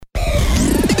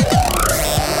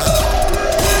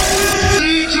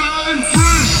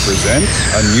presents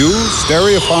a new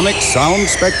stereophonic sound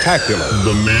spectacular.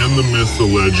 The man, the myth, the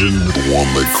legend, the one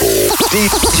they call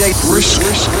DJ Brisk.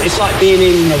 It's like being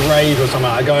in a rave or something,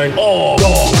 like going, oh,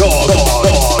 God, God, God,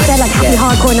 God. They're like happy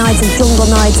hardcore nights and jungle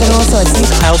nights and all sorts.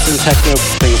 House and techno,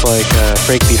 things like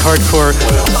breakbeat hardcore.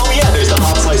 Oh yeah, there's the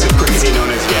hot slice of crazy known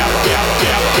as Gap.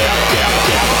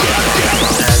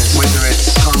 And whether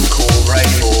it's punk or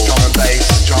rave or drum and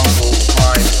bass, jungle,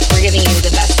 grime. We're giving you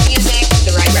the best music,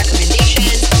 the right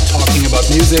recommendations. Talking about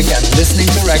music and listening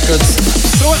to records.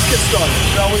 So let's get started,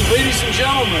 shall we? Ladies and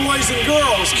gentlemen, boys and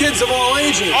girls, kids of all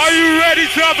ages. Are you ready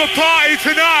to have a party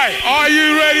tonight? Are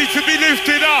you ready to be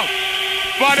lifted up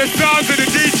by the sounds of the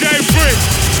DJ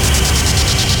Brisk?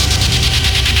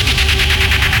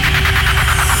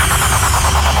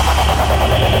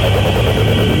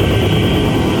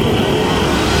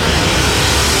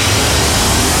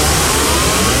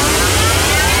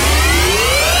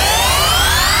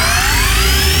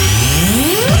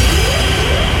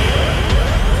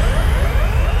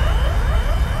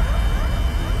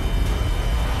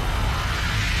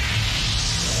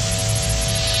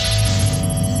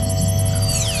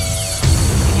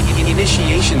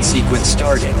 Initiation sequence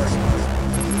starting.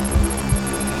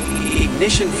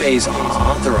 Ignition phase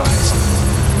authorized.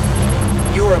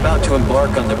 You are about to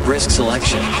embark on the Brisk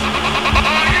selection.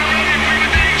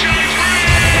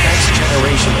 Next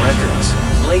generation records,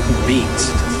 blatant beats,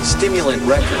 stimulant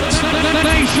records.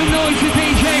 Make some noise for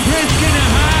DJ Brisk in the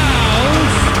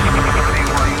house.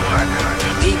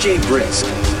 DJ Brisk,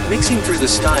 mixing through the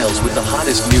styles with the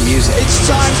hottest new music. It's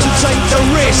time to take the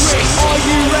risk. Are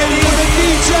you ready for the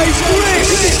DJ's Brisk?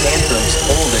 Biggest anthems,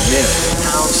 old and new.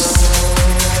 House,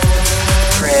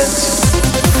 trance,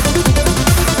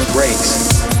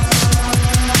 breaks,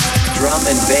 drum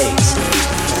and bass,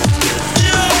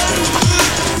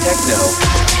 techno,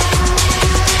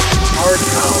 hard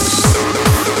house,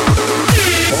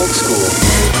 old school,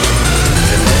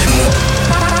 and much more.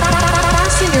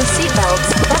 Fasten your seatbelts.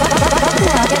 Buckle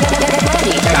up and get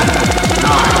ready. 10,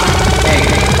 9, 8,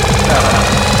 7,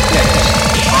 6,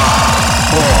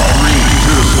 5, 4, 3,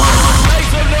 2, 1. Make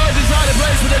some noise inside the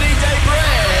place for the DJ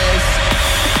Brisk.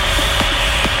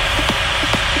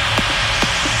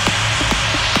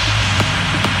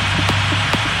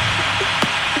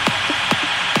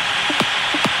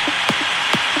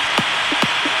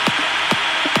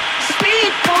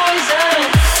 Sweet poison.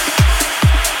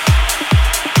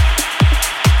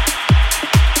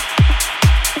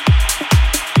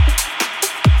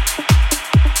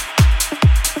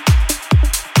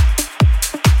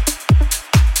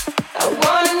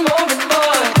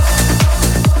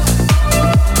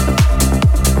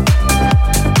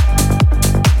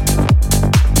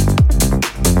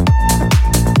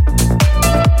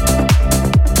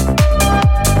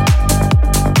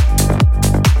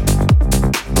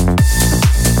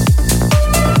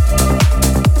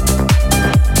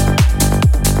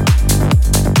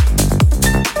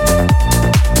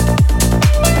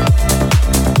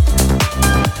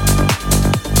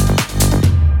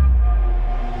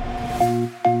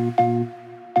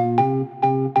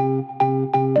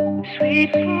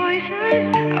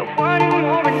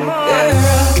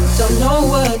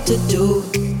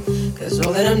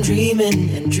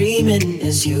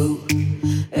 You.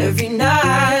 Every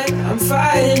night I'm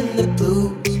fighting the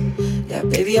blues. Yeah,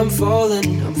 baby, I'm falling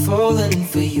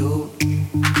for you.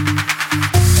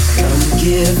 Come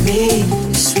give me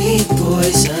the sweet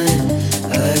poison,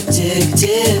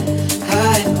 addicted,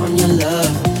 high on your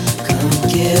love. Come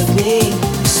give me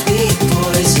the sweet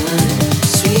poison,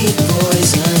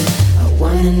 I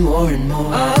want it more and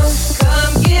more.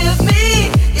 Come give me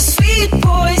the sweet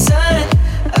poison,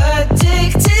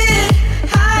 addicted.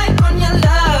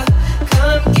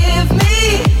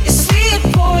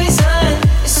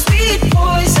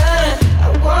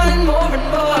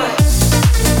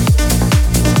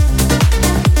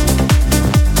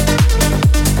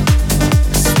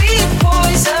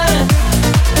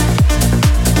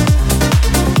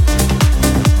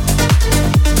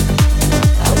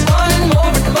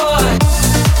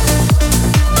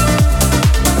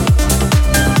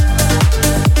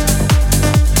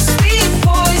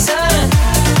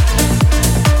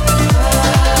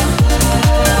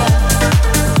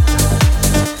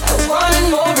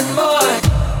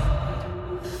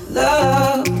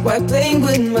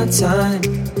 Time,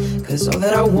 'cause all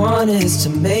that I want is to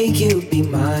make you be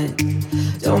mine.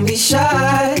 Don't be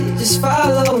shy, just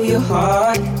follow your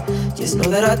heart. Just know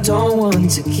that I don't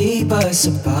want to keep us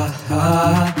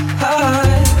apart.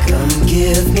 Come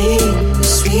give me the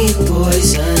sweet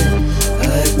poison,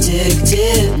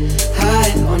 addicted,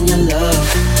 high on your love.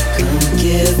 Come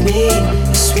give me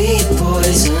the sweet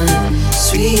poison,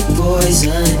 sweet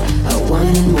poison. I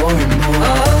want it more and more.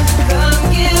 Oh,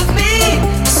 come give me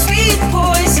sweet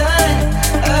poison.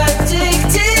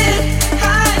 Addicted,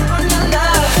 high on your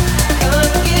love.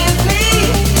 Come give me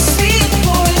sweet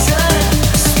poison.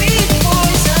 Sweet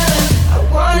poison. I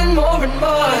want it more and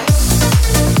more.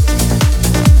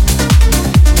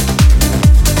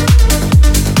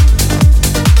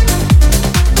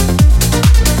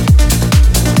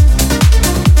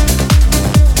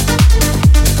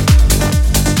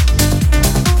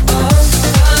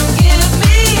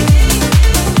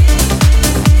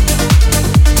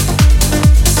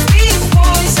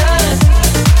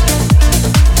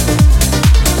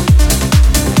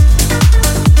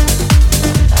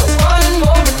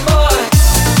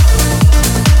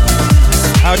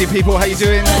 Howdy people, how you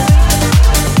doing? A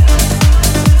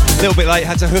little bit late,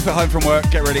 had to hoof it home from work,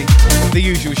 get ready. The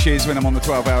usual shiz when I'm on the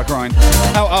 12-hour grind.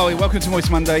 How are we? Welcome to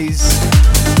Moist Mondays.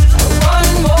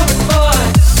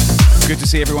 Good to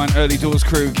see everyone, Early Doors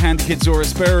crew, Candy Kid, Zora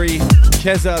Spurry,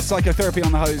 Keza, Psychotherapy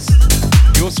on the host.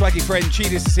 Your swaggy friend,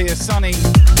 Cheetahs is here, Sunny.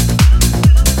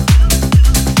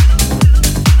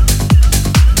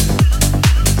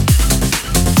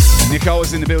 Nicole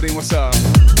is in the building, what's up?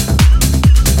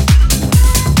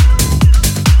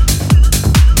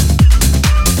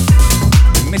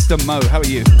 Mr. Mo, how are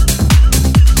you?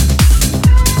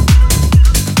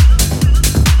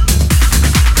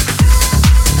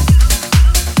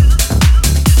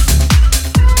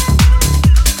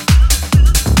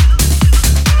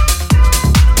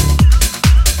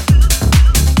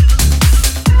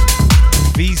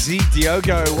 VZ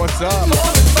Diogo, what's up?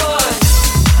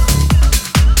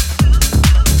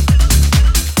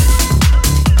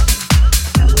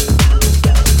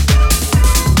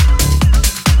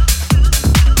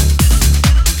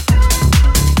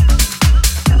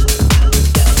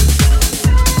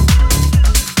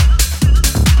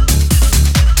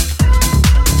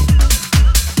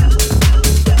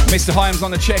 Mr. Hyams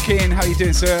on the check-in. How you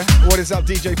doing, sir? What is up,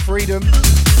 DJ Freedom?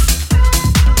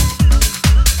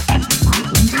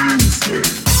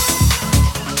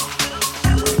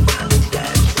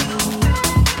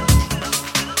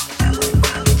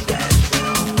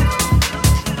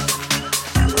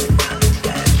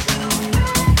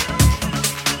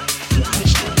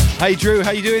 Hey Drew, how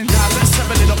you doing? Now let's have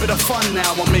a little bit of fun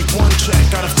now. I'll make one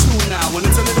track out of two now. And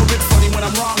it's a little bit funny when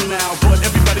I'm wrong now, but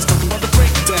everybody's talking about the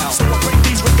breakdown. So I break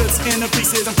these records into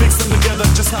pieces and fix them together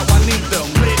just how I need them.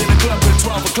 Played in the club at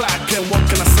 12 o'clock, and what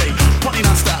can I say? Party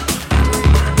non-stop.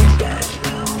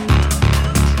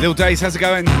 Lil Days, how's it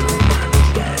going?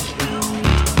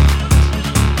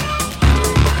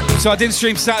 So I didn't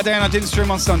stream Saturday and I didn't stream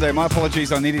on Sunday. My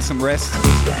apologies, I needed some rest.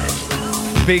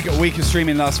 Big week of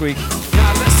streaming last week.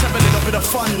 Now let's have a little bit of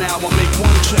fun now. I'll make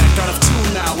one track out of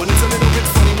two now. And it's a little bit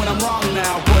funny when I'm wrong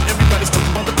now, but everybody's talking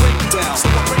about the breakdown.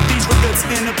 So I break these records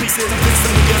into pieces and fix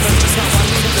them together just how I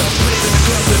need them. Played in the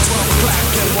club at 12 o'clock,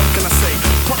 and what can I say?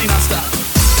 Party non-stop.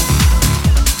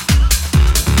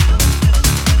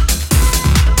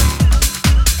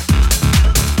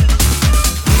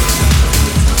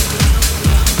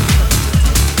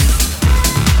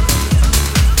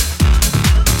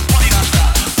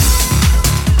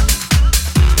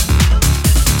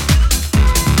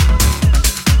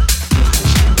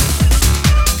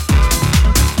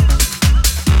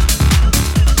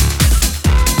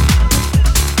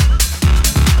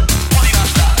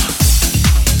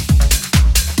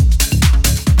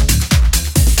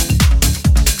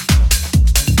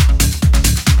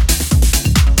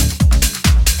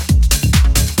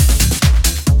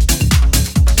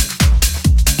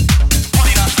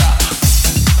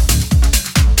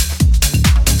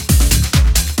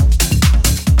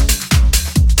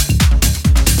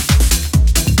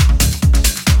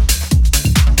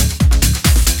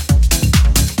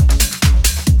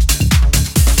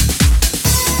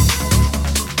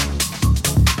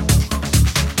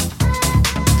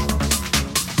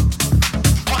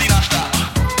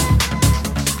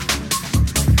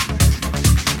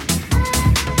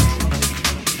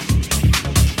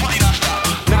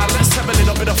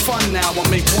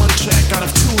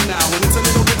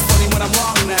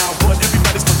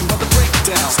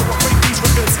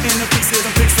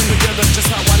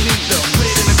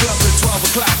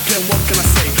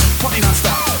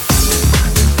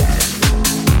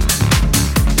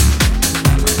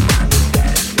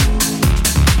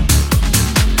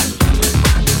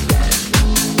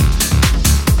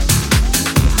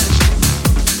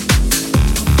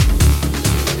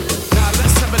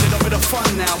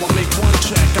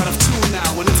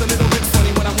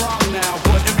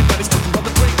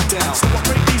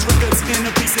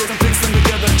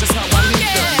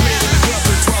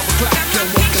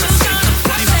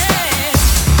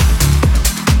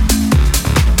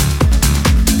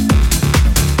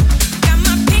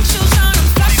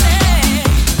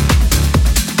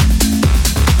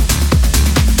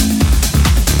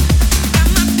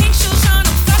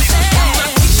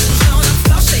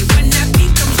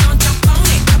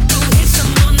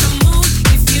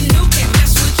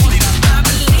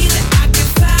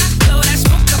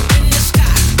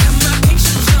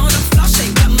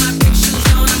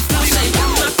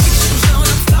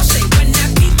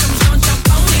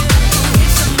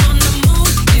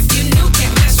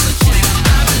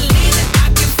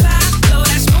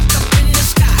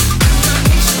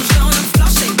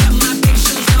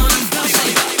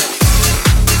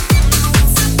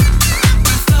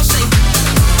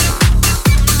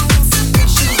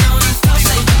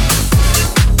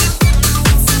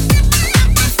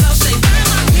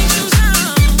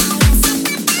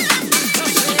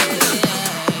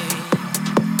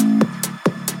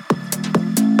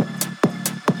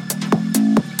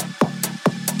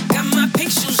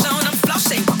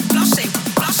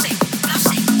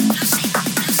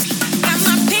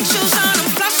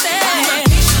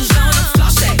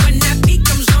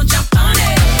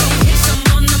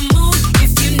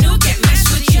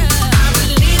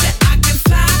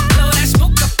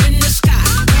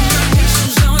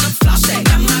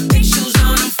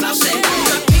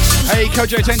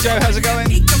 Kojo Tenjo, how's it going?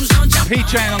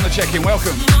 P-Chain on the check-in,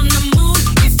 welcome.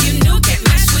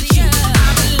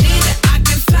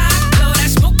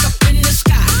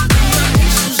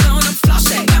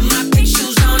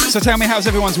 So tell me, how's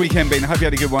everyone's weekend been? I hope you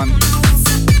had a good one.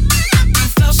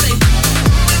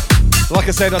 Like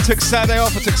I said, I took Saturday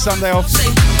off, I took Sunday off.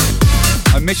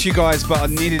 I miss you guys, but I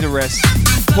needed a rest.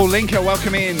 Paul Linker,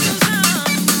 welcome in.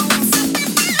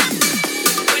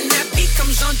 When that beat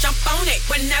comes on, jump on it.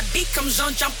 When that beat comes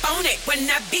on, jump on it. When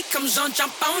that beat comes on,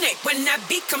 jump on it. When that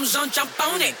beat comes on, jump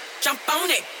on it. Jump on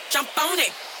it. Jump on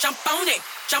it. Jump on it.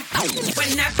 Jump on it.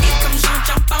 When that beat comes on,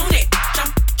 jump on it.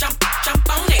 Jump, jump, jump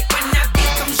on it. When that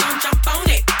beat comes on, jump on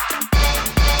it.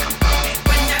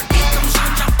 When that beat comes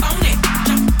on, jump on it.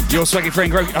 Jump. Your swaggy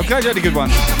friend, Greg. I'm glad you had a good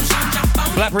one.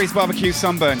 Blackberry's barbecue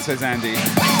sunburn, says Andy.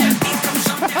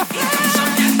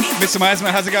 Mr.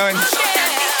 Miasma, how's it going?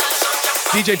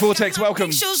 DJ Vortex,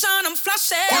 welcome.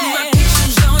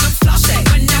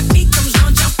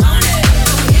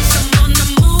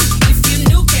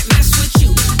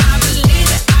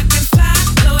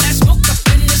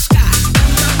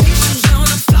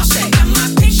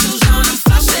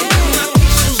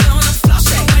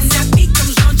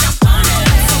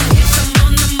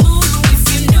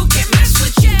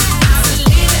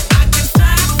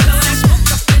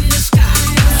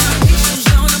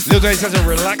 Lil Days has a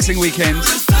relaxing weekend.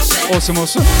 Awesome,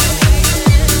 awesome.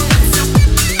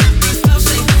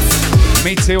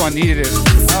 Me too, I needed it.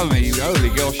 Holy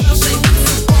gosh.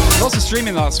 Lots of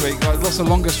streaming last week, like lots of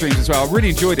longer streams as well. I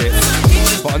really enjoyed it,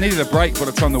 but I needed a break by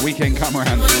the time the weekend came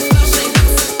around.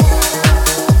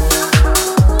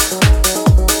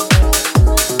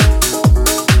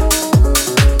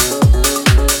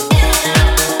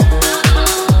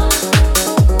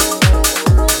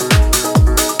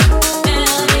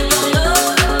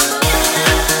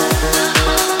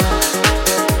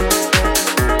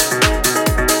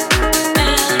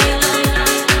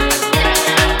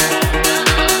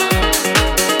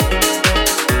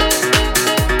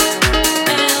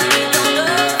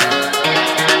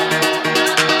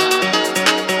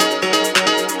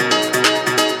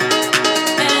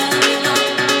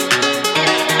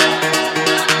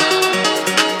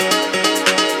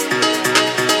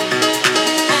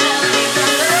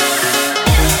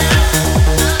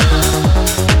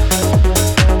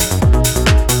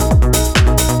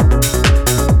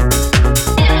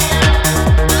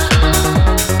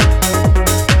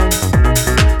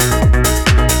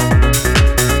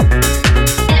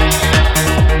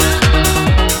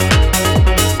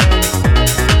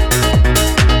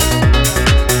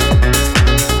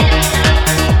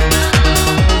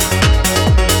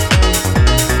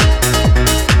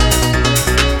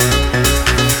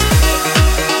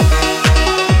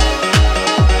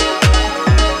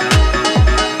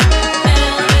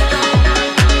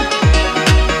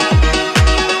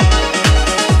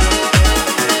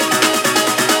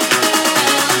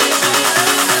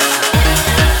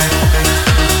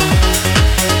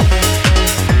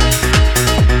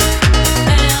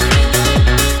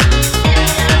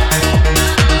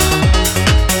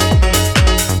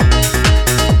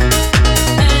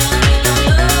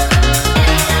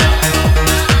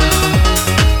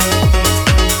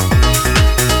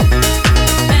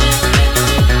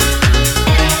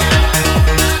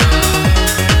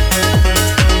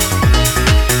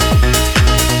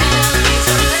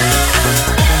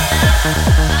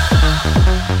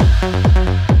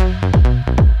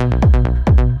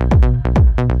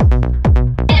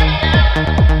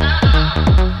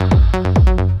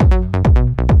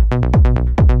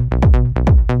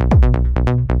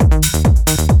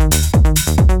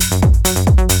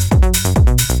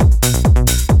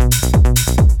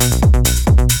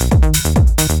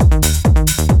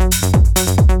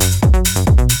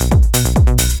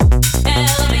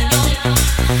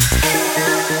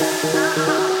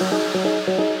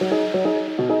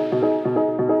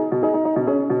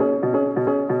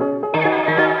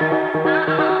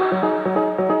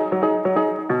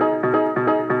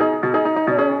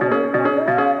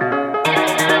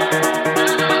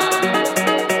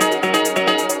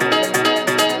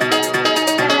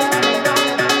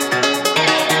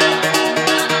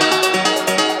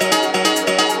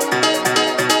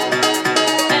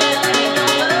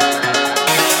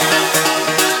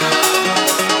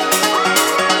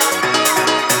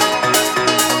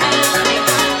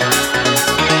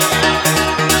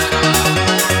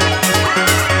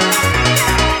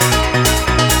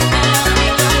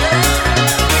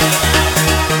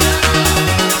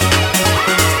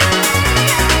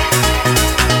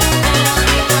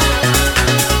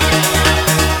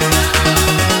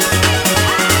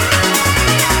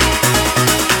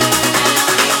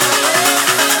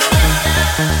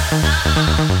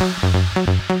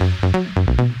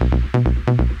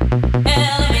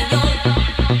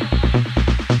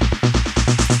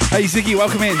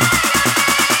 welcome in.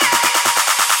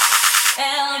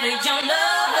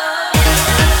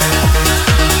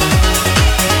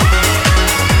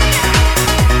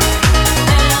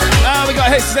 We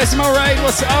got Hexadecimal Raid,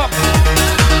 what's up?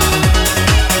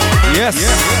 Yes.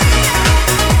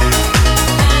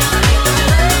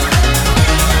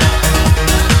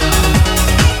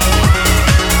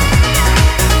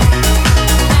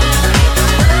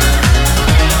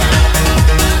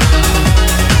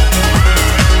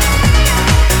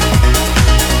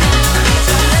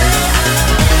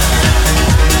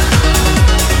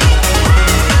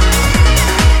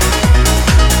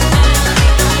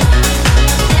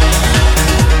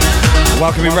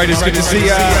 Welcome in, Raiders. Good to see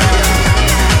ya.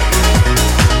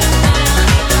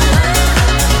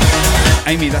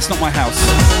 Amy, that's not my house.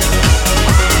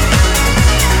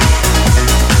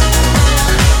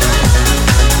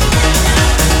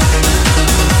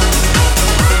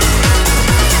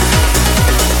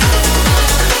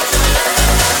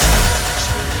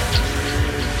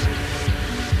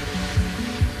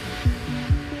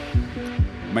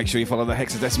 Make sure you follow the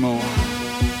Hexadecimal.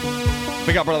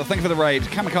 Big up, brother. Thank you for the raid.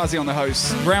 Kamikaze on the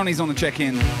host. Brownies on the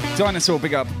check-in. Dinosaur,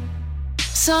 big up.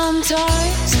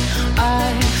 Sometimes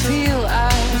I feel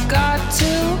I've got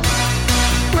to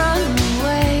run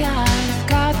away. I've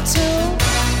got to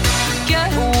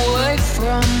get away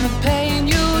from the pain.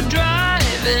 You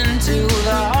drive into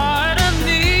the heart of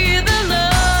me. The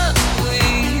love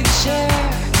we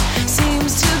share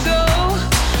seems to go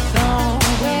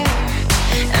nowhere,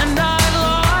 and I've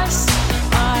lost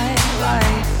my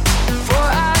life. For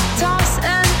I toss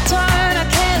and turn, I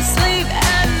can't sleep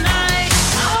at night.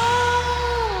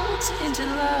 Oh, tainted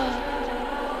love.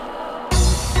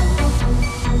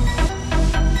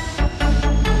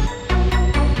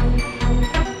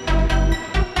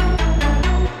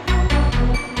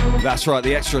 That's right,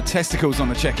 the extra testicles on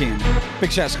the check-in.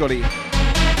 Big shout, Scotty.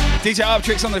 DJ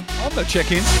Arptrix on the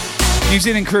check-in. New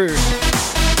Zealand crew.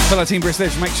 Fellow Team Brisk,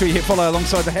 make sure you hit follow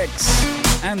alongside the Hex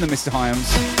and the Mr.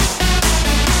 Hyams.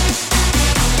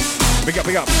 Big up,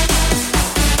 big up.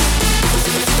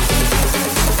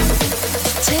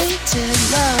 Tainted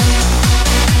love.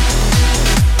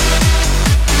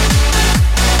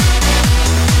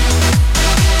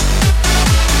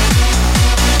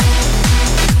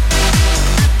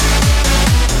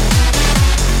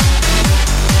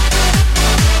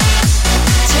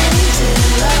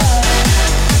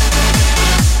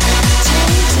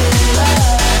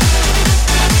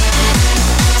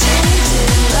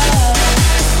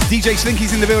 DJ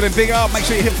Slinky's in the building, big up, make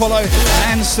sure you hit follow.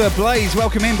 And Sir Blaze,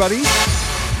 welcome in, buddy.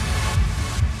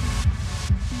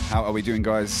 How are we doing,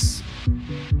 guys?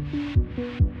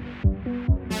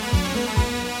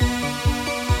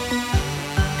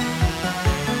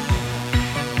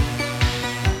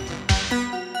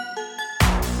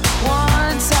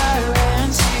 Once I ran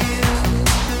to you,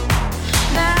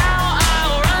 now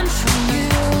I'll run from you.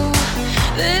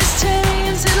 This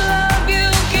tainted love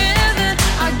you've given,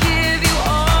 I give you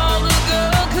all a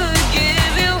girl could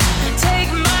give you.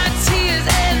 Take my tears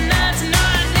and that's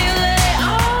not nearly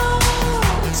all.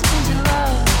 Tainted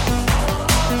love,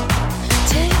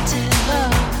 tainted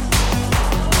love,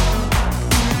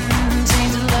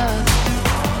 tainted love,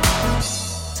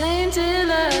 tainted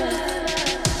love.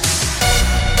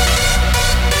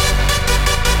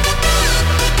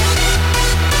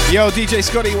 Yo, DJ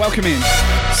Scotty, welcome in.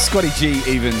 Scotty G,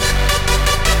 even.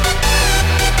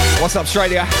 What's up,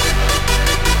 Australia?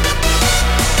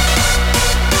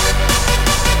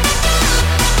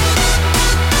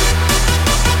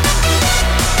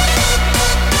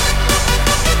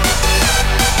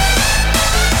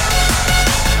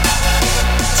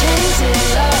 Tainted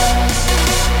love,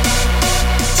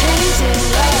 tainted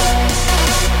love,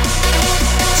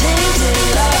 tainted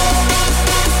love.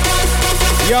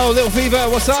 Yo, Little Fever,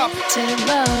 what's up? Tainted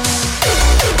love.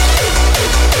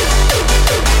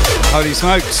 Holy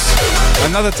smokes.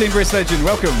 Another Team Brisk legend,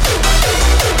 welcome.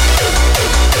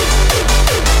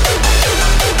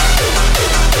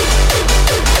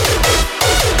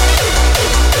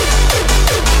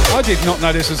 I did not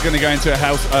know this was going to go into a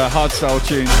hardstyle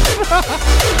tune.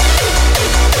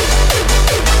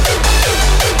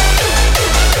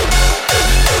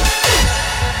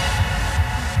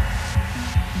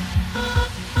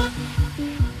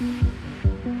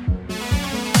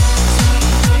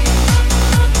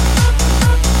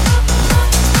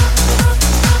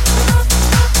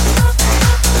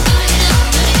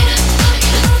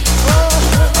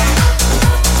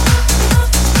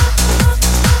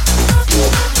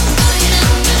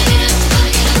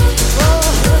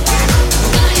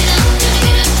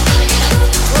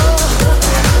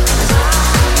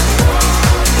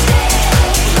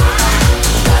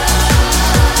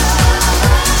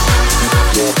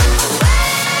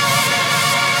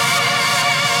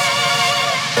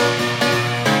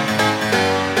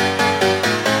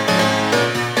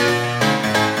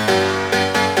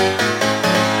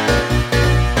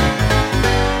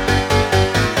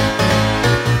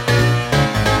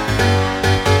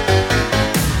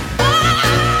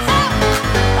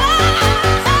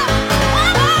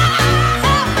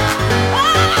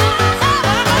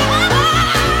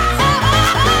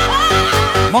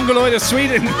 Mongoloid of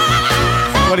Sweden.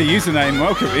 What a username.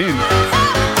 Welcome in.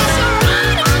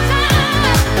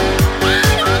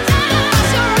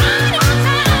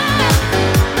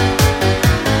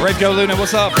 Red Girl Luna,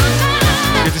 what's up?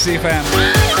 Good to see you, fam.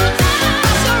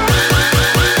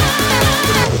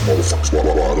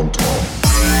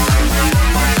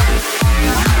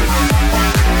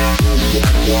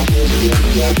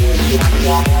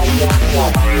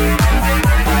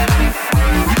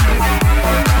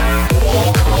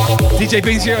 DJ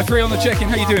Beans 03 on the check-in.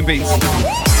 How you doing, Beans?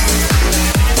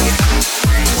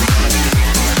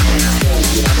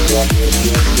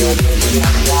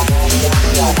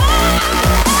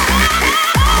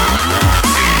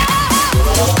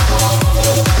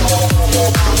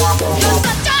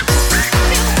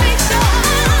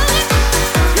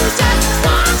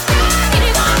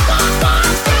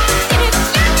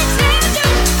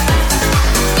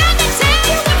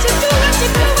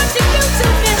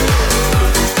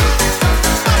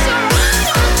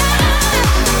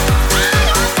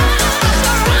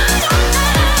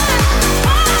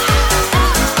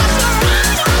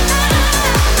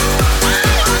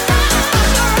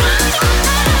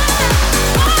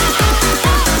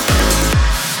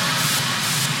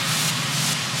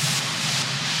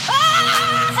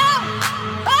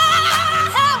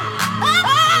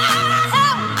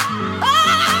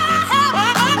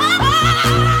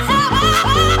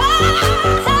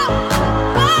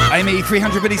 Amy,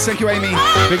 300 biddies. Thank you, Amy.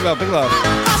 Big love, big love.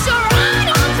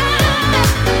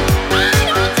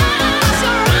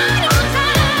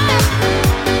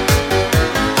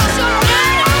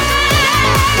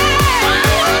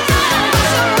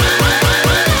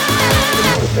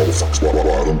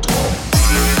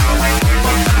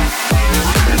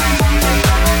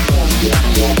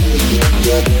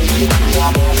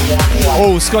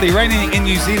 Oh, Scotty, raining in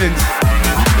New Zealand.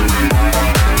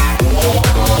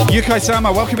 Yukai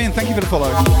Sama, welcome in. Thank you for the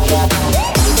follow.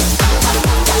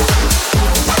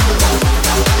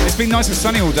 It's been nice and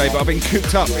sunny all day, but I've been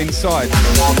cooped up inside.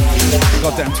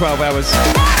 Goddamn 12 hours.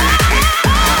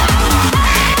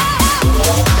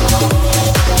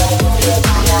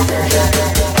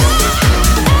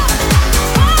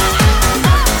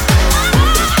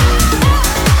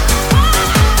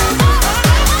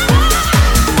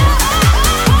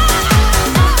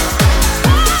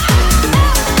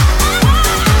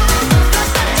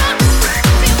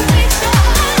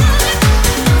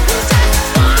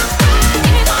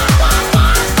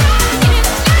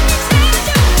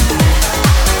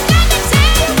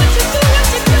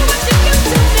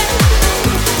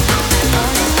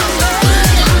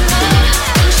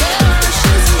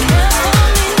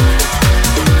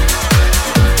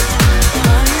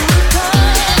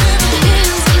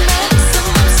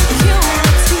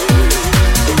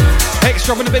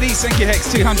 Dropping the biddies. Thank you, Hex.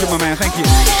 200, my man. Thank you.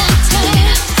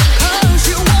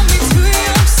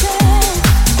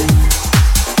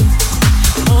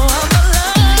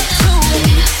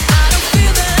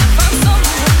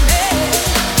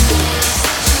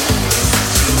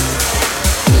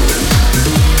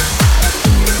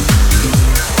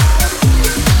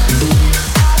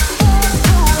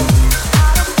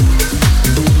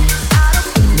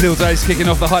 Lil Days kicking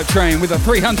off the hype train with a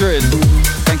 300.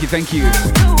 Thank you, thank you.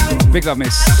 Big love,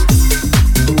 miss.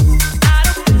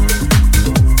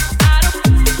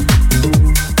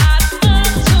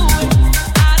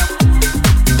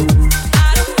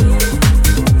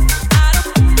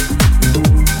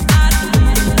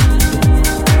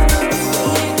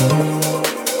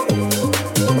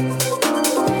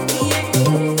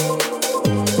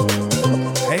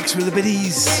 X with the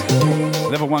biddies.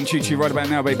 Level 1 choo-choo right about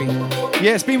now, baby.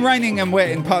 Yeah, it's been raining and wet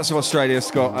in parts of Australia,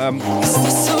 Scott.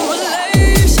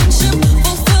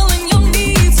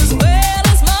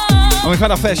 And we've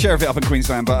had our fair share of it up in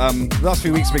Queensland, but the last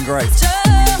few weeks have been great.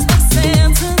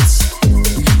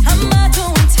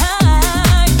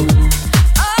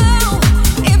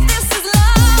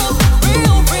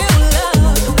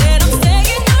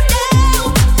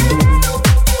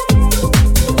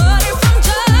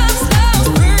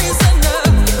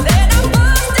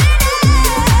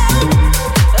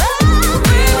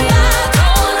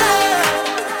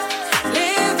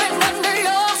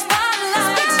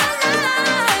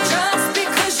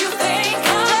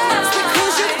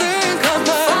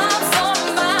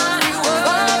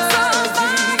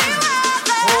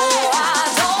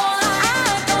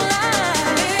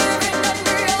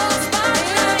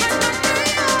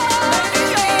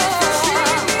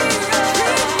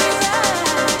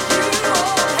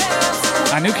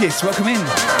 Anukis, welcome in.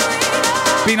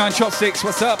 B9 Chopsticks,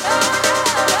 what's up?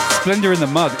 Splendor in the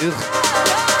mud. Ugh.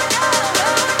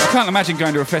 I can't imagine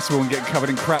going to a festival and getting covered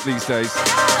in crap these days.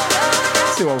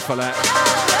 too old for that.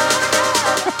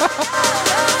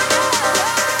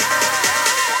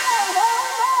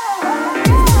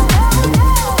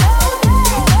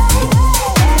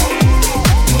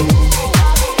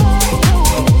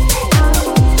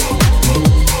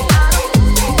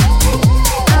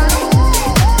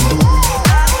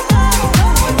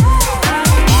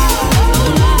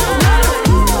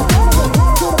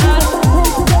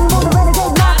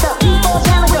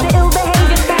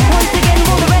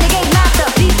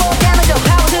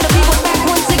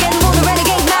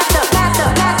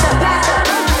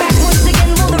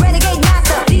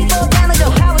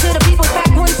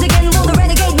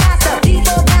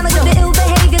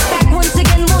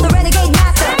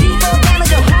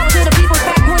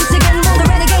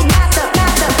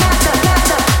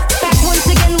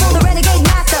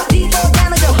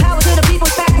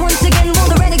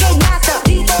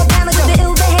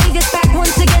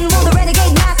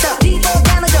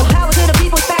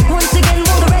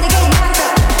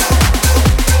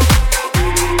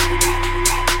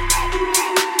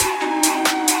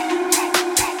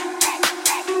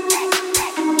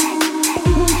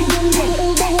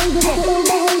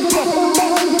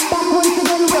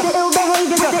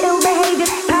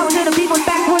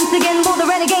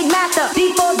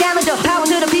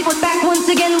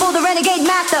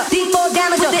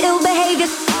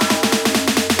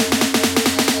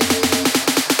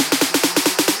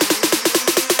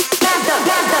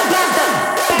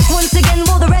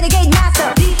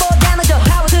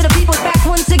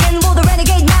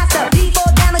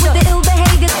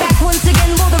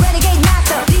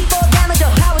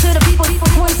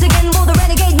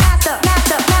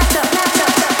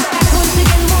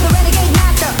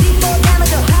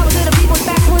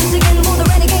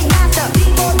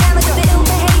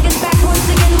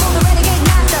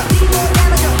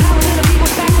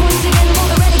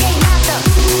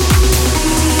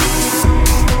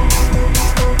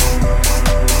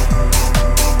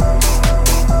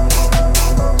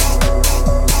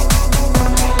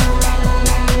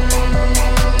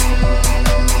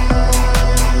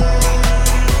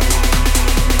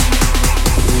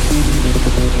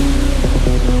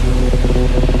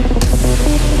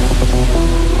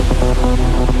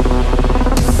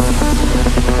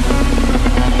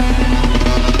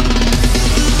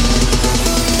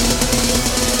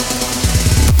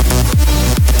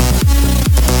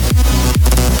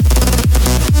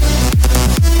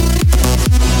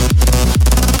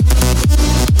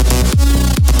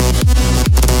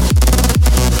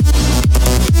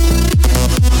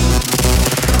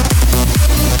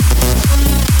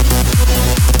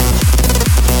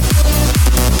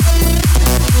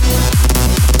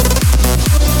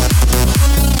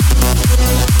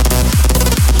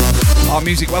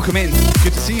 Music, welcome in.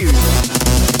 Good to see you.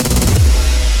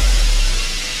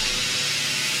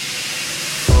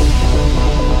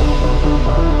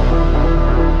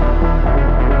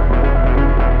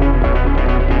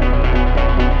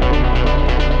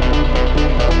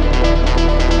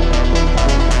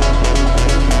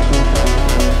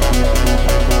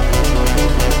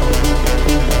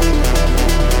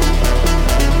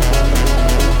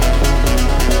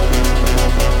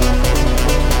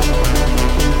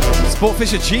 Sport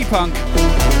Fisher G-Punk,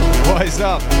 what is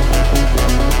up?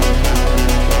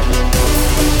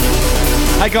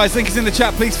 Hey guys, link is in the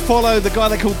chat. Please follow the guy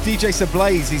they call DJ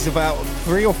Sablaze. He's about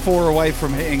 3 or 4 away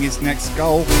from hitting his next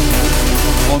goal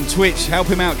on Twitch. Help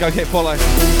him out, go hit follow.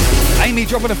 Amy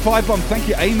dropping a 5 bomb. Thank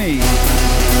you, Amy.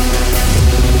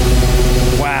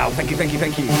 Wow, thank you, thank you,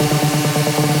 thank you.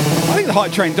 I think the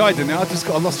hype train died, didn't it?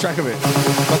 I lost track of it.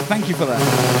 But thank you for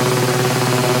that.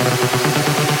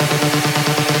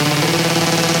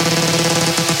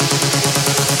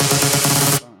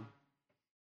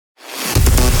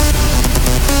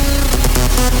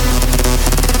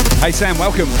 Hey Sam,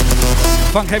 welcome.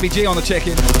 Funk Heavy G on the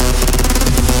check-in.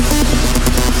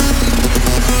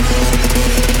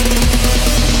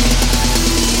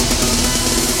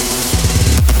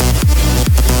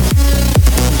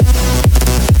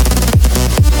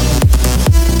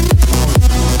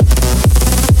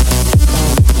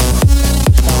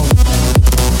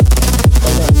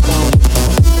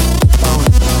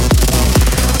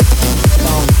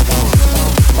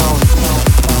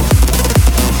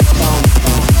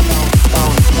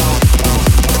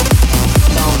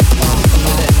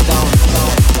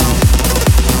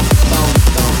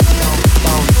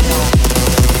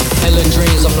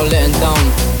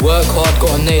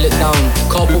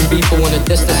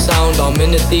 I'm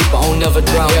in the deep, but I'll never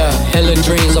drown. Yeah, hella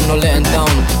dreams, I'm not letting down.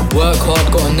 Work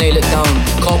hard, gotta nail it down.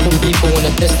 Couple people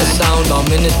wanna test the sound.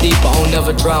 I'm in the deep, but I'll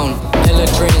never drown. Hella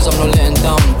dreams, I'm not letting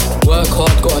down. Work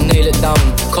hard, gotta nail it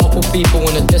down. Couple people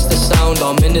wanna diss the sound.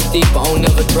 I'm in the deep, but I'll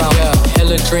never drown. Yeah,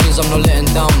 hella dreams, I'm not letting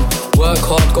down. Work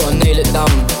hard, gotta nail it down.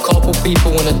 Couple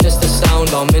people wanna diss the sound.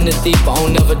 I'm in the deep, but I'll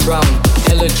never drown.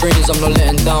 Hella dreams, I'm not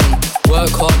letting down. Work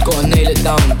hard, gotta nail it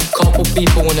down. Couple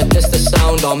people wanna diss the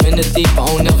sound. I'm in the deep, but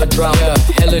I'll never drown. Yeah,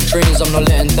 hella dreams, I'm not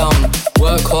letting down.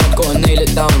 Work hard, gotta nail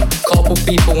it down. Couple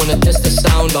people wanna diss the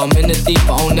sound. I'm in the deep,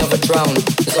 but I'll never drown.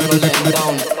 Cause I'm not letting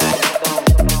down.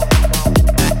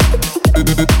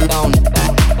 Down.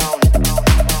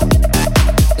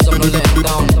 Cause I'm not letting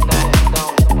down.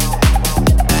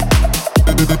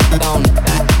 Down.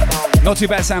 Not too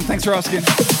bad, Sam. Thanks for asking.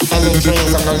 Hella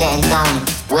dreams, I'm not letting down.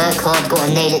 Work hard,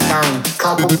 gotta nail it down.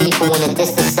 Couple people wanna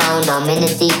diss the sound. I'm in the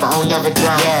deep, but I'll never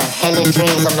drown. Yeah, hella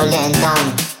dreams, I'm not letting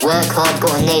down. Work hard,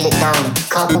 gotta nail it down.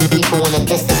 Couple people wanna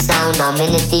diss the sound. I'm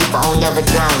in the deep, but I'll never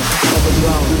drown. Never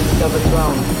drown, never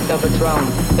drown, never drown,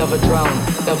 never drown,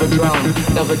 never drown,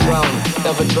 never drown,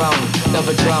 never drown,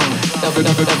 never drown, never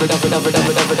never never never never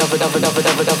never never never never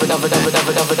never never never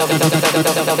never never never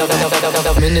never never.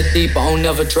 I'm in the deep, but I'll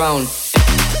never drown.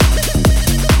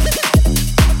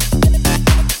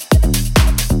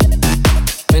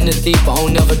 In the deep, but I'll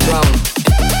never drown.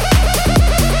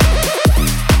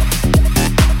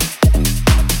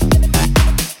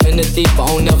 In the deep, but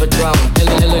I'll never drown.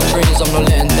 Hella dreams, I'm not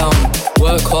letting down.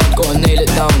 Work hard, gotta nail it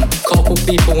down. Couple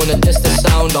people wanna diss the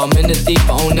sound. I'm in the deep,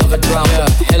 but I'll never drown. Yeah,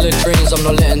 hella dreams, I'm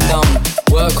not letting down.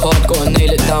 Work hard, gotta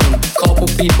nail it down. Couple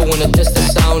people wanna diss the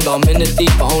sound. I'm in the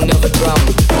deep, but I'll never drown.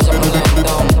 Cause I'm not letting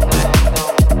down.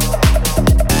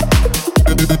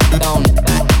 Down.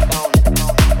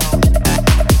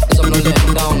 Cause I'm not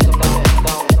letting down.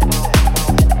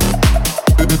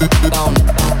 Down.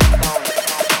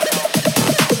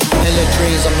 Hella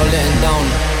dreams, I'm not letting down.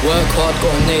 Work hard,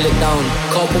 gotta nail it down.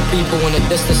 Couple people wanna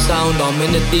diss the sound. I'm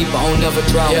in the deep, but I'll never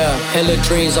drown. Yeah, hella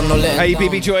dreams, I'm not letting down. Hey,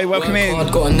 BB Joy, welcome in. Work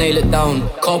hard, gotta nail it down.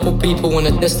 Couple people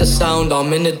wanna diss the sound.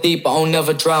 I'm in the deep, but I'll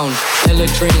never drown. Hella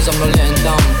dreams, I'm not letting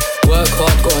down. Work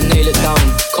hard, gotta nail it down.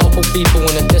 Couple people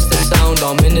wanna diss the sound.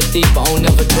 I'm in the deep, but I'll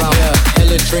never drown. Yeah,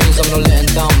 hella dreams, I'm not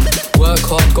letting down. Work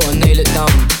hard, gotta nail it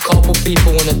down. Couple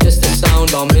people wanna diss the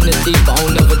sound. I'm in the deep, but I'll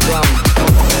never drown.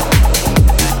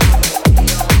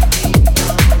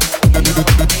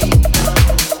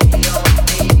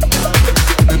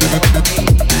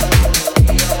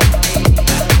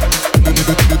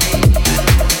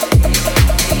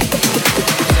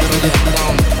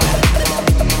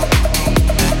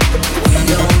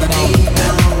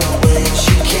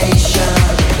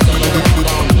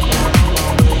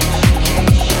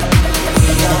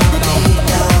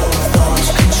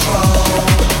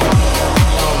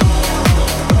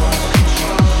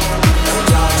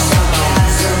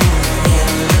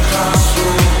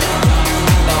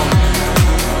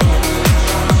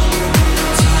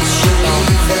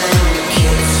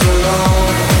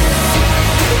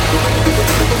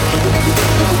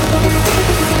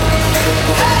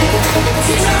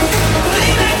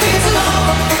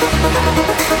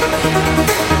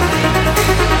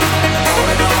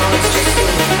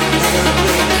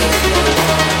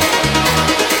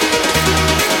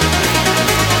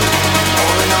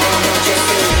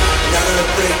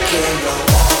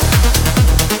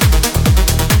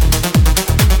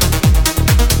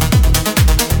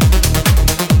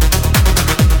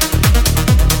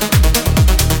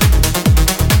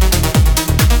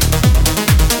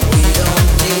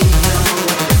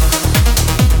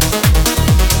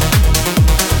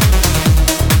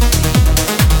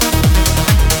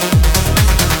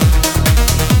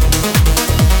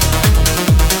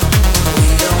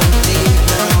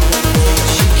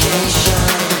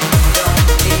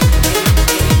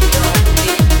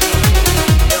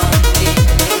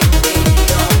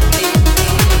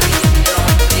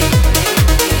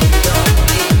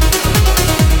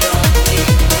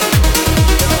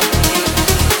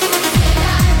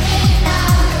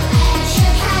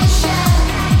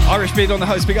 On the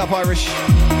host, big up Irish.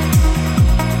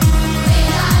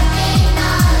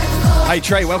 Hey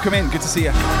Trey, welcome in, good to see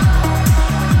you.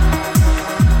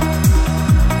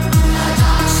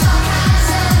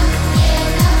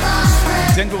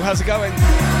 Denville, how's it going?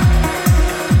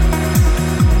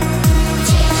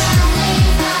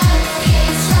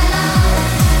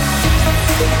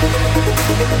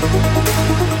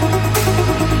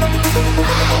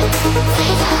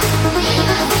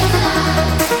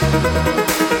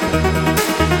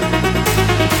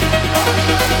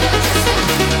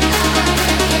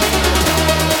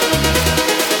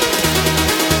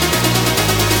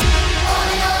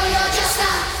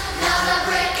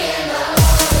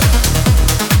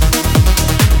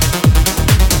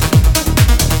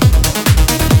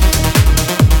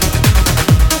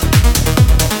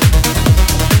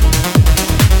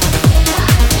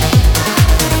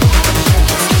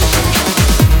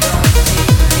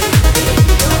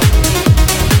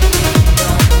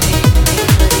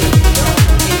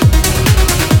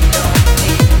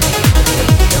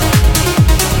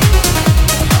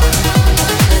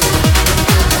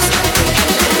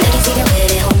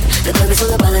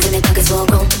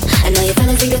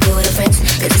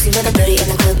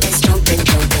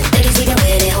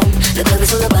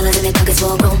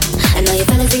 go. I know you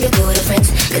fellas think you're good with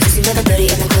friends, cause it's 11:30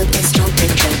 and the club is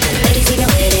jumping, jumping. Ladies even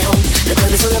when they're home, the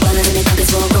club is full of ballers and they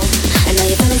pockets will go. I know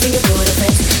you fellas think you're good with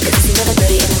friends, cause it's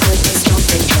 11:30 and the club is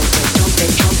jumping, jumping,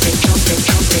 jumping, jumping, jumping,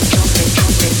 jumping, jumping,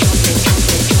 jumping, jumping,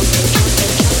 jumping, jumping, jumping,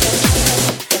 jumping,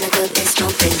 and the club is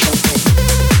jumping, jumping.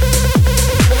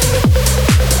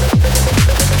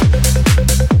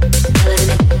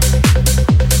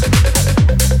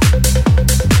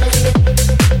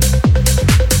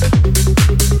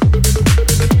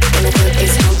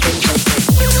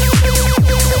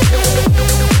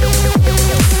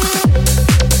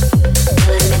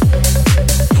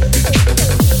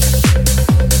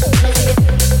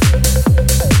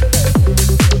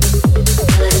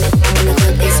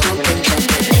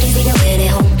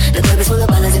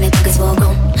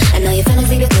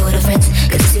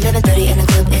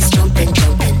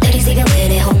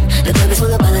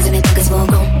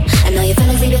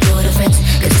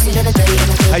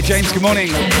 James, good morning.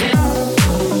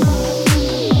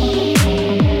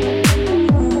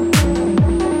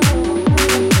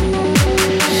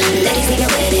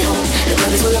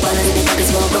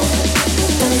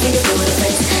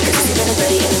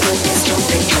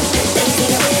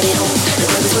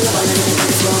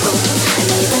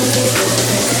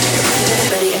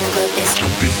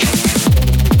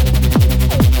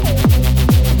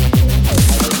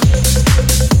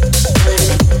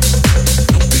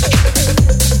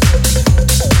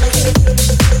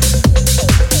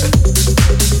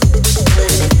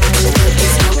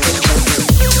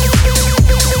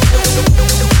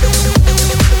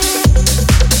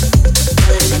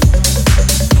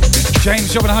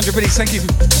 James, dropping 100 biddies. Thank you.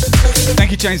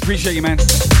 Thank you, James. Appreciate you, man.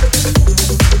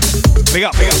 Big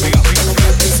up, big up, big up, big up, big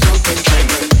up.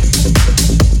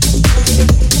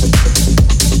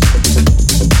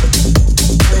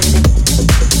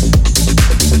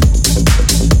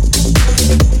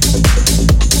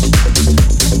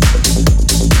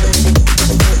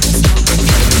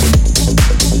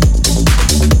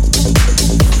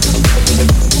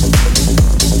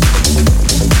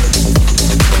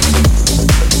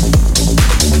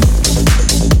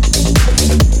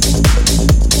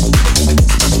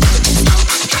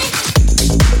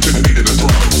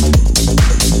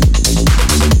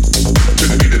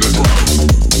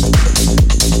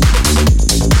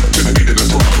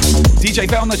 DJ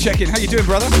Vet on the check-in. How you doing,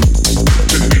 brother?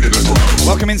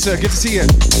 Welcome in, sir. Good to see you.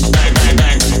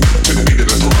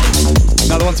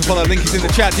 Another one to follow. Link is in the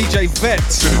chat. DJ Vet.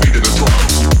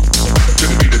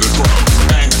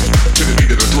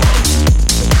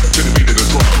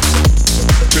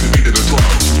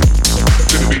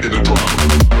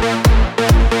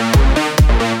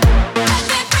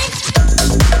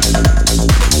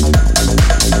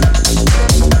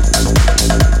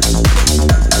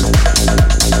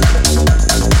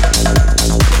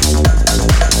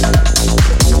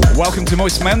 Welcome to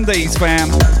Moist Mondays, fam,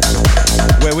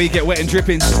 where we get wet and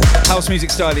dripping, house music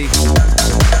styly.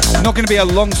 Not going to be a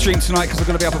long stream tonight because I'm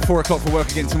going to be up at 4 o'clock for work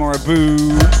again tomorrow,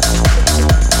 boo.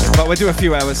 But we'll do a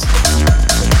few hours,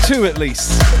 2 at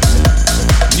least.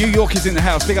 New York is in the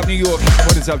house. Big up New York.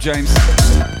 What is up, James?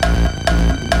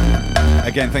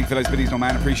 Again, thank you for those biddies, my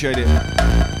man. Appreciate it.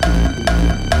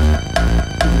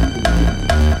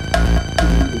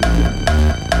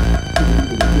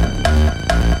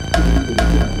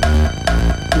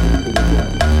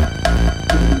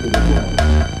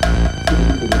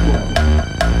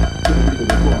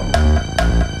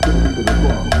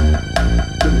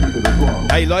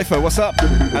 Hey Lifo, what's up?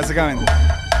 How's it going? To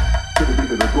the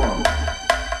beat of the drum.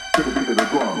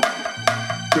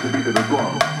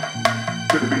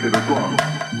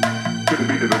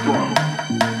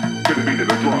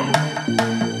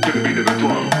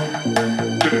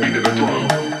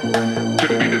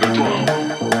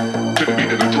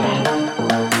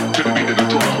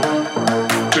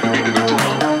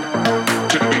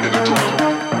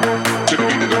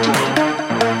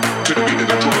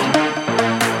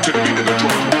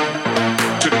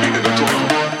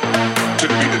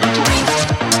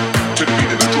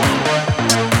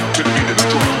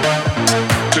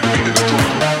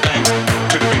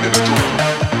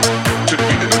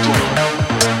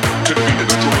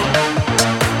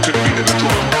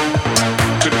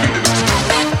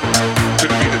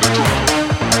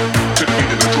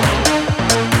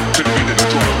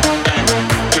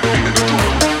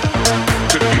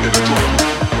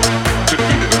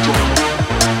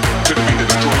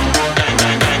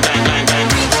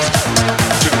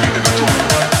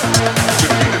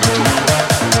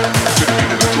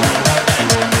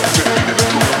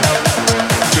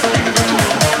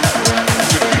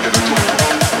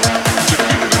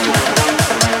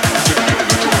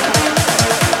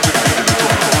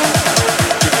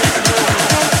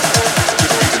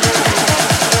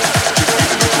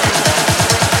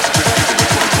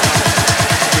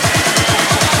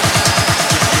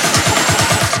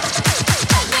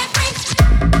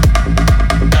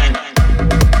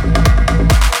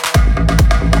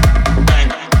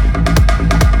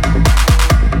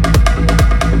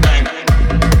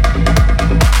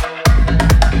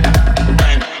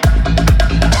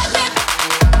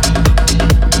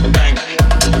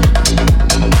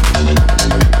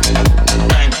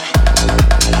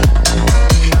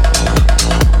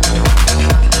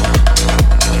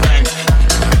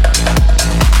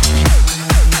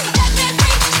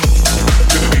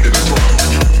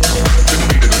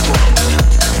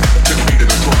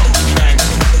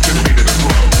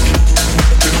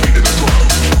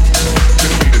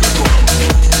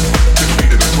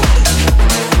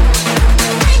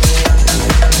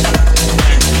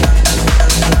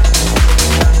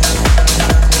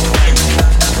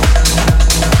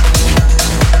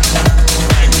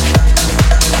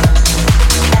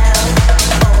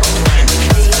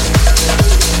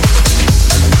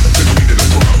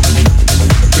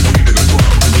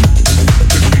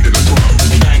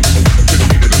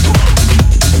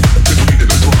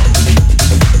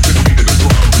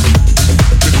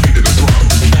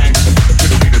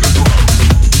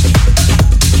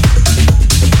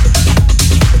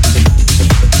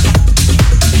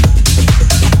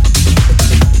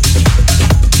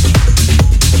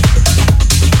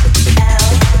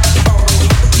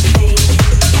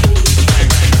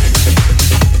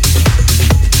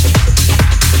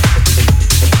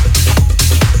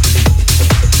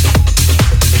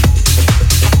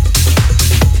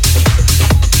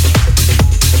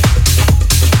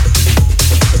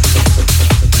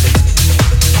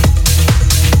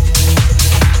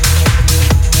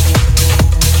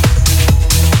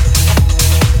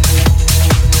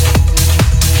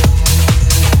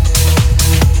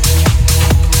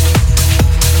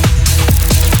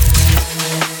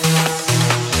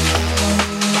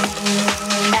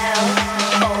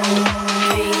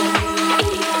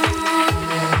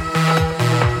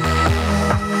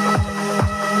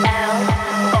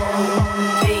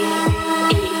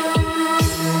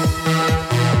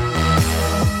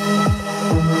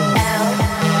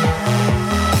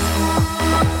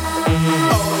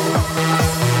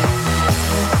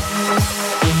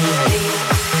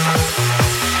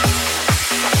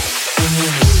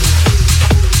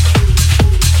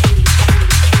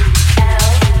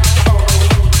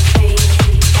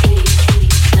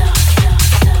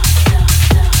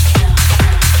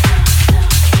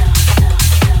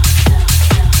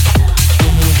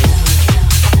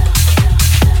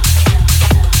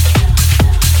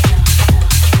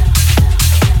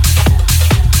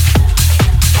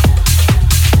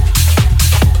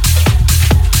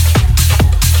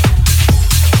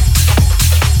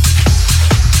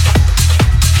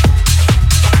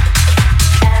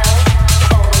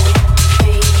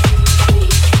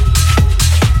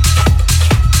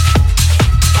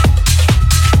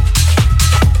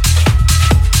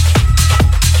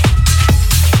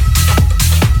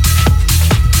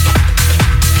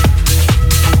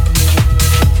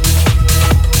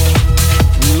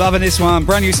 Loving this one.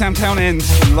 Brand new Sam Townend.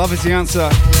 Love is the answer.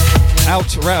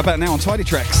 Out right about now on Tidy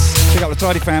Tracks. Pick up the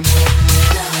Tidy fam.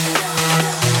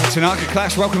 Tanaka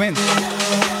Clash, welcome in.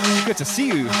 Good to see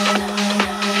you.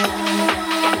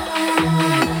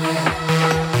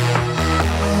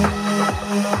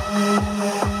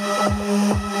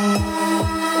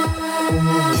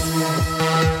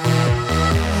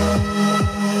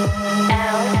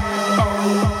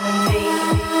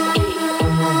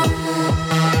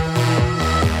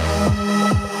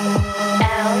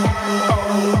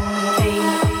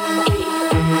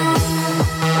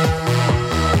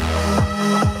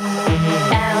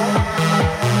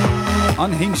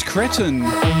 Unhinged Cretin.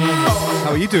 How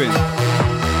are you doing?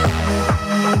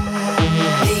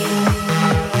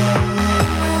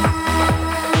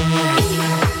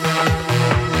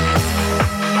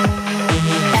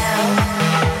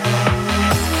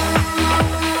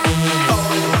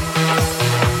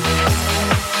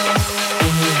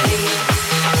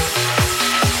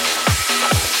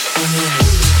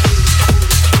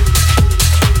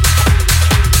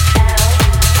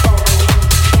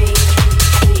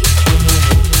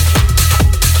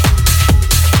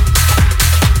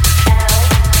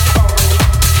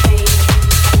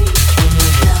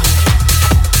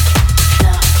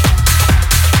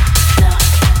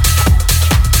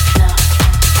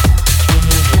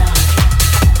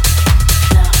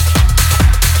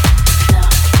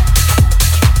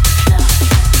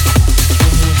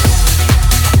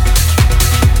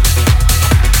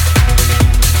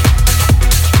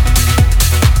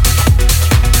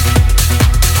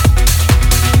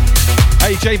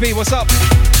 JB, what's up?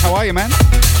 How are you, man?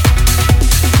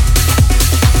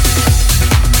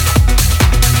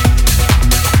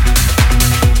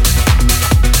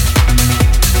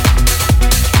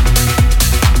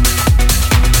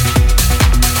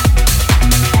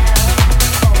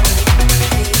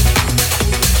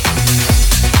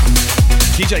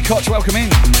 DJ Koch, welcome in.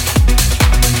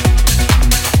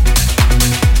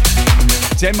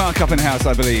 Denmark up in the house,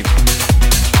 I believe.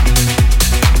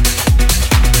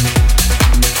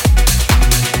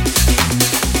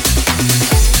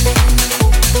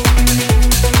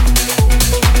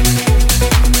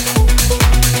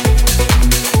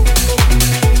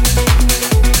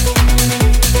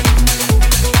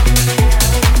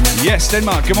 Yes,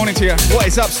 Denmark, good morning to you. What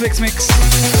is up, Slicks Mix?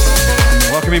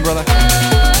 Welcome in, brother.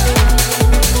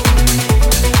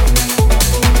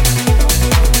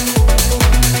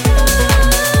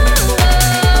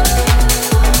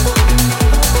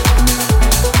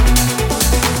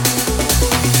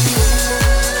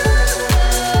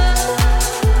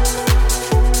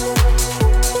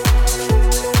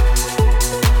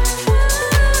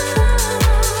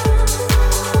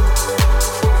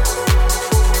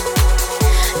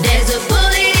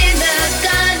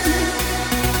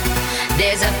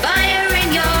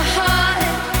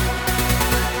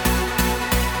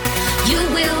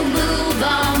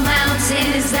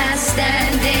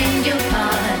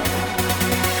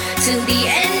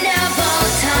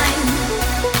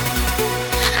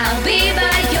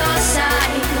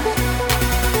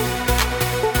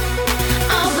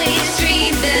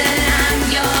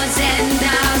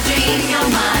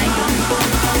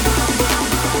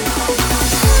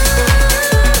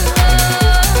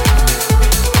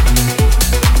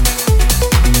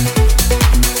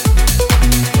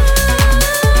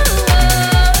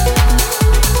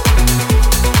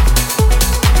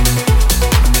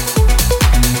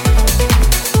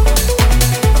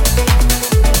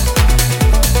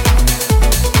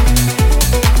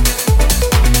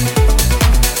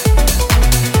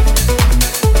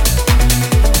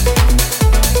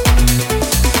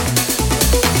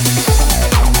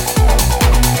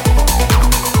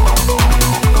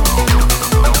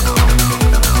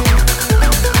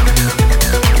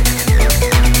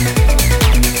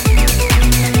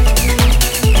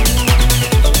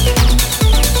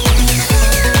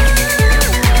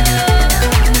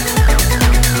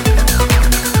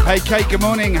 Hey Kate, good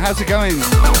morning. How's it going?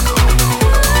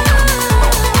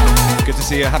 Good to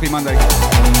see you. Happy Monday.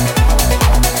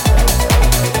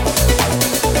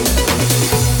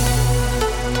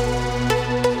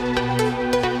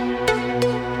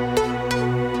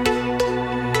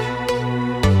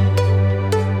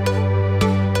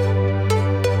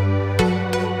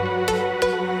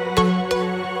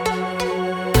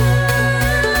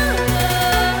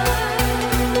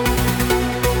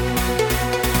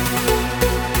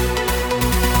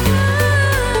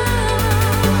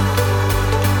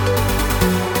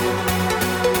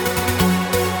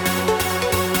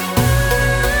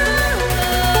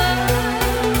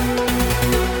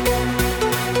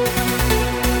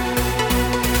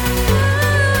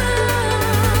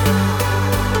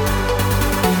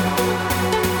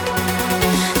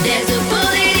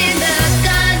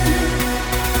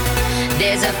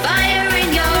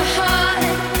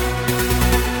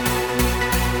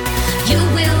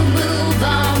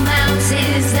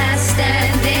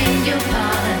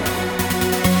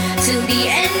 the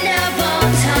end of all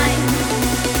time.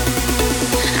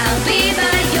 I'll be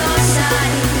by your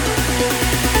side.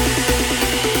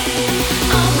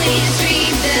 Always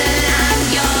dream that I'm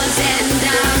yours and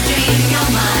I'll dream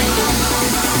you're mine.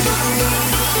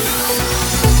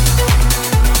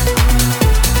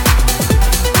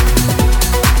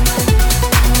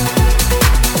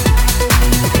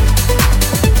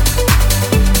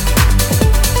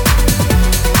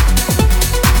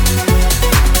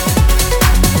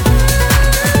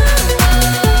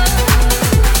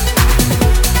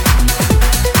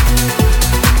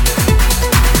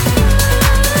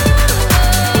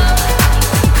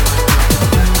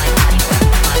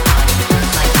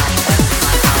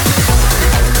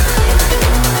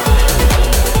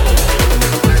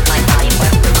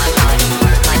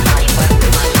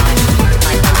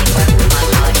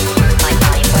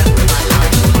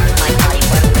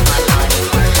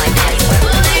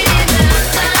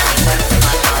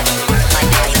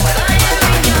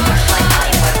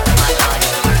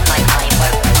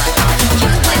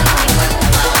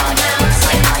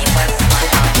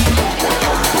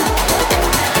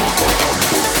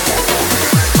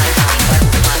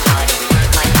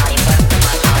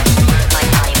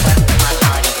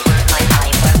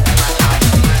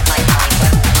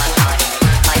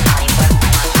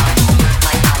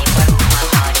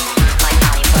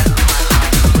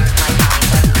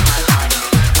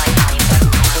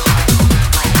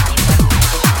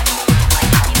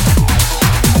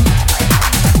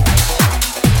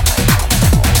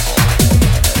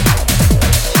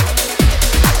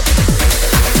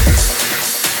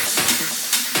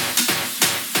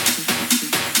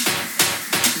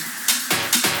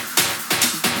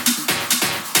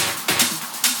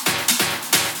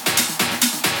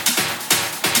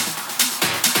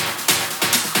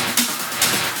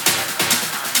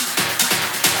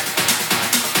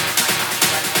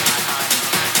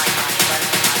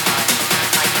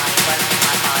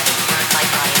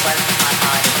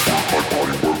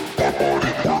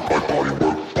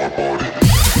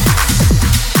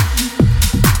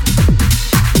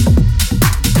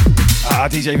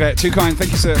 DJ Vet, too kind, thank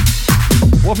you, sir.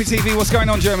 Whoppy TV, what's going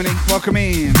on, Germany? Welcome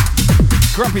in.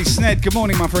 Grumpy Sned, good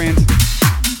morning, my friend.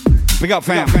 Big up,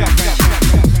 fam. Big up, fam.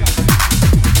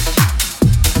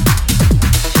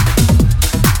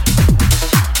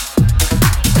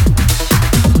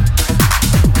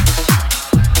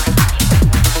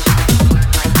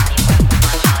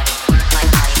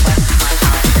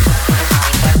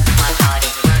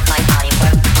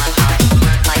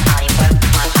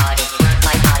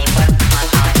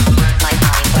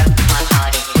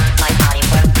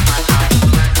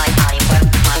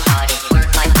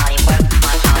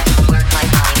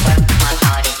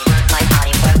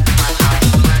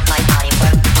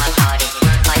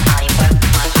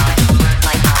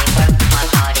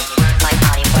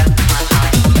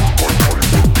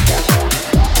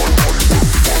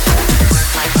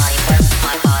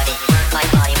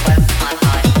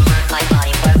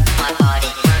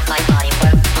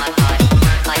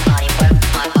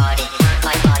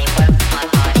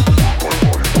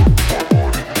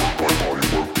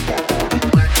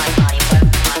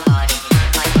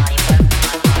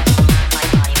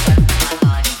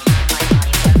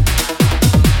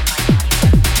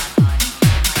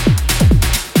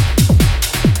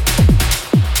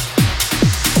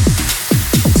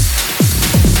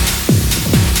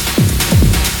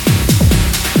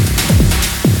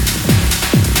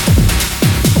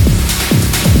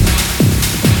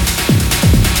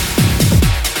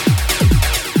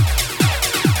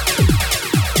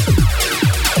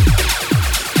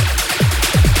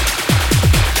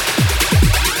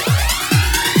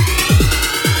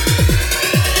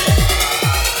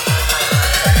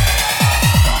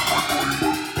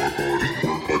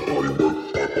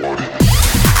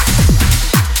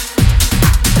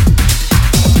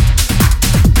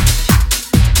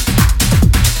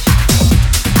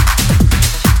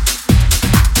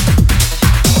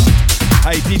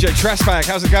 Trash Bag,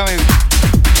 how's it going?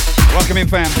 Welcome in,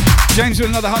 fam. James with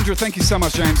another 100. Thank you so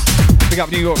much, James. Big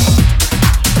up New York.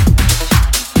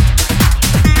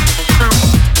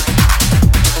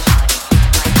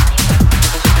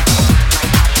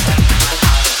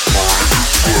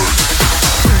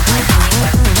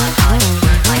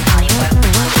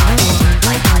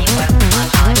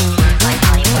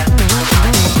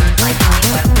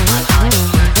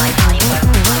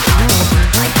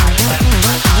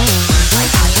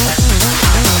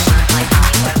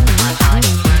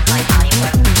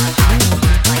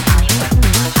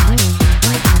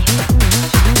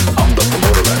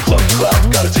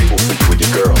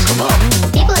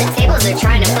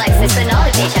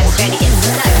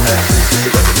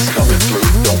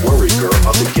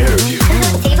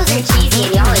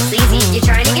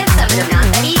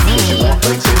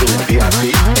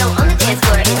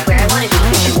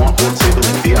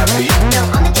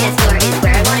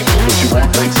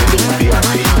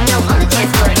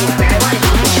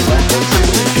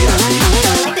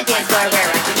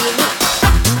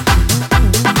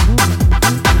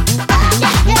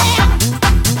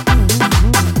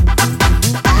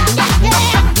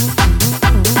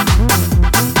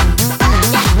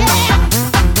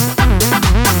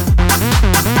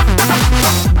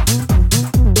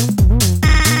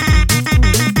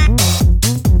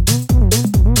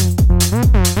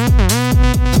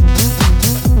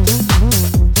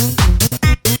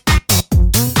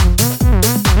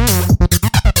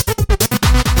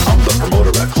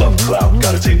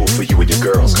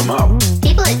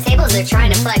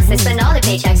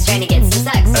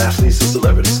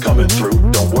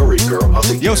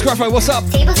 Yo, Scruffo, what's up?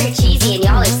 Tables are cheesy and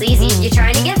y'all are sleazy. You're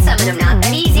trying to get some and I'm not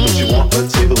that easy. Would you want a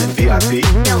table in VIP?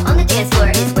 No, on the dance floor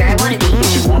is where I wanna be.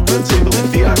 Would you want a table in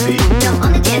VIP? No,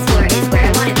 on the dance floor is where I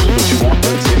wanna be. Would you want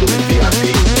a table in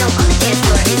VIP? No, on the dance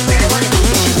floor is where I wanna be.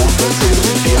 Would you want a table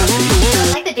in VIP?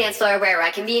 I like the dance floor where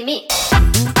I can be me.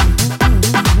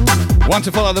 Want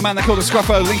to follow the man they call the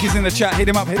Scruffo? Link is in the chat. Hit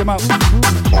him up, hit him up.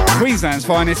 Queensland's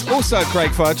finest. Also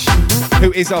Craig Fudge,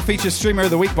 who is our featured streamer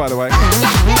of the week, by the way.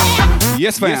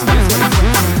 Yes, fam.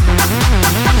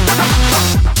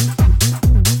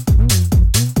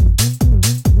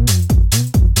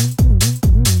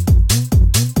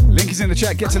 Link is in the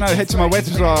chat. Get to know. Head to my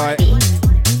website.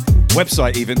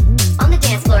 Website even. On the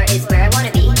dance floor is where I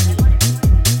wanna be.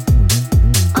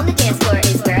 On the dance floor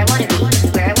is where I wanna be.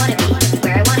 Where I wanna be.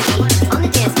 Where I wanna be. On the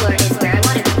dance floor is where I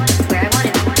wanna be. Where I wanna be.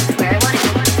 Where I wanna be.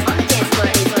 On the dance floor is where I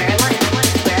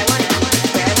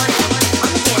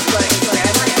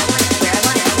wanna be. Where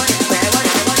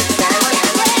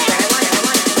I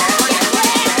wanna be. Where I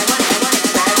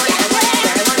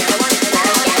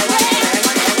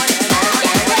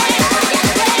wanna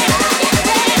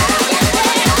be.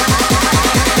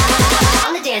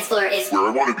 On the dance floor is where I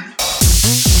wanna be.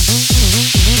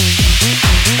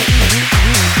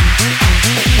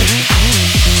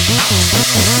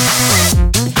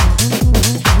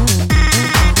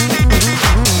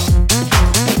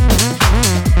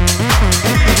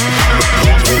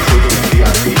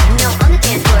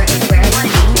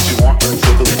 Where I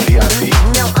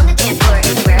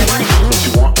wanna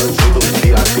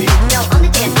be.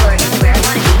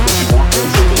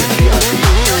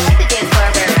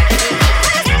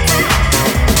 Where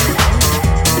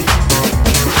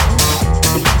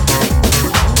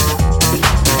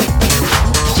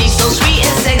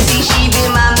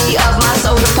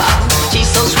I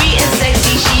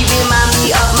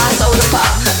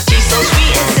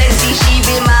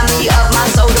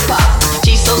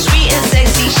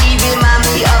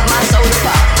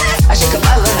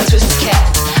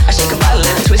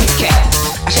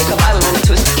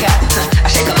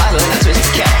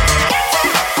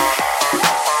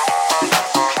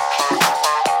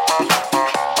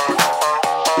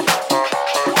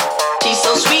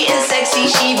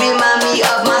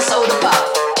wanna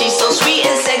be.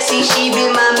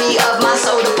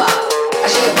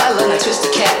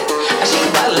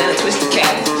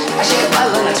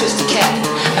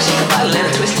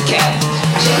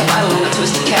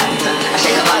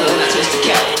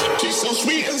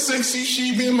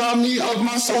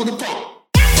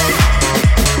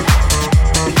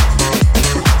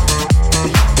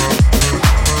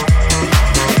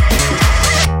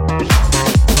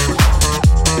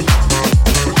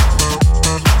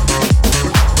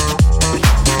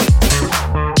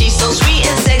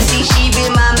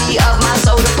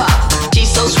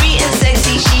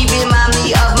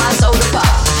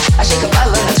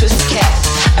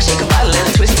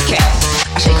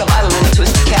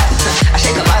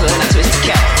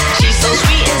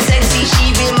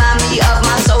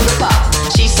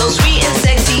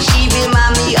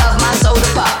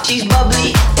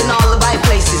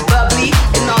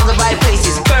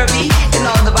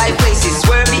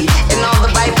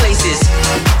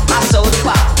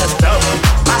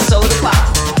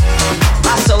 I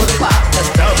wanna be.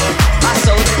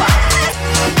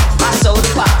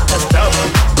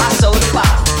 On the dance floor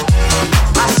is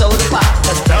where I wanna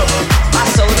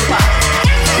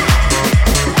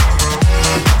be.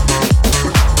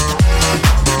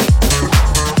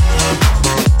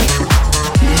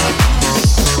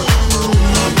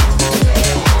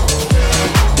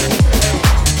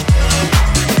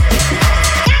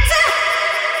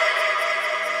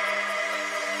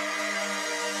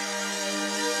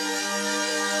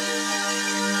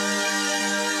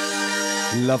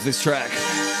 Love this track.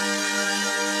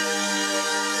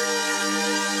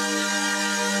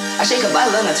 I shake a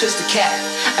bottle and I twist a cap.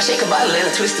 I shake a bottle and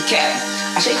I twist a cap.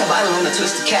 I shake a bottle and I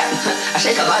twist a cap. I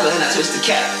shake a bottle and I twist a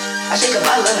cap. I shake a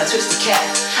bottle and I twist a cap.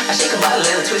 I shake a bottle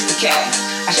and I twist a cap.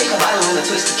 I shake a bottle and I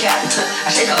twist a cap. I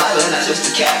shake a bottle and I twist a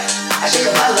cap. I shake a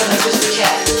bottle and I twist a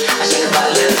cap. I shake a bottle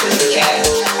and I twist a cap. I shake a bottle and I twist a cap.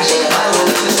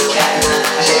 I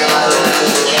shake a bottle and I twist a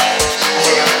cap.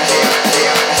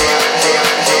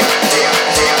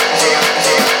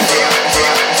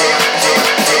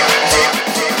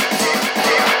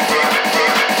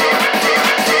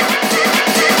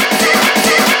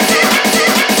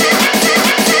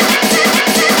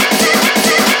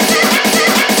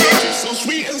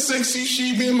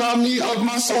 She remind me of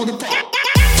my soda pop.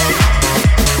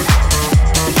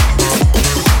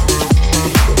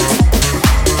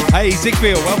 Hey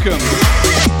Ziegfeld, welcome.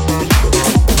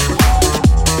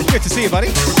 Good to see you, buddy.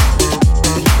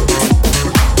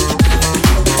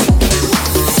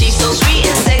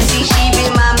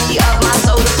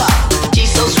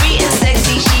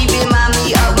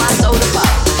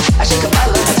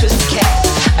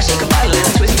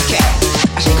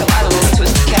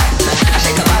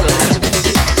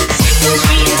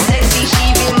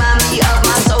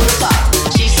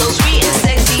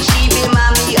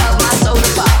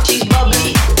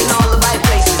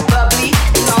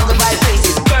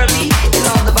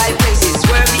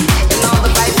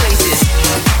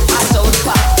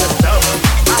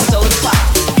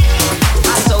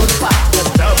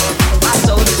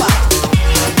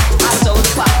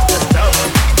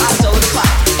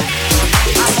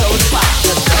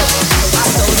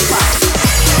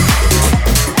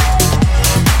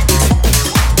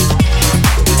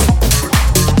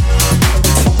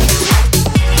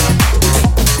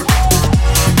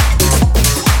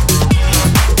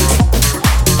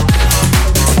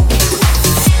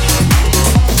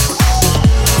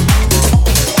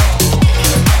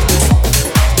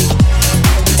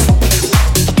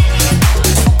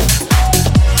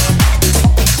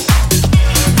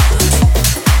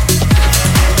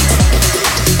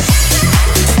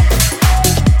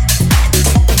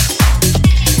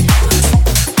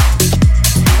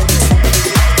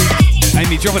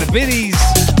 dropping the biddies.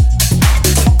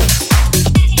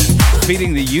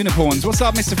 Feeding the unicorns. What's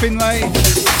up, Mr. Finlay?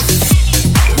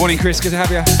 Morning, Chris. Good to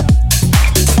have you.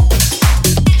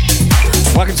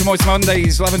 Welcome to Moist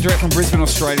Mondays, live and direct from Brisbane,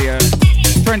 Australia.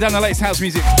 Throwing down the latest house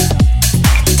music.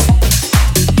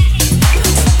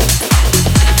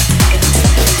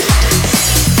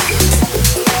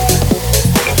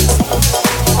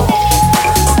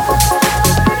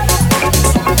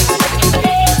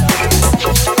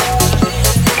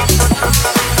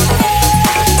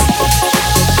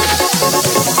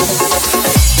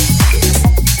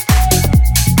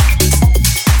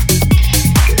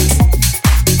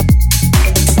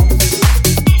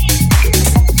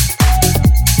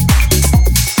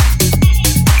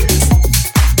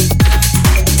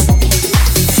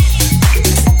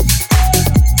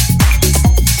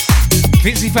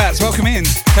 Fats, welcome in.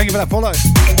 Thank you for that follow.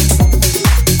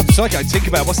 Psycho, think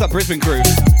about what's up, Brisbane crew?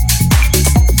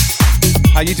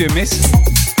 How you doing, miss?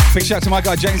 Big shout out to my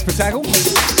guy James Patagle,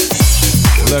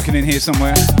 lurking in here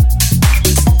somewhere.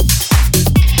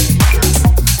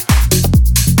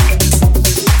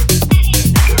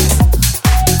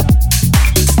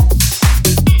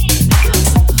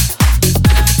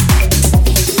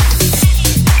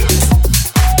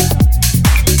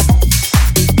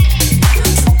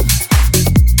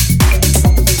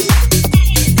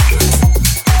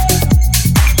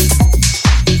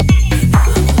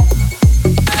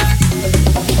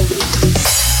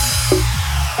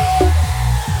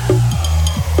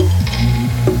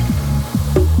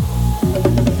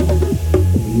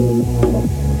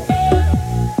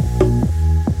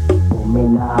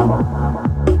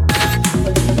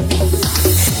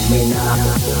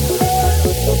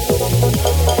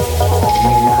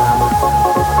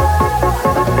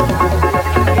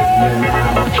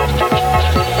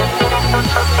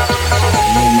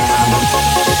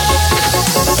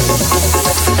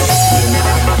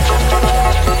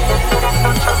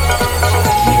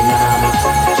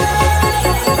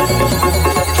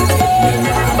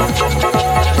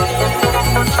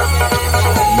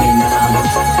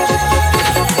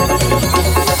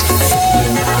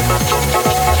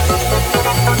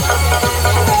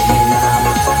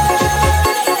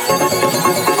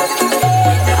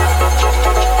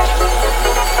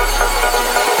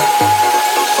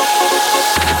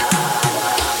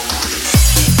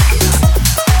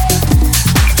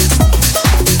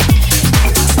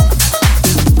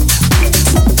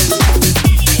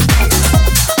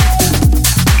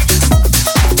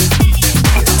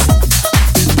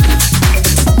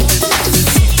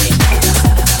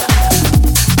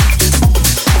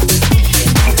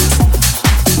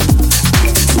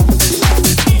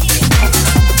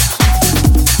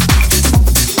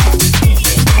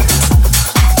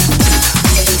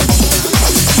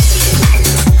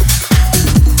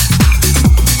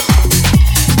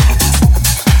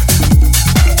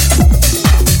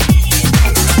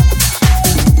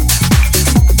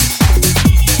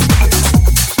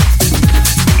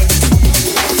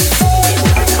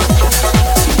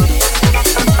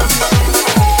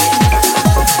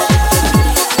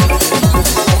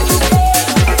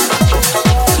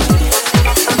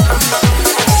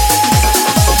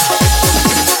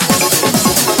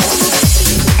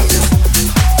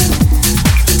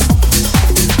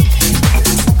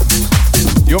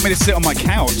 Sit on my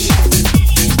couch.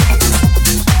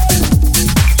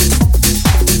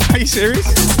 Are you serious?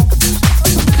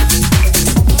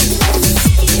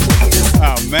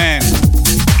 Oh man.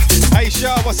 Hey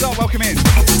Shah, what's up? Welcome in.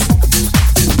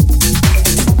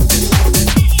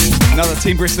 Another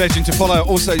Team Brisk legend to follow.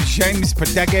 Also James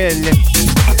Patagle.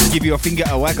 Give your finger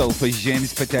a waggle for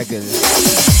James Patagle.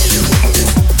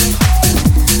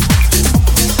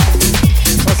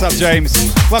 What's up,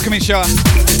 James? Welcome in, Shah.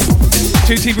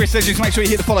 2 Team Brisk legends, make sure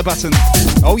you hit the follow button.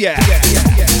 Oh yeah.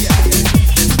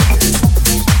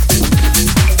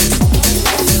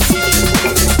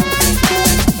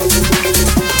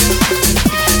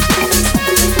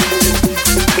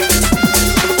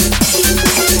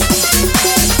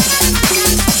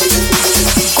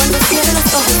 Cuando cierre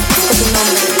los ojos, es tu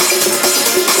nombre.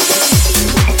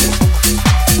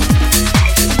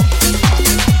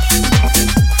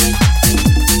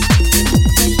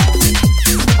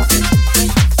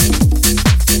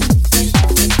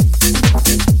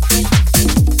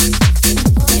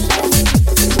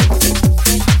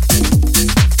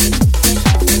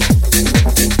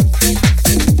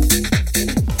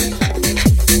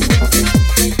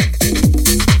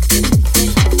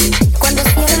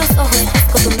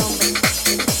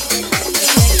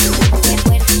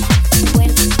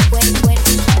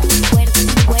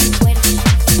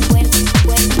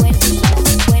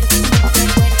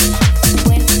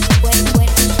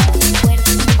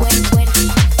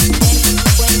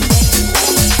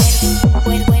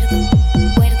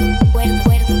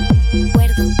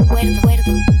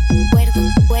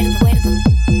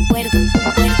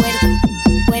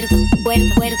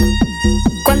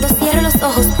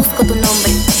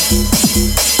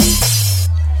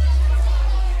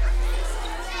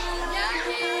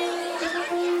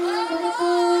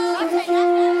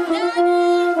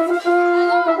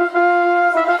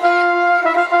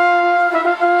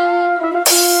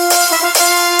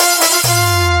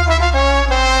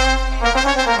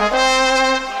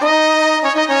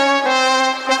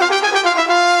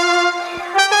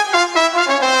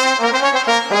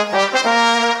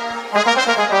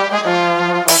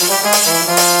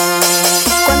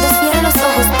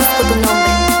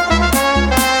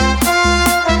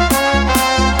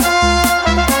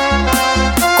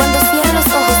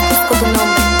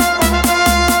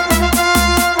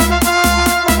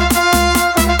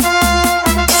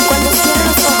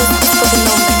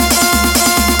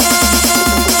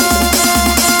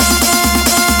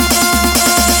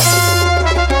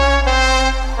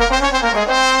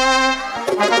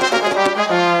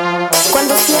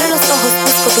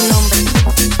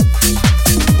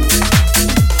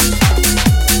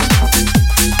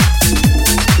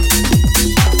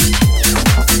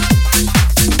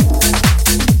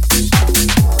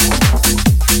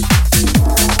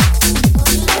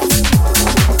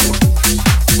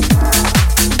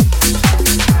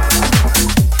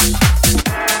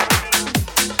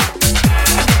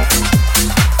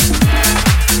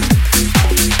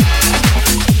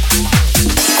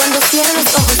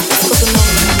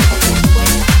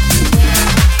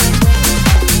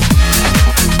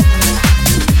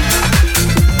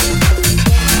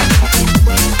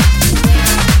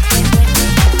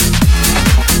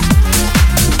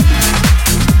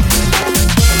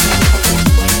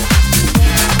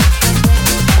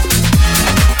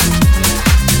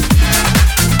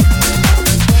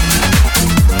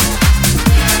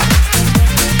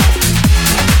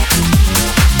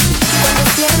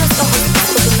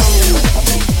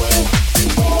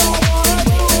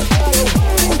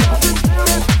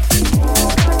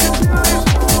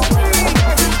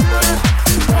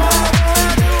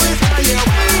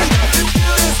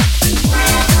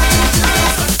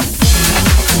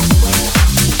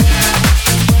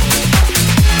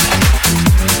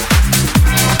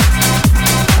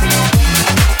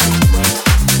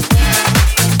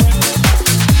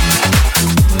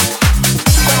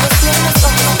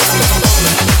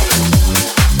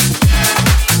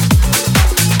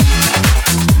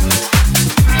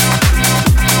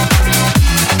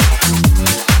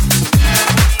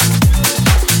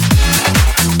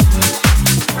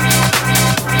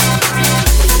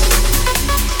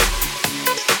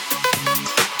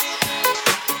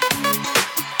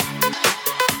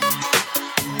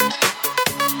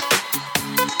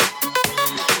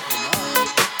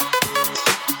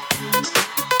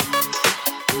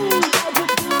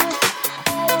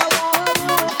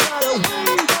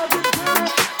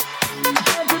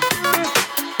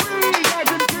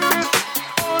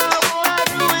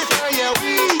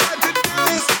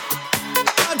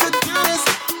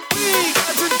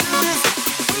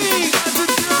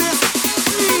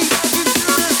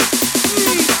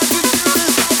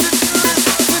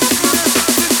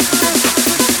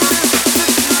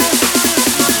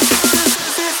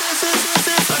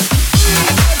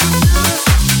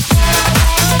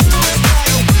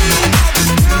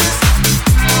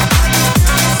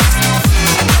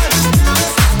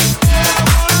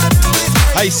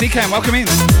 C-Cam, welcome in.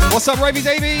 What's up, Ravy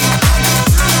Davey?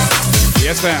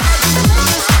 Yes, fam.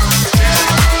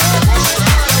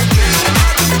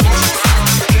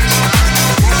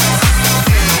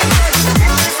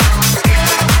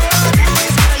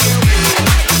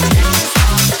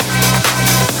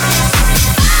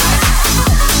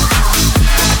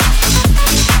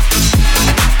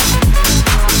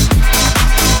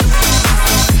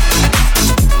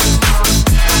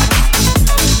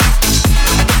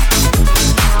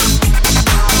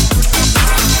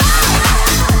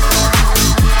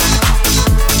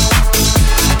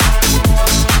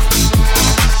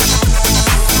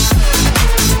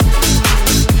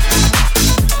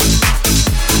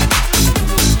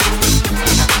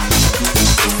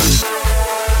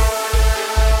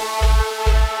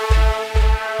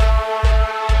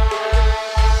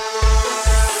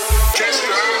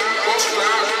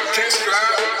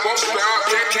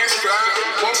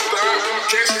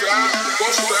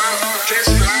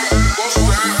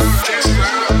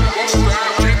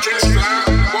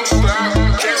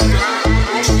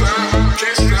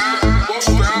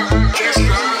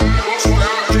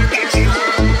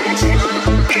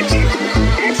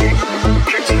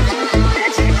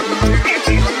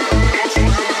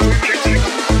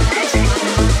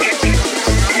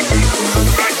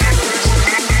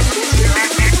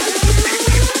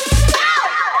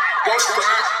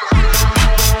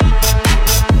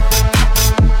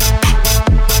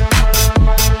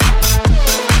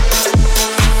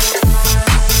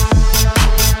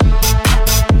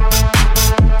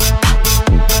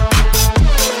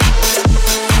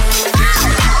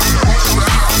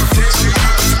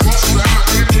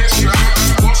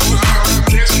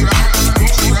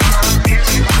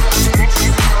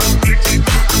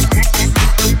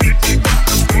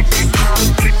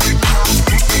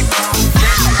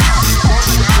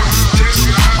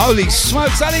 Holy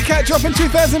smokes, Alley Cat dropping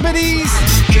 2,000 biddies.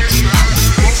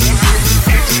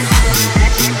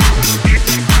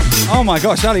 Oh my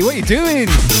gosh, Ali, what are you doing?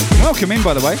 Welcome in,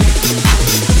 by the way.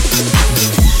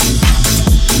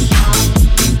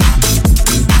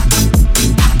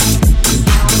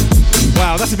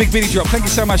 Wow, that's a big biddy drop. Thank you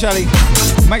so much, Ali.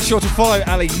 Make sure to follow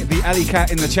Ali, the Alley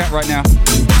Cat, in the chat right now.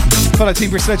 Follow Team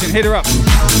Brisk Legend, hit her up.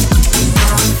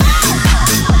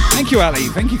 Thank you, Ali.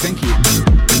 Thank you, thank you.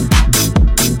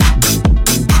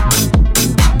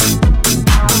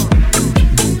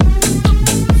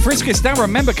 Friskis, now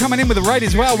remember, coming in with a raid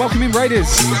as well. Welcome in, Raiders.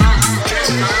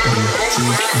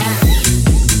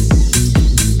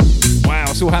 Wow,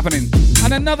 it's all happening.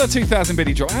 And another 2,000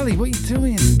 biddy drop. Ali, what are you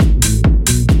doing?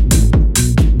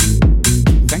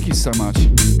 Thank you so much.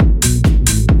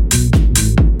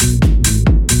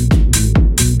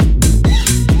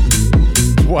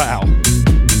 Wow.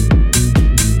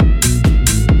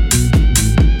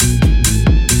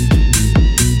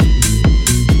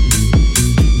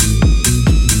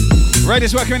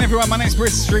 Raiders, welcome in everyone. My name's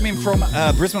Brisk, streaming from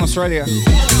Brisbane, Australia.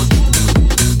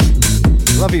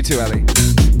 Love you too, Ali.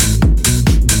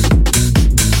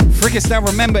 Frickis, now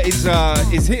remember, is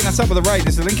hitting us up with a raid.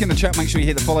 There's a link in the chat. Make sure you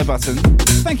hit the follow button.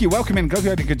 Thank you. Welcome in. Hope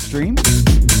you had a good stream.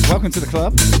 Welcome to the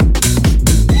club.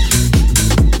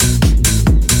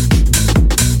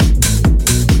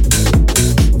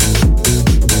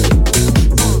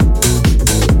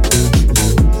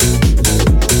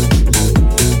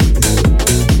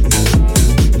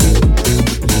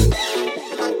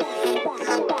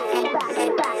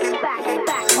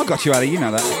 Got you, Ali, you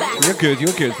know that. You're good,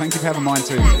 you're good. Thank you for having mine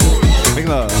too. Big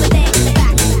love.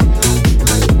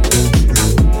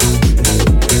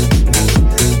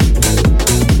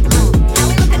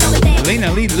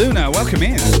 Lena Lee Luna, welcome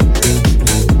in.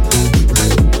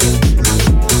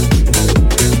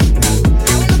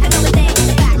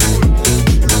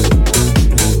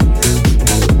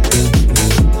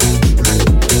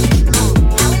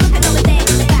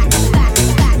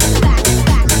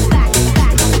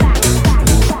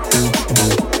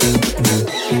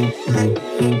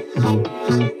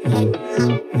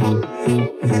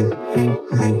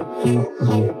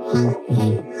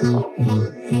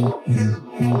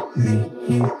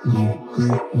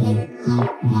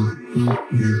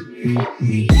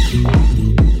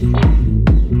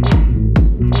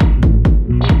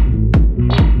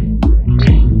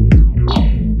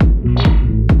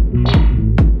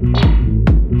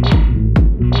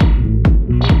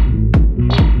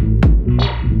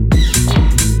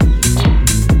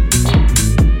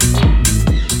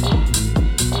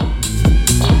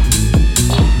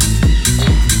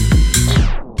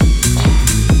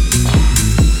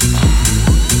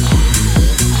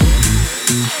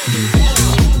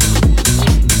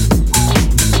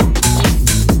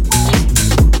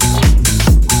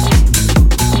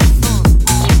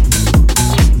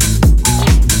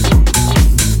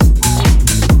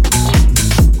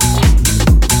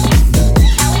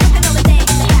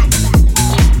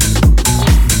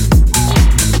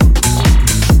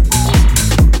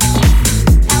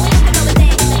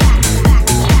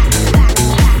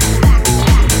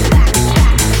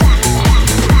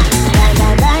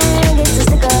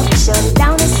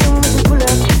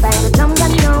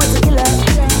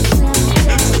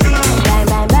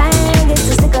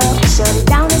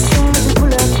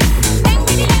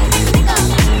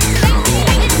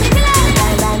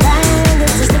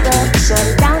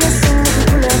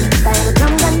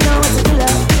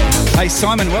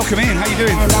 Simon, welcome in. How you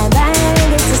doing?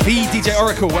 P DJ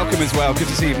Oracle, welcome as well. Good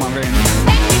to see you, my friend.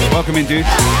 Welcome in, dude.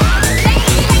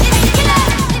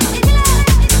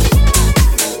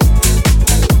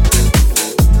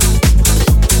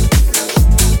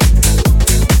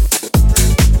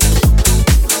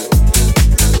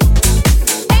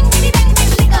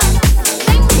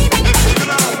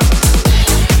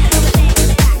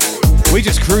 We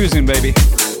just cruising, baby.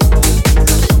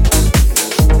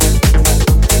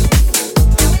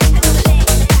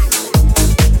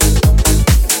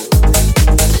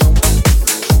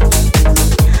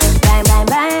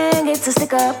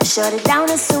 Shut it down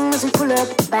as soon as we pull up.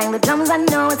 Bang the drums, I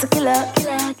know it's a killer.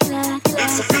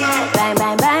 Bang,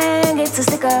 bang, bang, it's a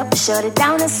stick up. Shut it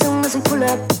down as soon as we pull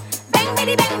up. Bang,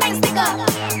 bitty, bang, bang, stick up.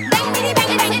 Bang, bitty,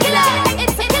 bang, bang, killer.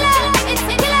 It's a killer, it's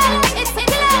a killer, it's a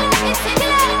killer, it's a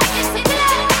killer, it's a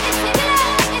killer,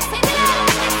 it's a killer,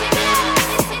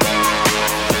 it's a killer.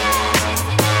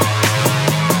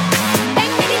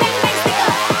 Bang, bitty, bang, bang, stick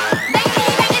up. Bang,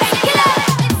 bitty, bang, it's a killer.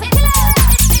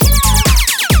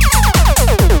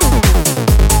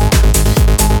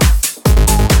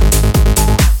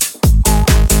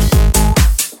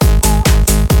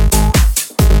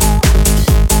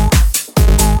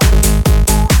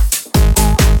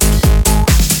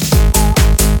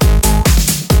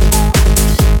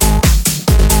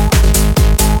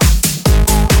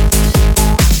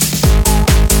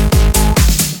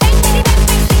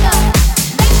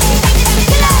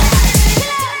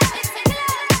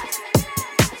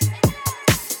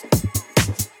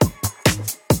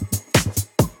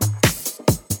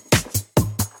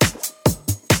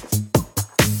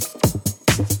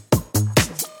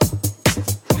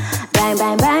 Bang,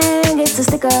 bang, bang, it's a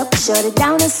stick up. Shut it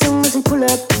down as soon as we pull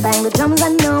up. Bang the drums, I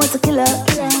know it's a killer.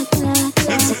 Bang,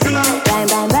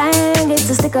 bang, bang, it's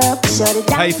a stick up. Shut it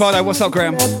down. Hey, Fido, what's up,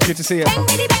 Graham? Good to see you.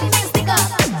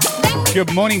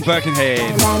 Good morning, Birkenhead.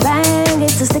 Bang, bang, bang,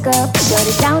 it's a stick up. Shut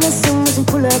it down as soon as we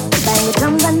pull up. Bang the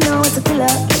drums, I know it's a killer.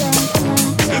 Bang,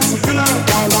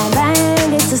 bang,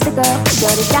 bang, it's a stick up.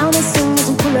 Shut it down as soon as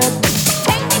we pull up.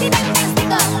 Bang, bang, bang,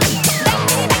 stick up.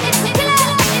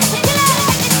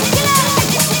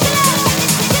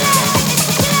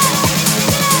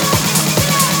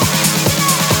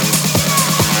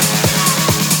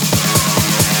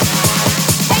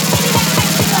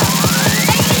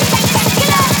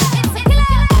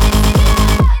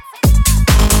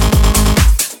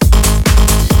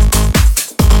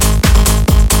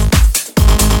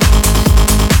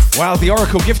 Wow, the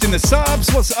Oracle gifting the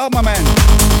subs. What's up, my man?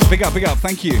 Big up,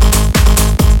 thank you.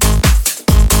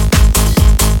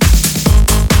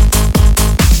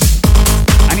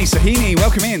 Annie Sahini,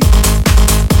 welcome in.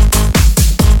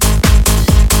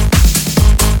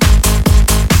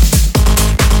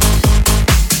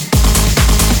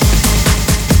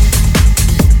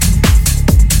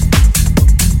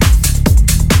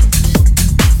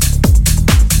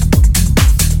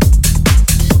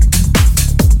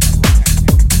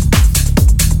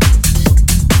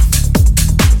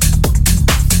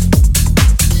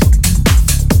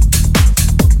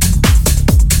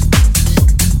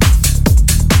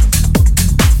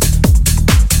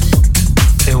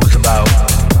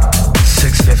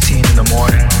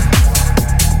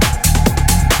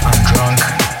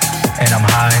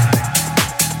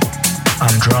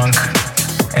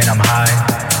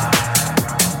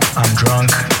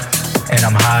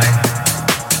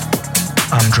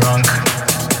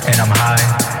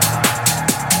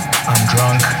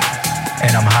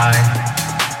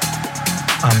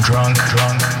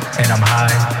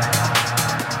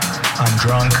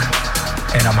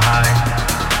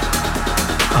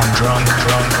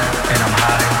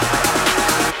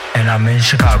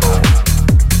 Chicago.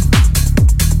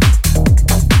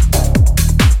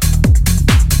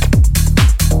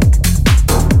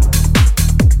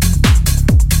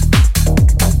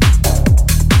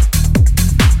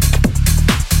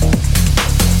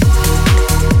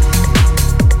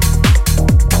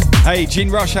 Hey, Gin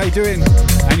Rush, how you doing?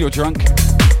 And you're drunk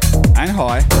and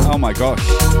high. Oh my gosh.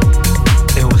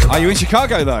 Are you in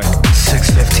Chicago though?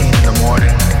 6:15 in the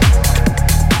morning.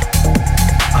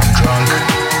 I'm drunk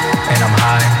and I'm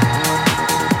high.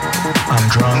 I'm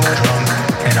drunk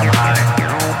and I'm high.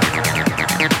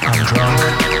 I'm drunk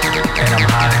and I'm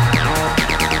high.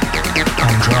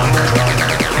 I'm drunk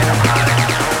and I'm high.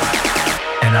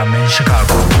 And I'm in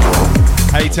Chicago.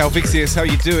 Hey, Talvixius, how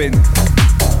you doing?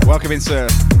 Welcome in, sir.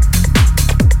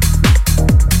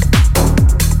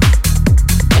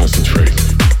 Concentrate.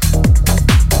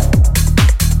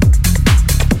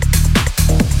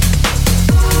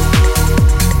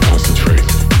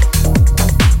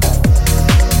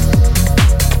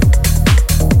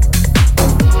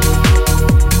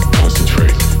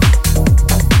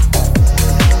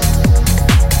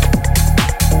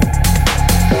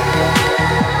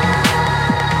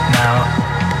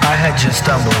 had just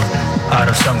stumbled out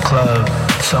of some club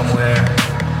somewhere.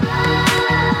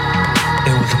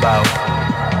 It was about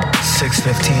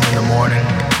 6:15 in the morning.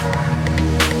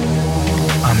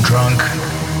 I'm drunk.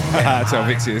 That's how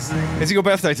Vixius. Is it your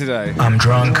birthday today? I'm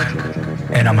drunk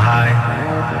and I'm high.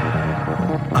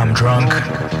 I'm drunk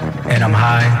and I'm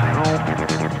high.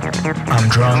 I'm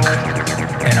drunk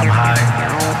and I'm high.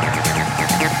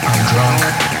 I'm drunk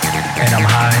and I'm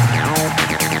high.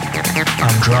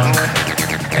 I'm drunk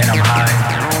and I'm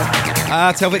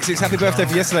high. Tell Vixius, happy birthday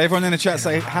for yesterday. Everyone in the chat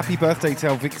say happy birthday,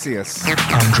 Tell Vixius.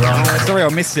 I'm drunk. Sorry I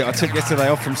missed it. I took yesterday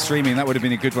off from streaming. That would have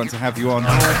been a good one to have you on.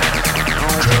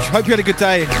 Hope you had a good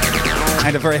day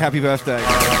and a very happy birthday.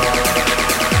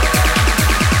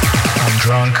 I'm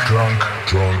drunk.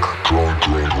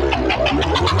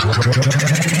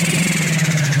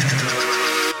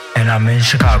 And I'm in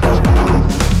Chicago.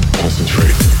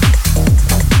 Concentrate.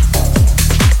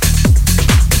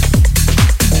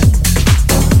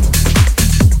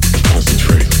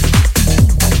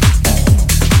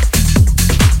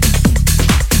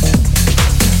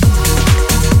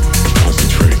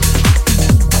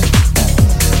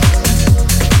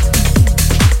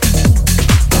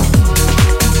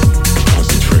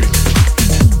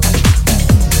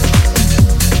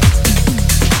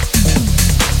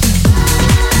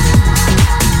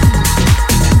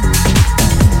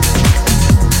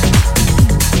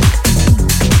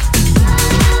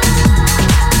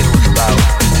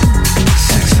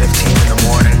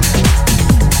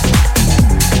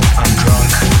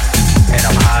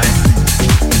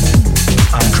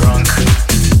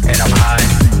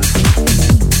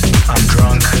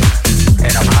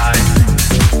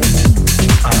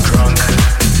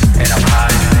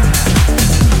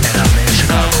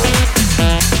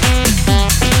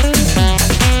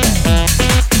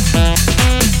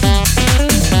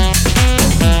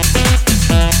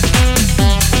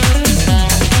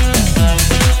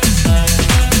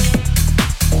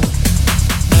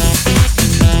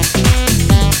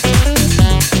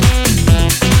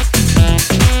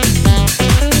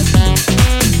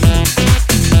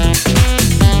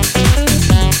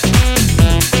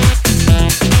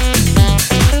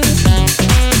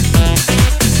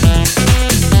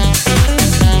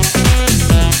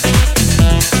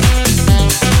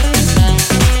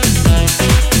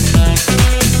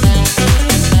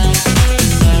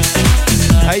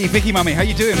 Vicky Mummy, how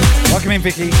you doing? Welcome in,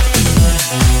 Vicky.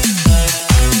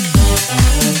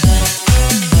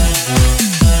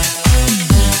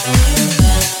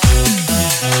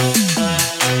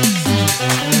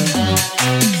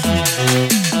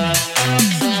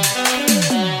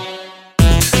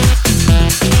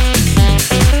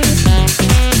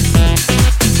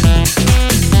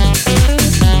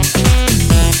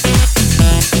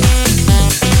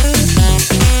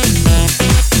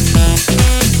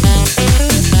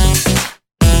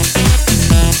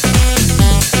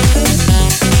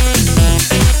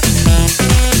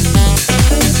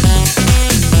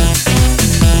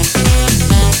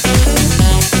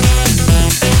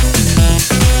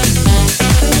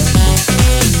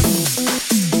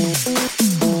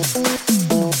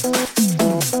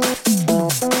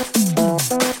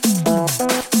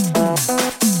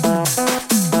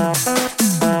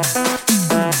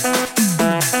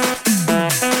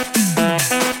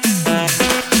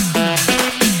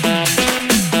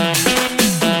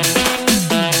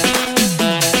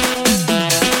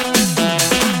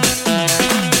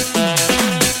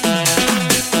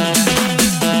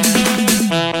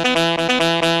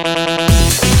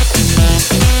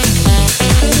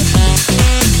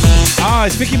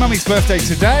 Mummy's birthday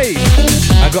today.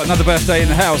 I've got another birthday in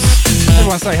the house.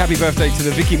 Everyone say happy birthday to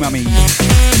the Vicky Mummy.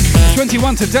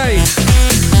 21 today.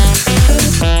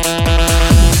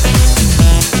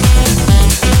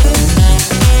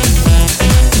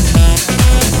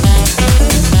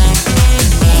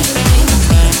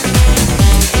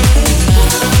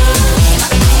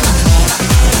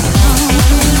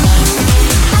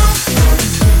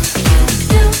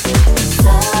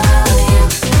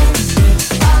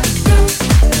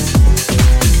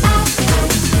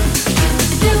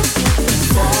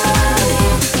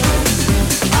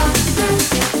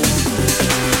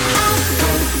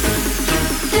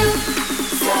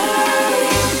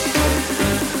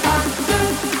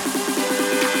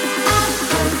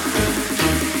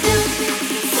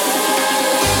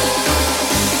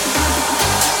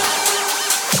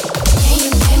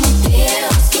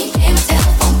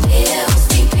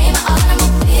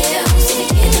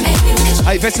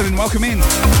 Veteran, welcome in.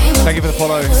 Thank you for the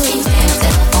follow.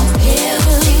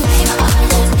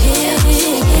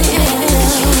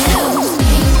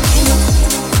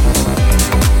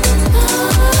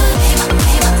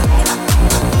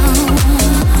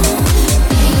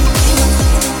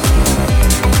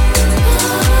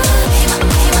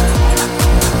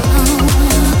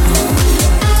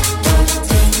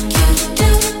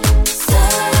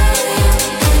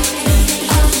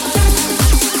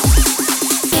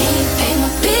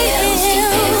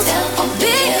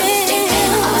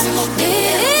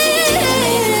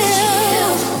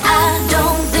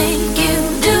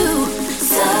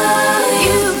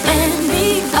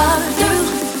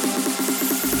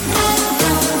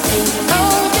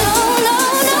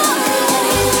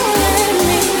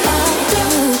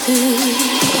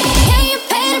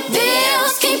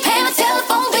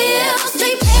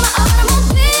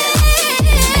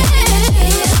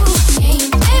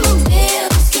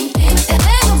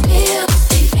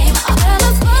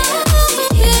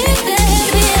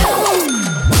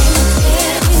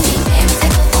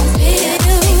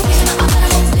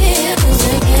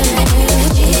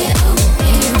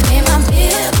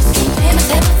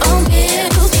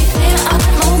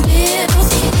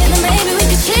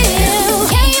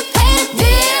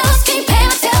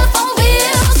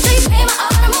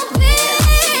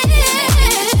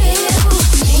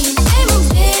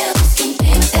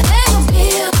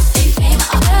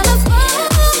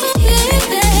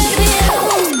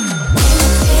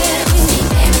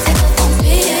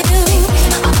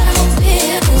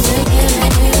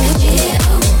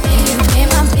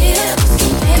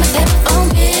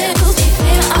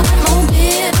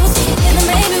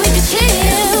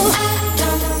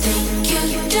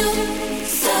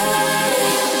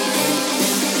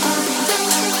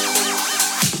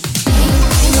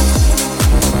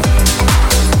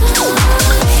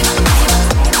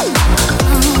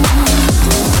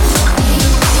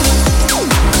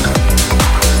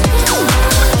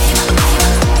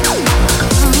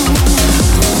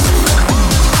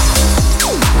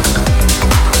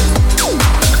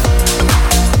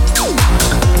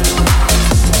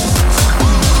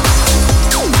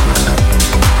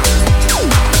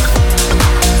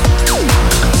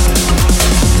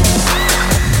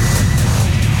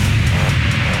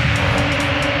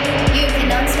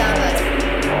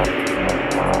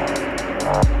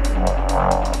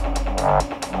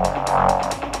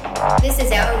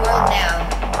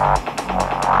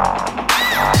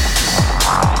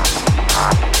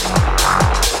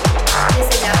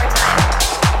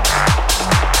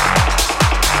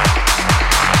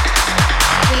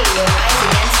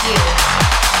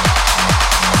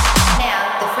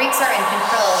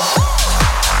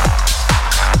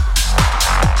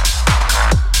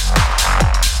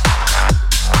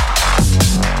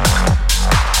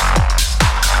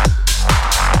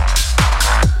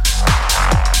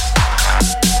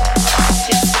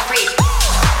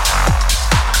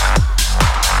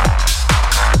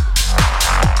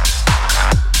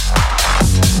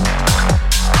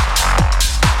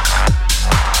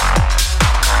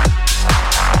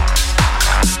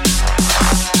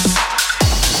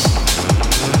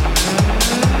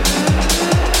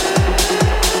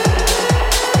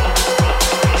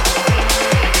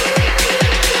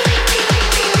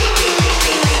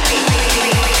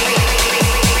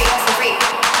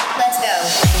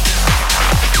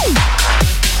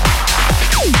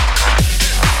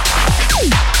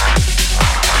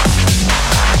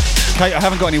 Kate, I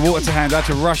haven't got any water to hand. I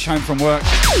had to rush home from work,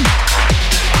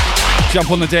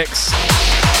 jump on the decks.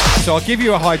 So I'll give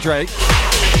you a hydrate.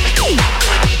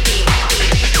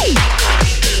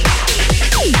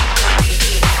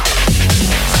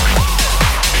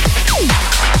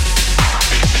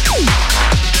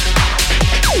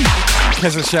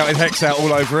 Keza shouted Hex out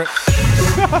all over it.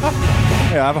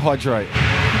 Yeah, have a hydrate.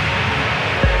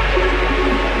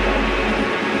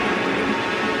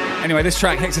 Anyway, this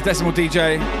track, Hexadecimal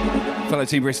DJ, fellow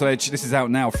Team Brisk Ledge. This is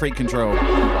out now, Freak Control.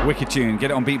 Wicked tune.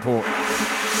 Get it on Beatport.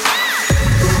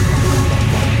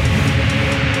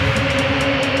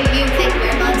 You think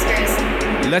we're monsters?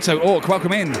 Leto Orc,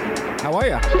 welcome in. How are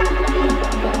ya?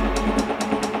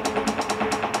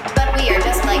 But we are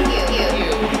just like you.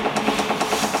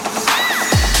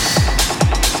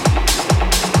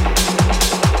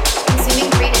 Consuming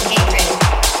greed and hatred.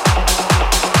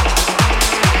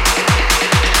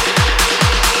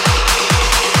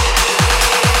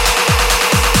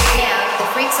 Yeah, the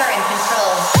freaks are in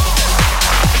control.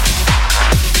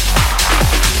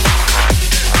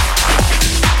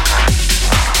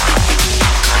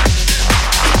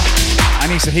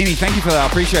 Annie Sahini, thank you for that. I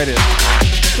appreciate it.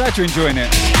 Glad you're enjoying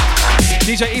it.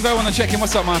 DJ Evo on the check-in.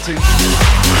 What's up, Martin?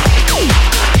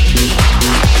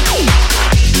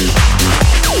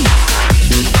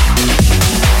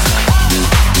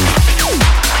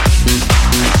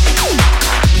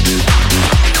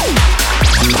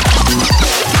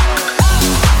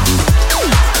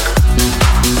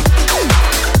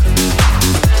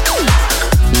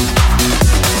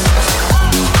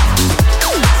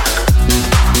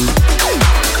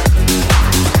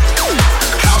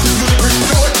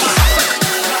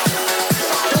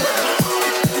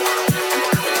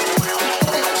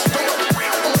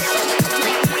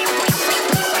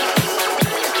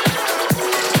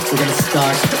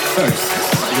 Start first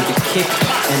with the kick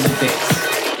and the bass.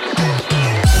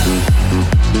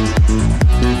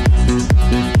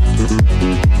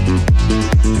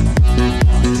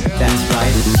 That's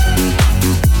right.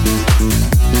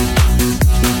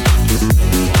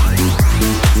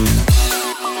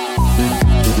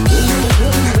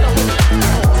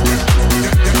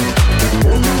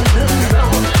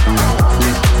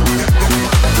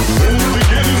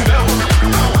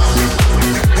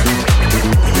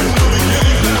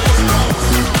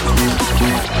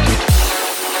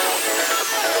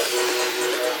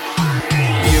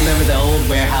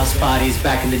 Parties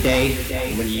back in the day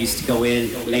when you used to go in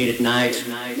late at night,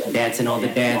 dancing on the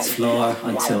dance floor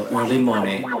until early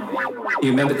morning.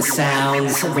 You remember the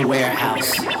sounds of the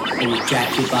warehouse and you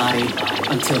jack your body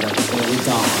until the early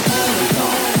dawn.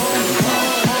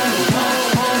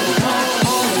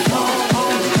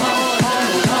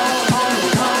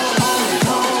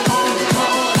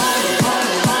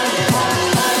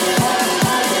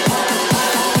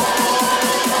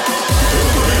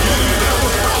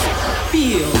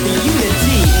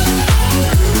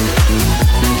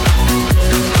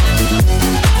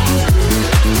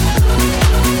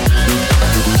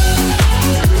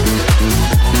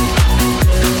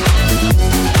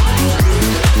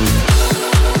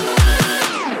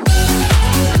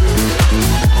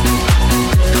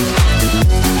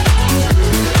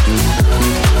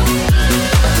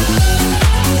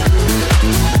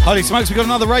 Holy smokes, we got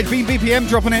another raid. Beam BPM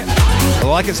dropping it.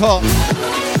 Like it's hot.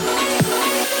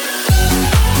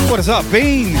 What is up,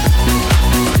 Bean?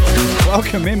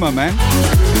 Welcome in, my man.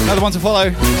 Another one to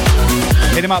follow.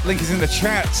 Hit him up, link is in the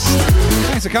chat.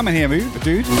 Thanks for coming here,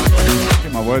 dude.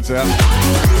 Get my words out.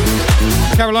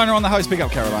 Carolina on the host. Big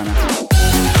up, Carolina.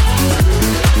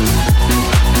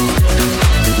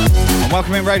 And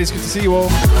welcome in, raid. It's good to see you all.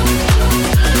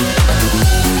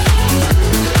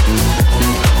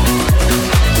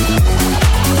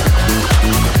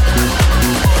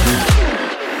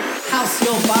 House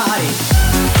your body.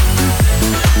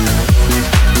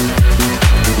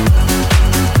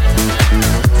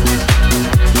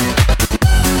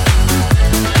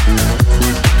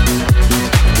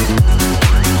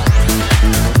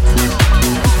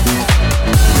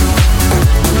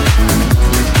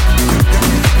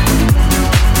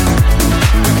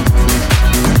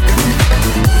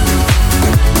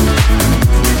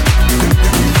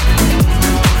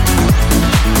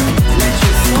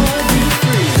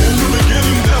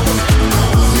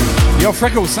 Yo,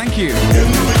 Freckles, thank you.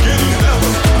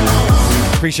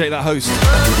 Appreciate that host.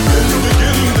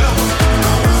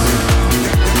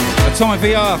 Atomic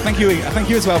VR, thank you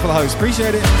as well for the host.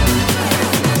 Appreciate it.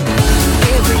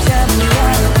 Every time we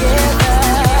are together,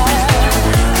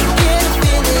 I get a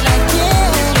feeling I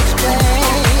can't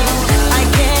explain. I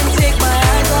can't take my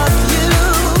eyes off you.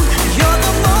 You're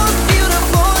the most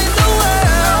beautiful in the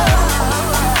world.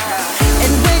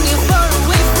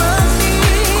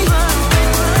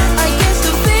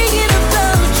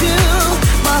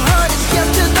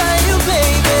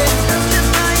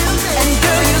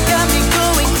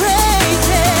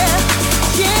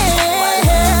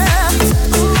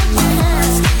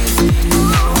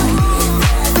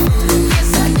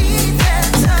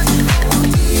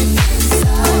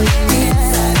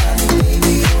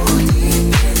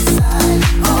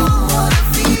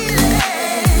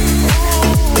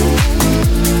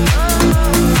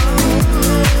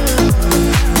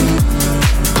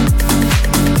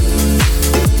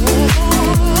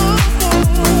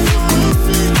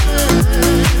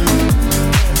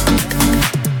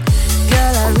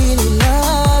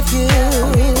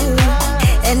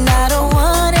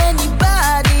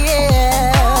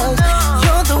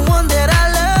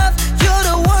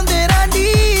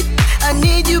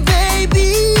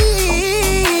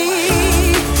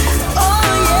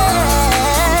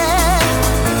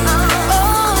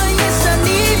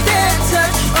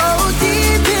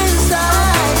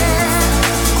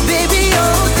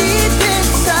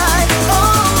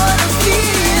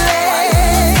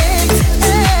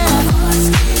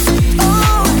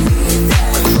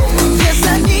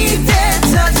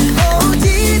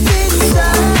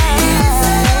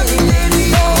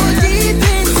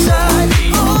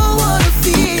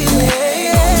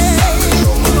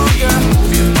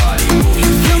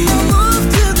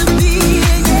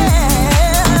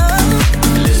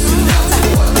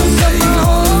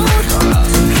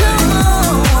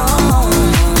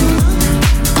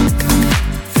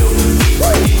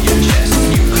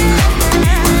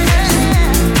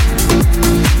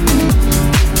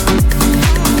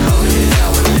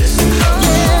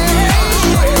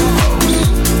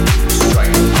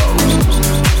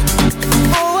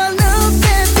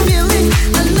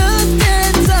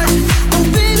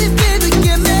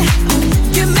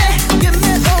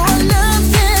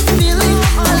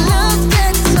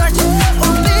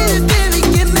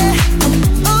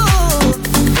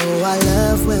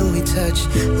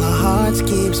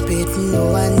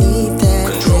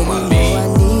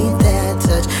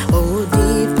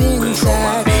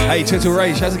 Total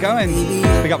Rage, how's it going?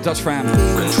 Big up Dutch fam.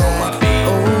 Control my beat.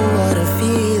 Oh, what a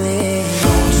feeling.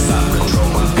 Don't stop, control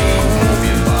my beat. Move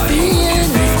your body, move your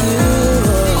feet.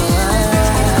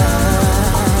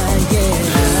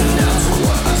 Listen now to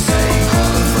what I say.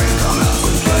 Call a friend, come out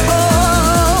to play.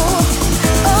 Oh,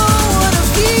 what a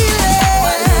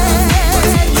feeling.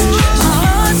 My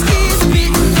heart keeps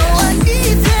beating. Oh, I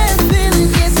need that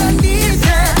feeling. Yes, I need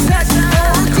that touch.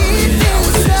 Oh, deep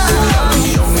inside.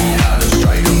 Show me how to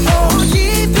strike a pose. Oh,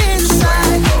 deep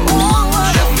inside. Oh,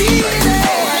 what a feeling.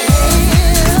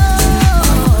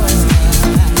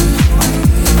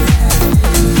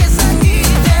 Yes, I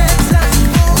need that touch.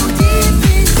 Oh, deep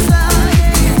inside.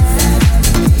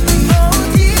 Oh,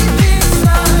 deep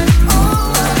inside.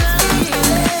 Oh, what a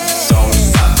feeling. Don't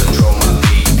stop, control my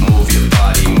beat. Move your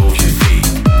body, move your feet.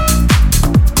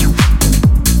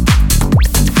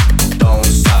 Don't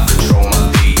stop, control my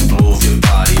beat. Move your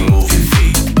body, move your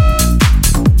feet.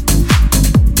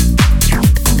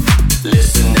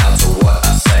 Listen now to what I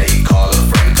say. Call a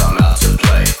friend, come out to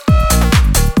play.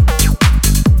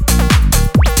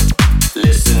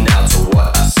 Listen now to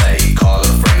what I say. Call a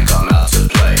friend, come out to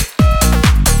play.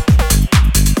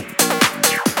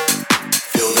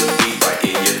 Feel the beat right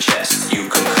in your chest. You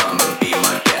can come and be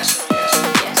my guest.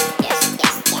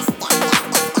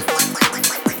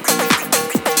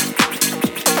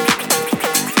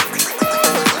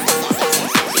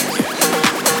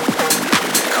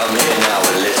 Come here now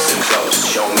and listen close.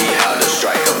 Show me how to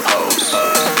strike a pose.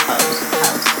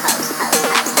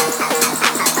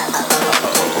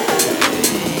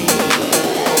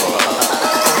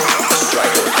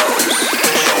 Strike a pose.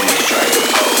 Show me strike a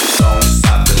pose. Don't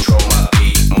stop, control my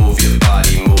beat. Move your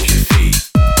body, move your feet.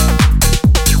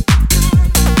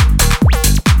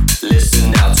 Listen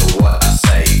now to what I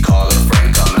say. Call a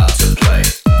friend, come out to play.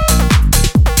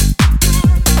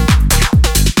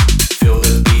 Feel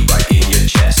the beat right in your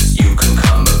chest. You can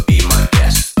come and be my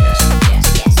guest.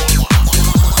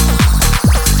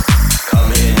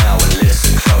 Come here now and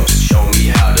listen close. Show me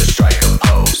how to strike a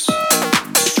pose.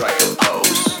 Strike a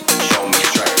pose. Show me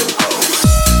strike a pose.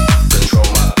 Control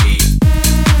my beat.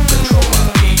 Control my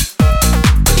beat.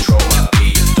 Control my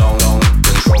beat. Don't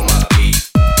control my beat.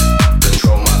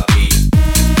 Control my beat.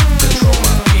 Control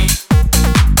my beat.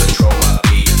 Control my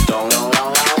beat. Don't.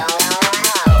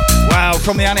 Wow,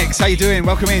 from the Annex, how you doing?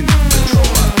 Welcome in. Control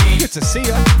my beat. Good to see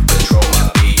ya. Control my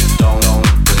beat. Don't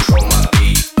control my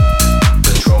beat.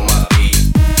 Control my beat.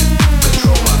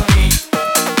 Control my beat.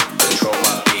 Control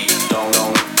my beat. Don't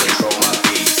control my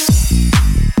beat.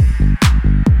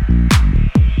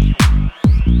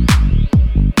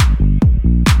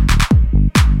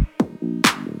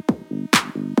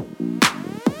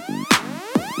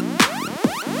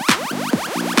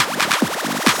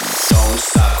 Don't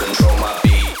stop, control my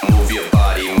beat. Move your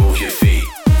body, move your feet.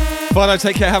 Fido,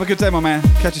 take care. Have a good day, my man.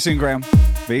 Catch you soon, Graham.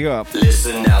 Big up.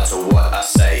 Listen now to what I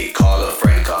say. Call a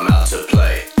friend, come out to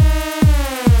play.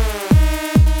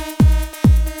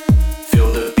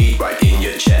 Feel the beat right in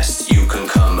your chest. You can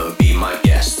come and be my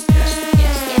guest.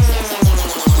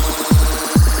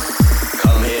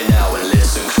 Come here now and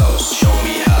listen close. Show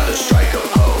me how to strike a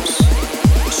pose.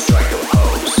 Strike a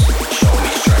pose. Show me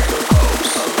strike a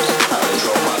pose.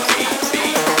 Control my beat,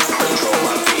 beat. Control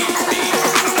my beat, beat.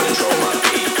 Control my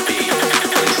beat, beat.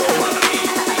 Control my beat.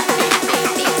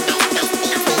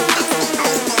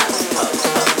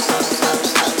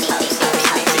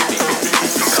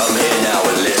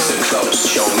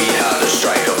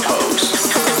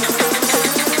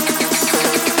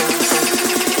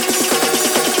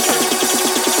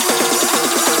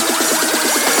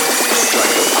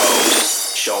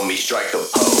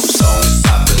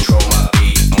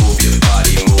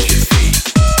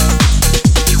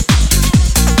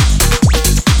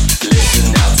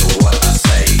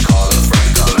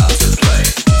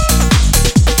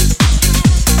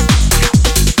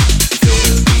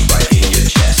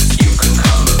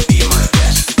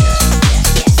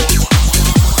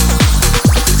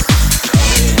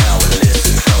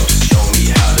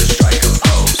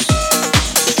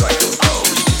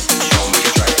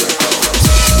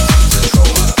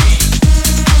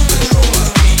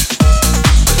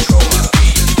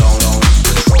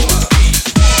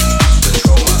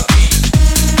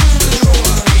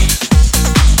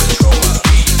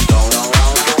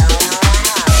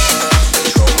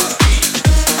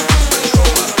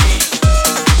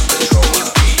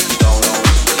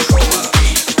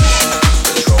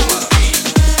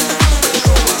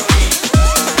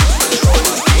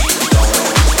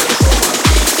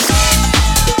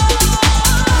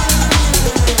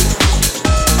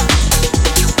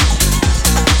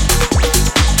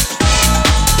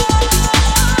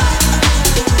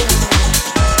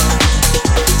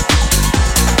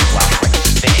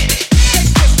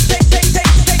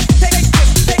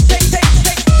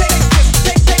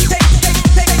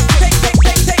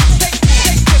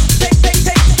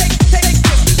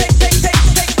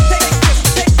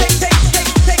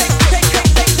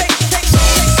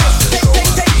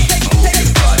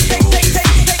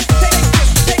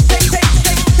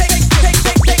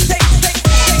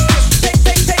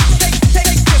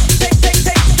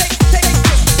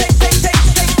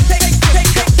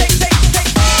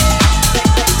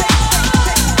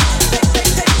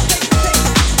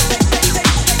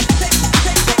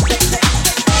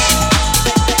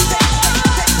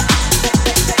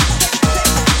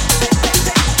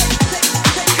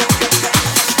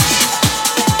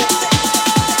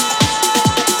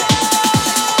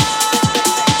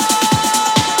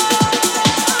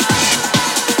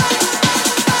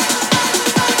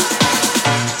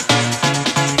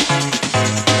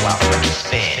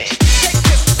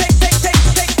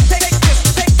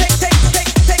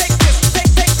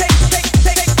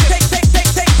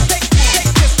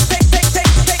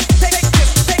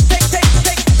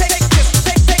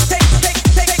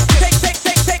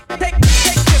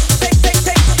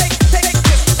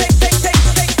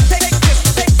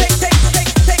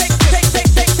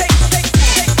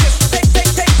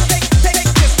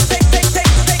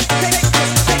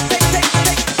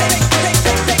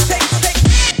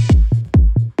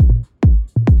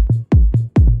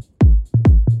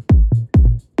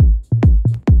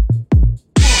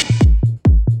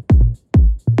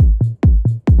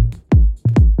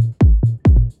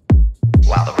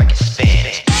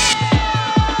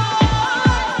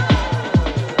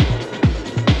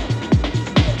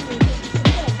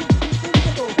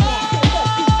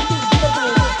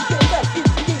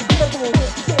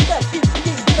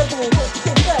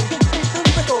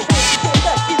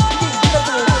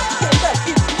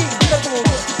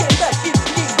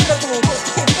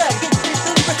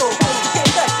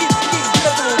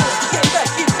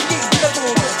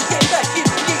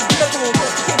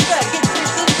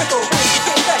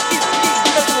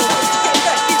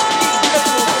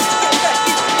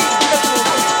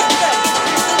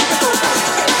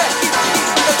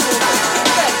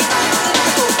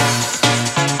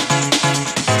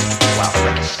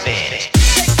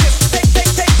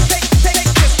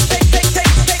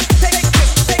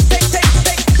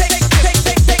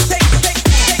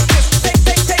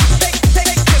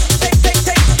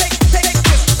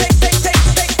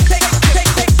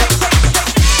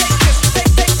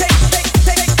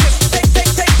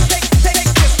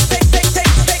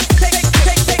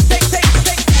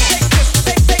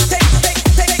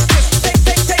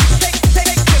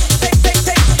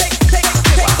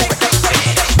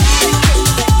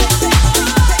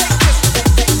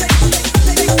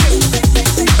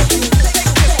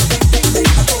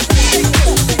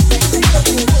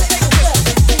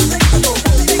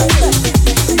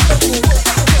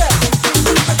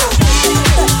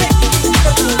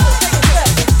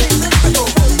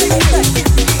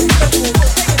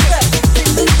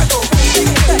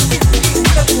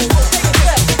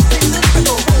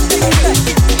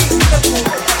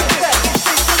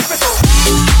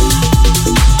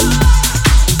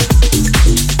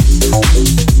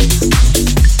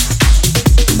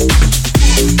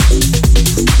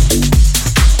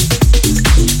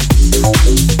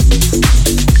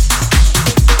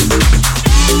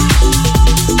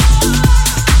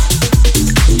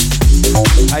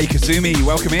 Hey Kazumi,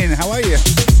 welcome in. How are you?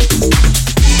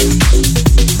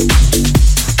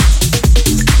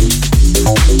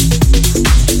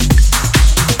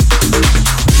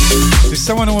 Did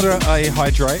someone order a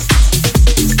hydrate?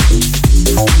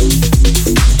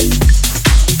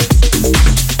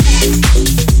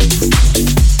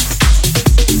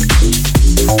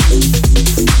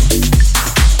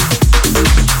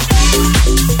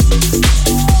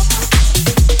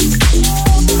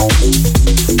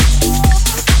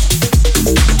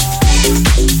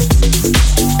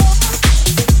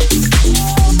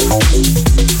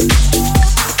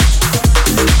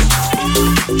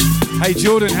 Hey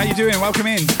Jordan, how you doing? Welcome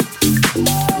in.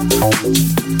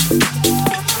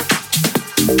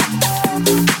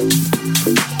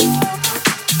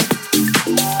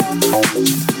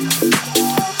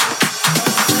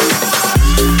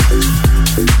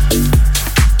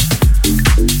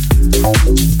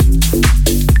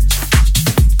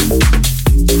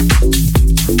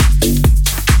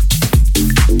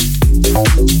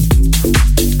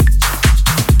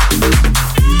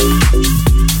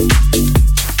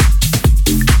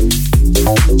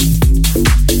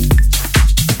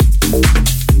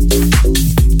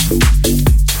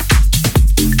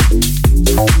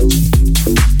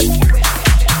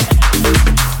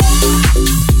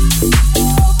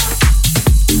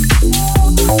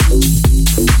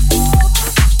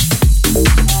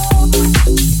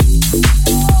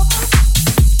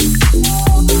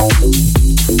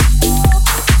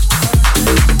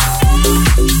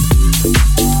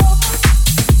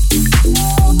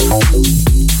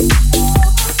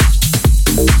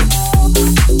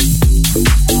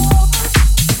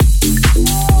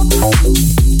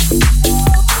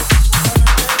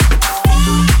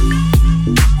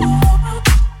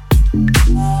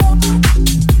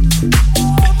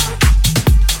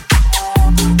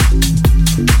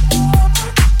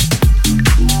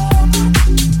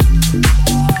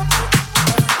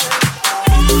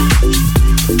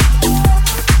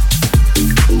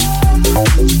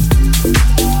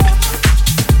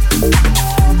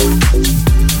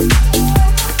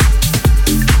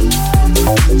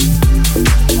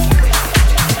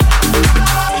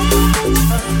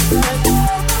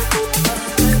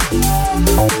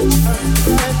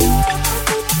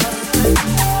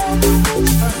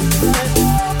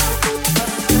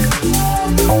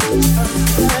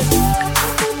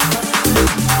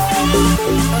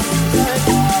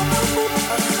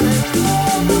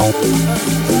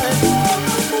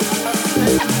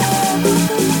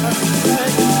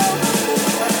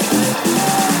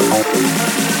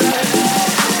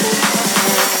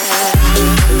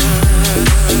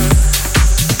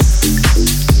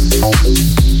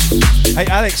 Hey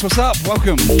Alex, what's up?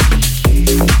 Welcome.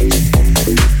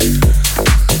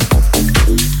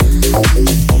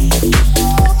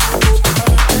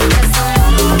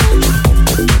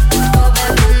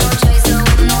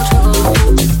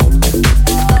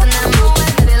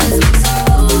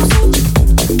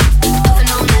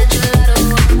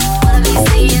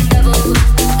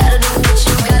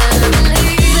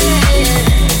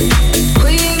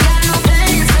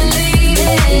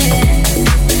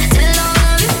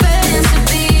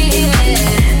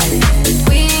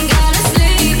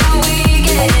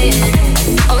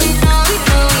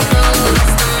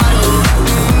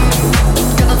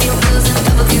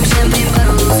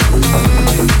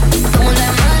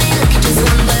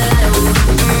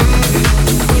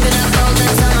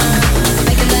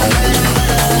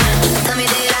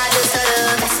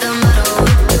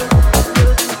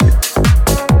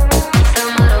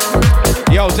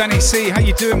 Danny C, how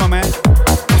you doing, my man?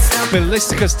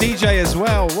 Ballisticus DJ as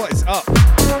well. What is up?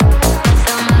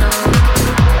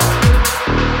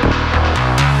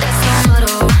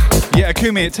 Yeah,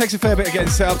 Akumi, it takes a fair bit of getting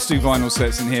set up to do vinyl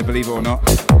sets in here, believe it or not.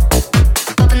 And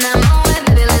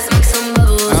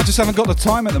I just haven't got the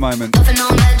time at the moment.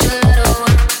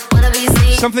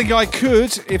 Something I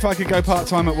could, if I could go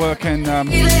part-time at work and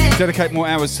dedicate more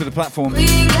hours to the platform.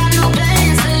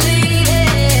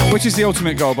 Which is the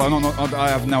ultimate goal, but I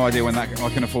have no idea when that I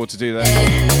can afford to do that.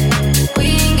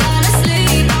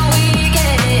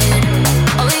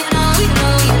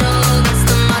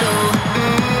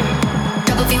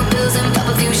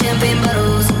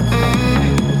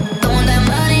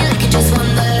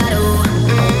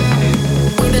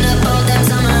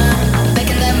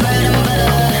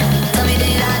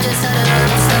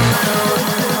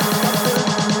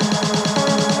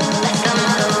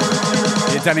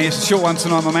 Danny, it's a short one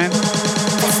tonight, my man.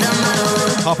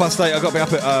 8:30, I've got to be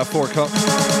up at 4 o'clock.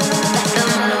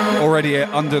 Already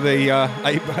under the up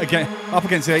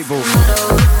against the 8 ball.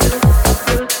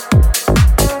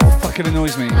 Fucking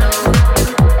annoys me.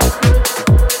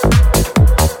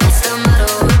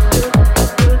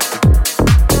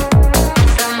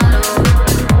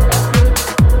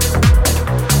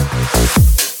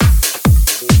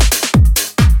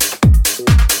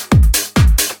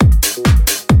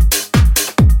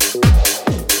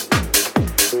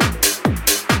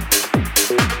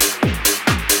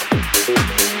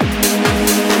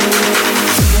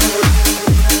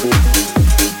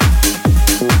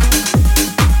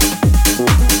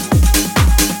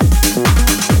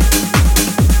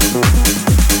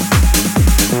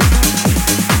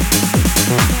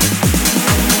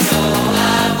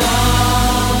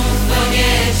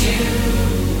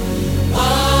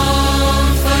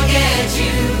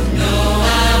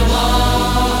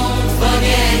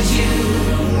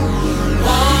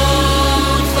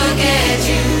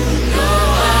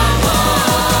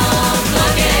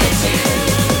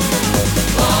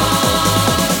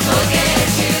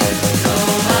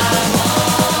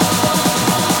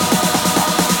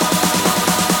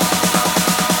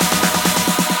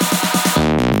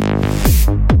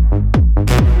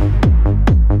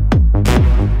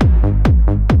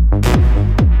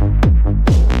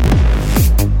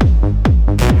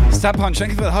 Stab Punch, thank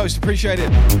you for the host, appreciate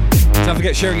it. Don't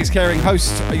forget, sharing is caring.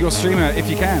 Host your streamer if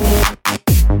you can.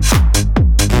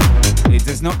 It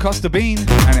does not cost a bean,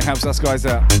 and it helps us guys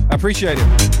out. I appreciate it.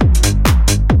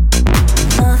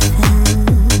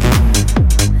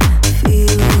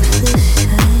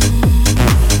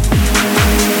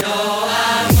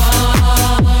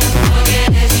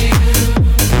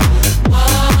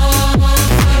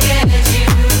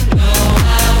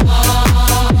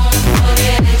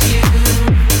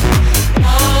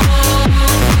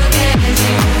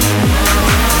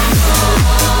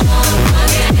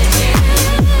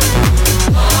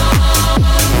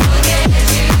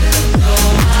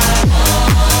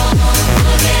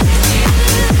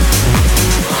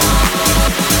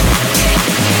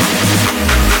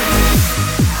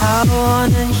 I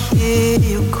wanna hear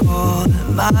you call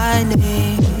my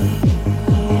name.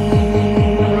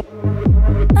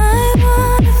 I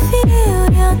wanna feel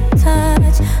your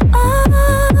touch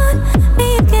on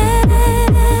me again.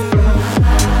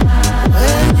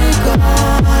 When you're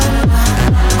gone,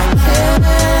 I can't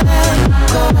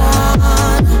go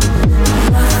on.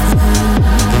 Nothing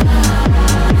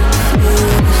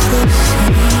feels the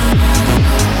same.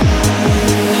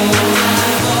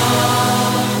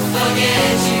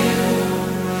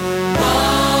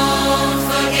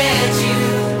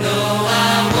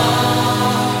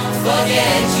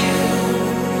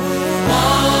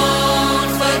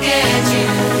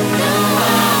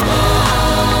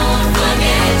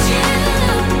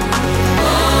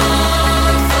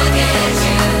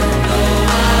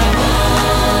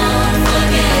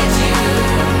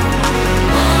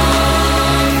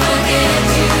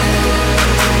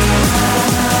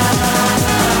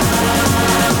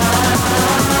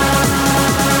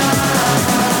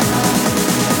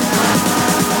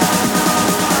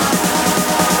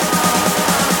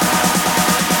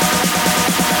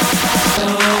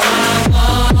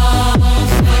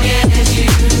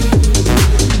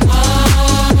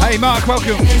 Mark,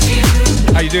 welcome.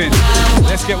 How you doing?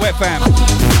 Let's get wet, fam.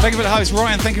 Thank you for the host,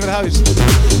 Ryan. Thank you for the host.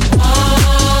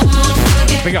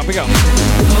 Big up, big up.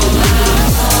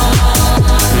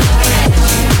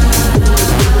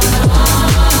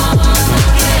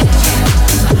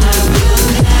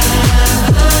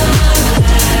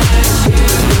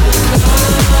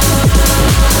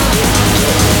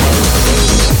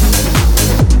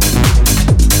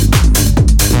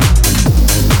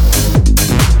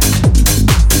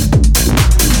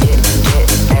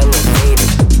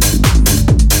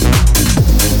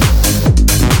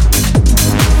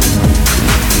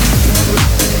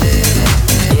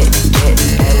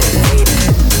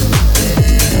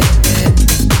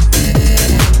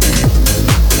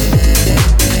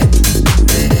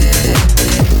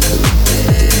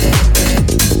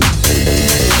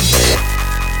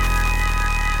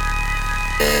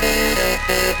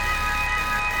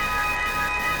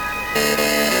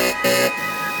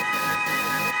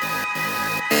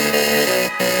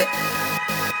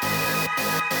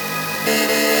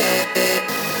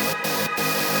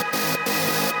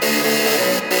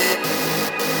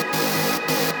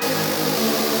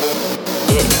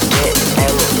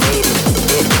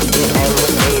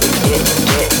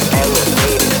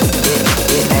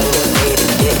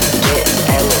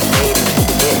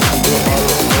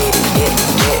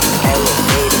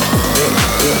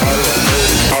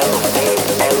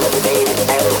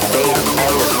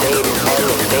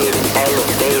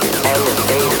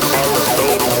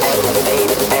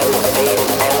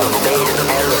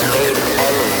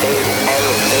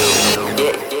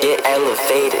 Get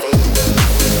elevated.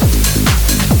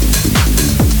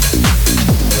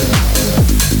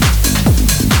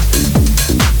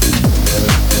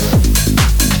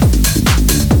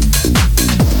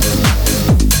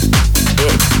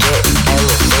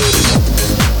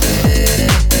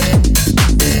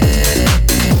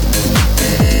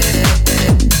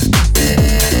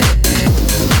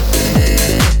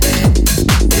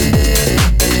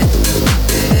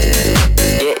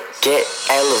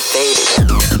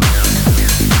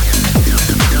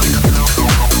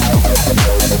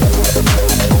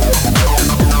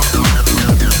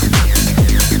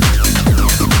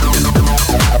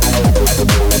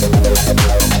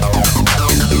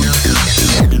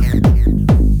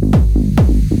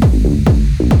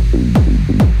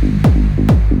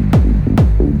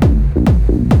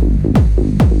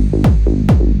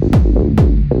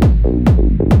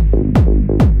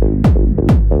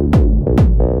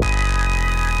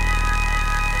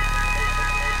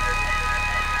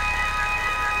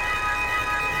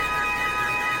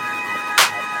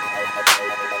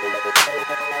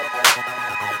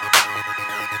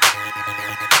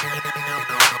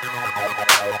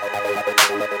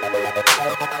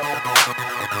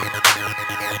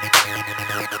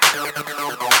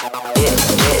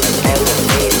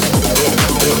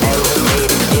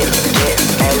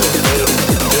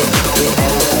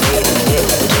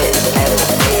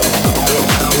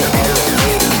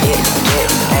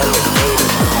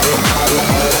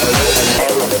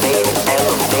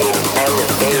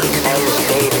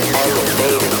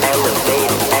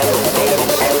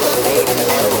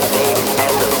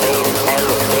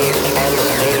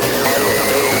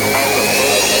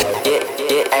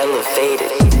 never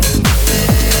faded.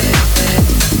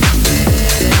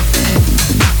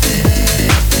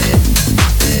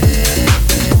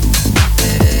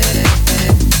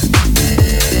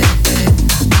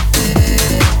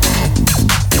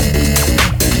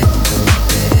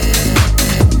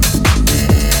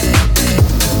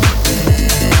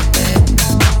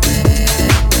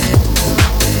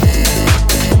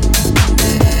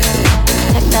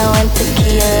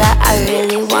 I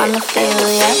really wanna feel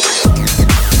ya.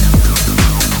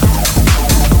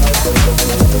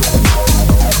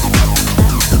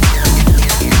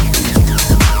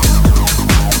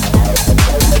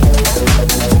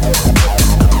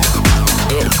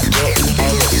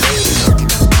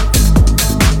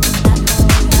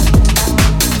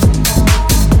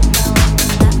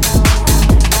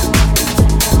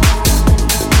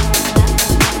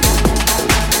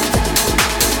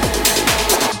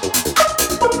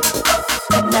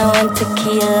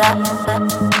 Tequila,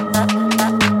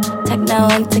 techno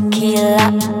and tequila,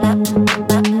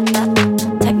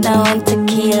 techno and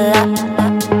tequila,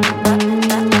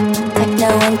 techno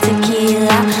and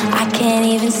tequila. I can't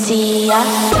even see ya.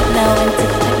 Techno and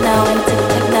techno and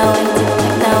techno and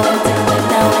techno and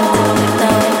techno and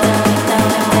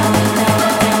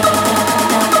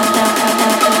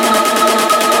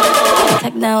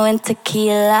techno and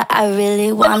tequila. I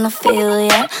really wanna feel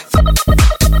ya.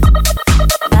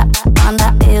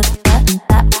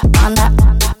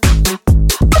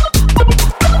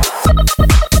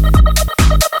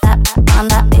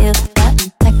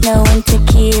 Techno and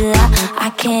tequila, I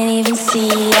can't even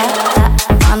see ya.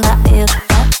 On the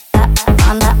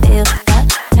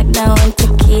techno and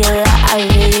tequila, I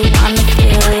really wanna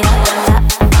feel ya.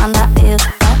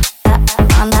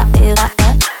 On the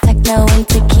techno and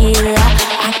tequila,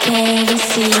 I can't even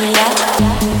see ya.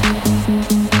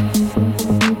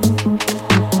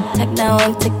 Techno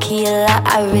and tequila,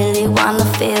 I really wanna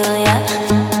feel ya.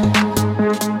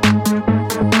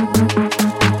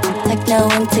 Techno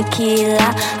and tequila,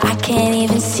 I can't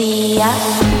even see ya.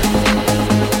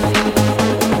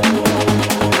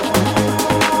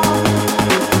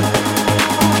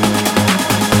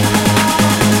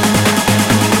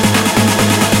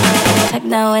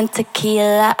 Techno and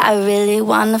tequila, I really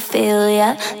wanna feel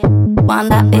ya.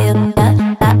 Wanna feel ya,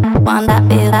 wanna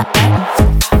feel ya.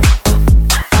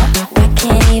 I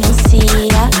can't even see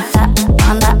ya.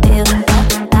 Wanna feel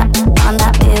ya, wanna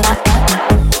feel ya.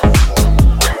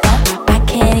 I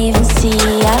can't even see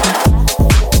ya.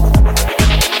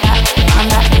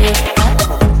 Wanna feel ya.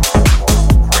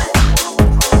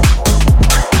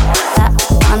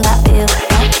 Wanna feel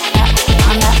ya,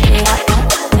 wanna feel ya.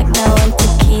 Techno and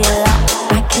tequila,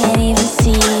 I can't even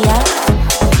see ya.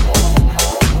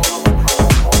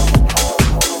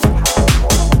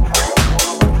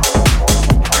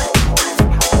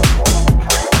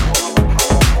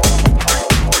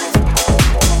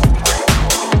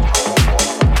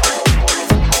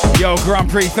 Yo, Grand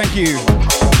Prix, thank you.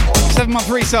 7-month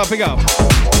resale, big up.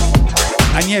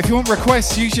 And yeah, if you want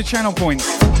requests, use your channel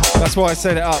points. That's why I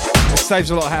set it up. It saves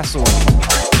a lot of hassle.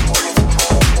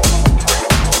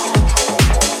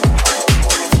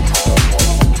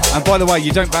 And by the way,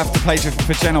 you don't have to pay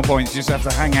for channel points, you just have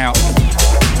to hang out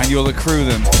and you'll accrue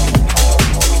them.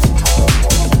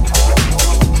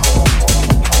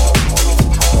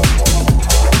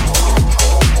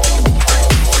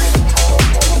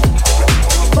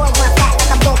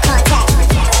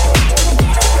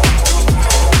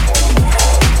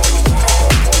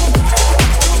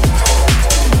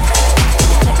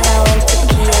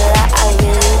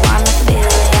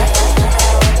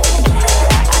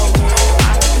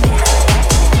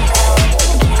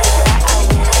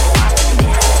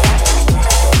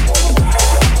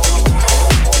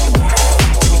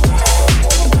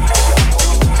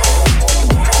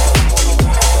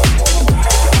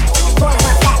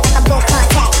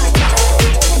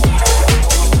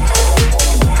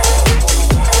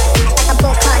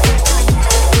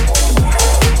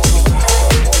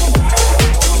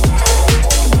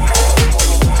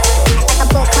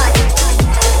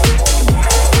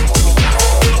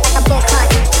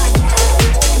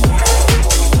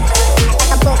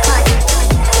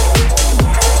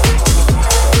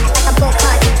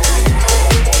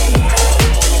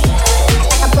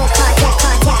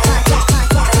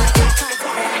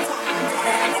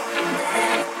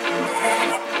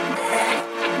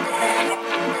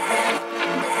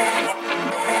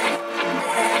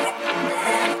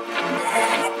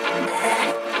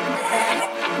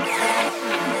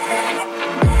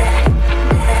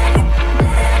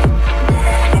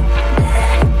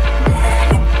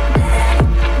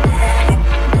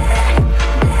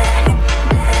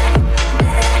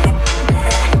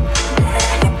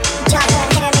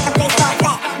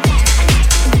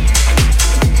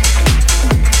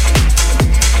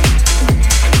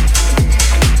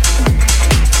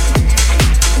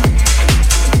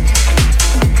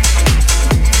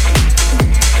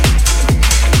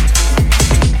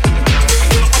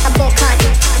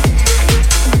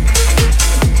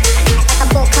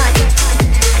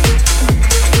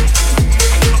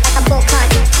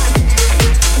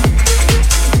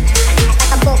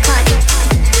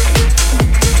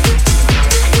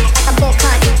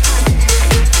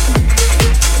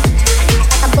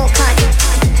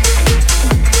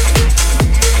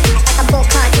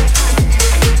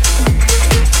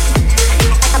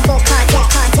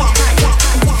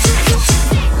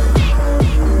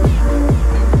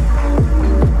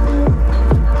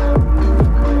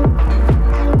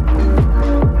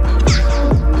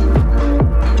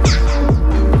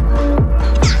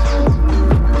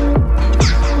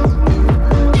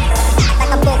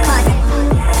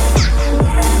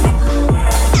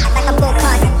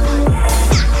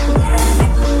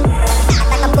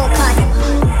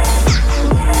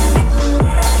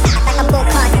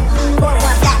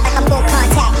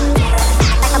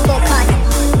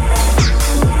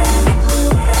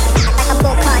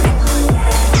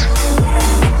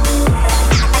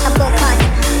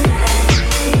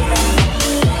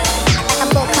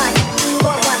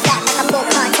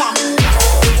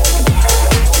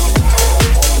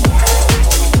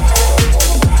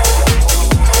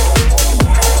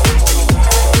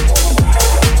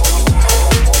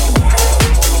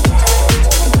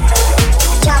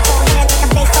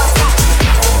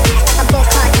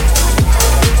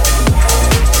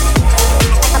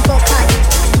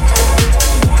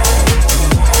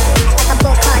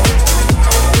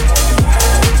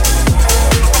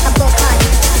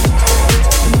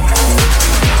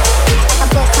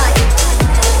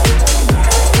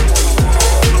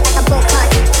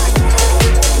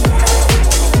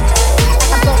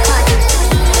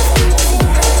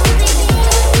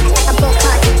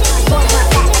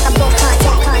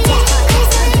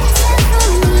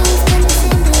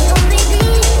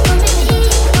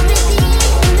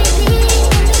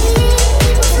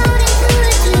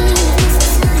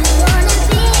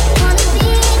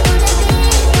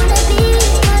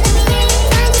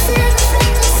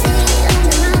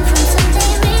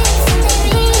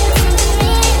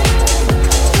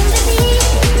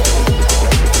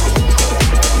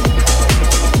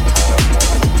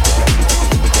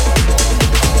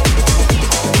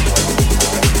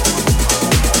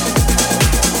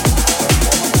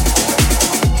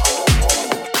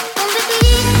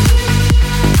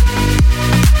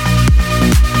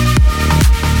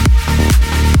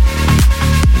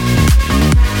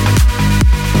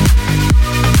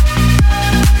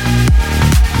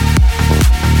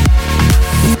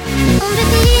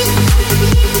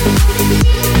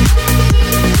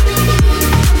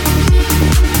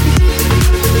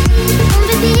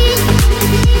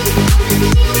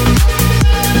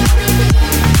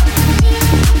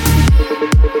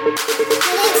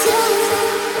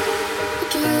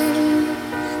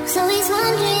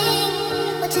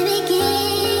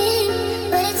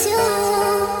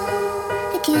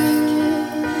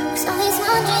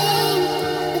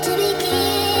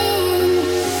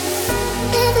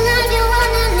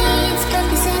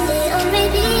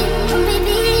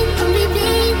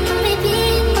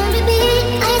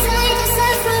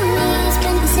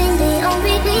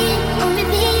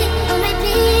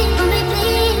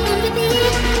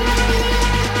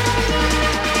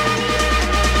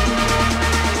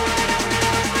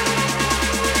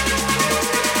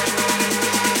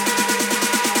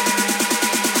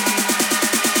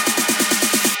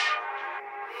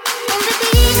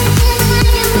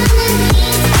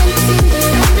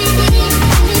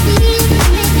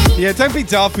 don't be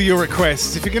daft for your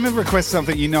requests. If you're going to request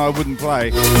something you know I wouldn't play,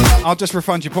 I'll just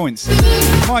refund your points.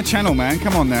 My channel, man.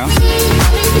 Come on now.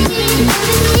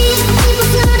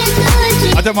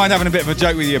 I don't mind having a bit of a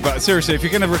joke with you, but seriously, if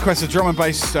you're going to request a drum and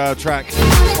bass track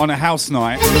on a house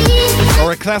night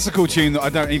or a classical tune that I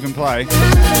don't even play,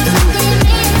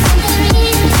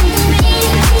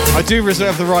 I do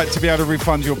reserve the right to be able to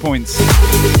refund your points.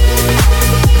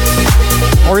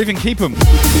 Or even keep them,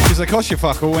 because they cost you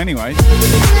fuck all anyway.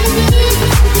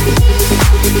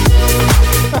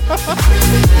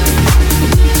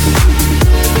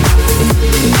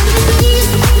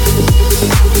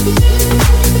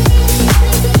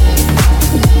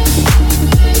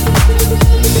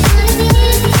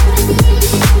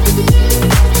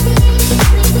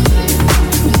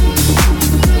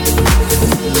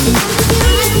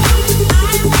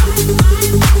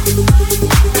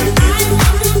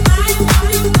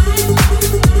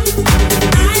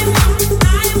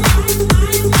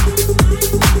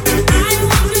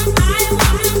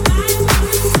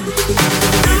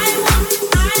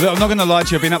 Look, I'm not going to lie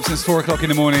to you, I've been up since 4 o'clock in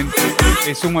the morning.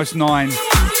 It's almost 9.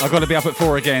 I've got to be up at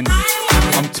 4 again.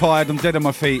 I'm tired, I'm dead on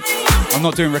my feet. I'm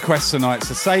not doing requests tonight,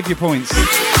 so save your points.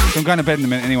 So I'm going to bed in a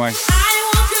minute anyway.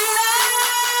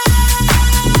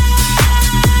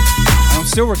 And I'm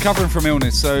still recovering from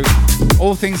illness, so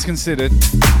all things considered,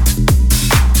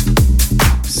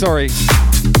 sorry.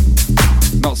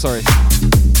 Not sorry.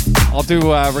 I'll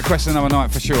do request another night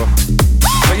for sure.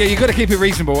 But yeah, you've got to keep it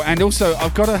reasonable, and also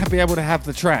I've got to be able to have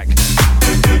the track.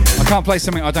 I can't play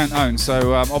something I don't own,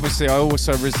 so obviously I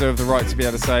also reserve the right to be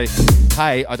able to say,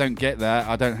 hey, I don't get that,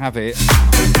 I don't have it.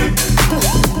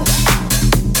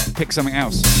 Pick something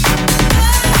else.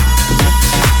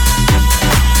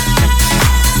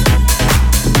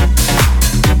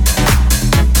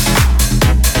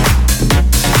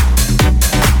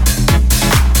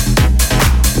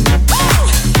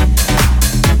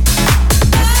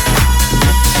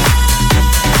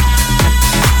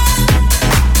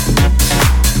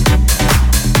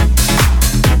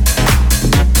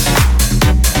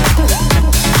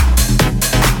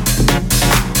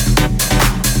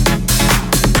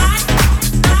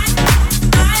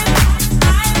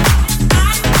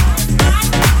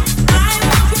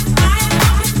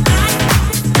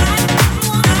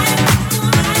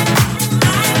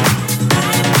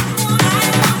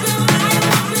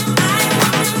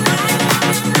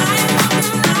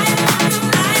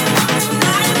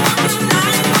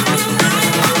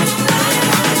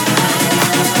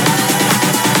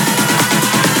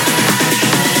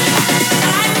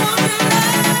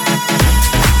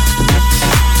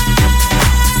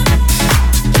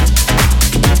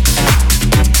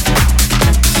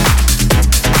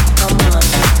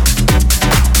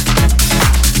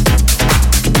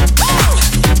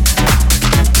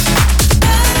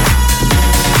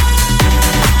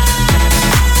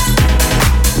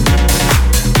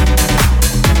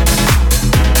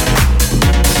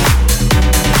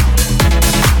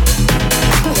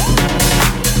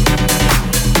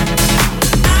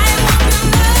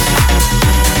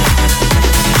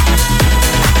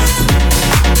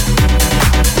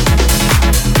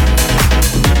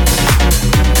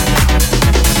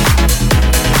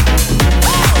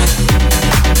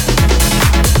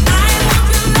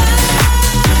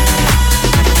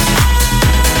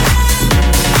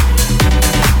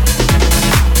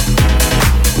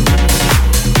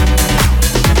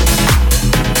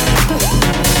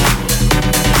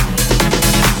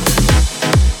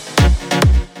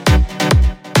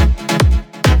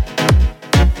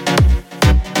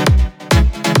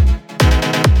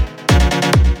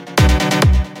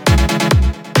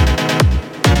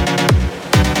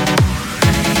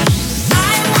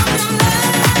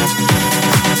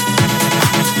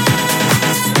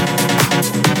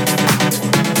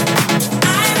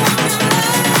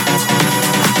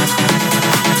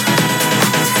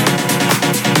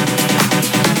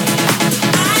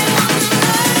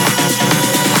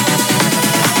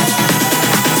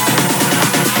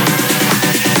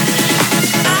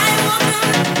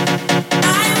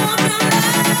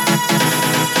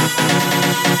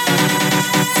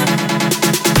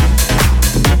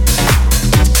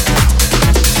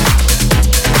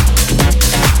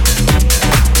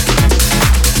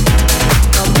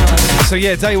 So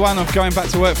yeah, day one of going back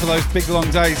to work for those big long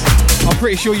days. I'm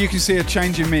pretty sure you can see a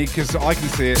change in me because I can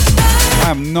see it.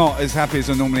 I am not as happy as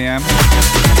I normally am.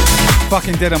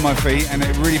 Fucking dead on my feet, and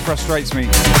it really frustrates me.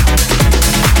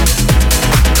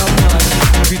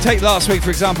 If you take last week, for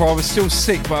example, I was still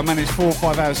sick, but I managed 4 or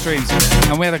 5 hour streams,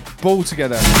 and we had a ball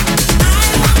together.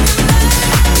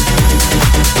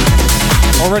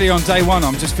 Already on day one,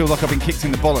 I just feel like I've been kicked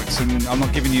in the bollocks and I'm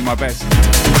not giving you my best.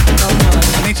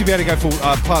 I need to be able to go full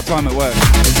part-time at work.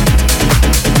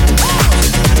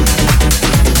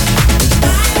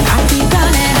 I keep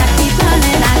running, I keep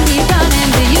running, I keep running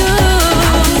to you.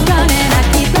 I keep running, I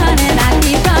keep running, I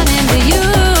keep running to you.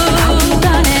 I keep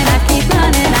running, I keep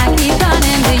running, I keep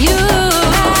running to you.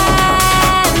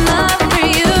 I love for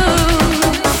you.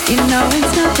 You know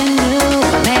it's nothing new.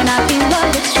 May not be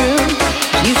love, it's true.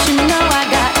 You should know I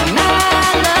got my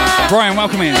love. Brian,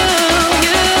 welcome in.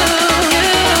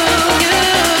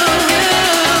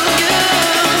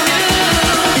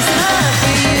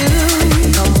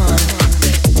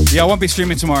 Yeah, I won't be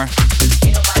streaming tomorrow.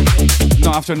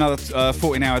 Not after another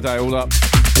 14-hour day all up.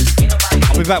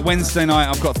 I'll be back Wednesday night.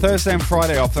 I've got Thursday and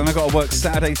Friday off, then I've got to work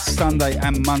Saturday, Sunday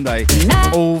and Monday.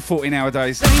 All 14-hour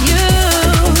days.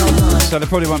 So there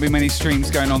probably won't be many streams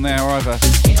going on there either.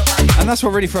 And that's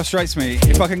what really frustrates me.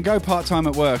 If I can go part-time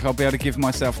at work, I'll be able to give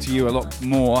myself to you a lot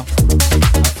more.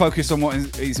 Focus on what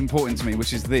is important to me,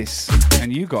 which is this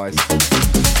and you guys.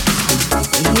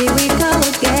 Here we go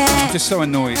again. I'm just so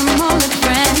annoyed. It's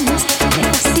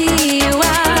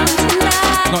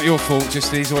not your fault,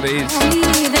 just it is what it is.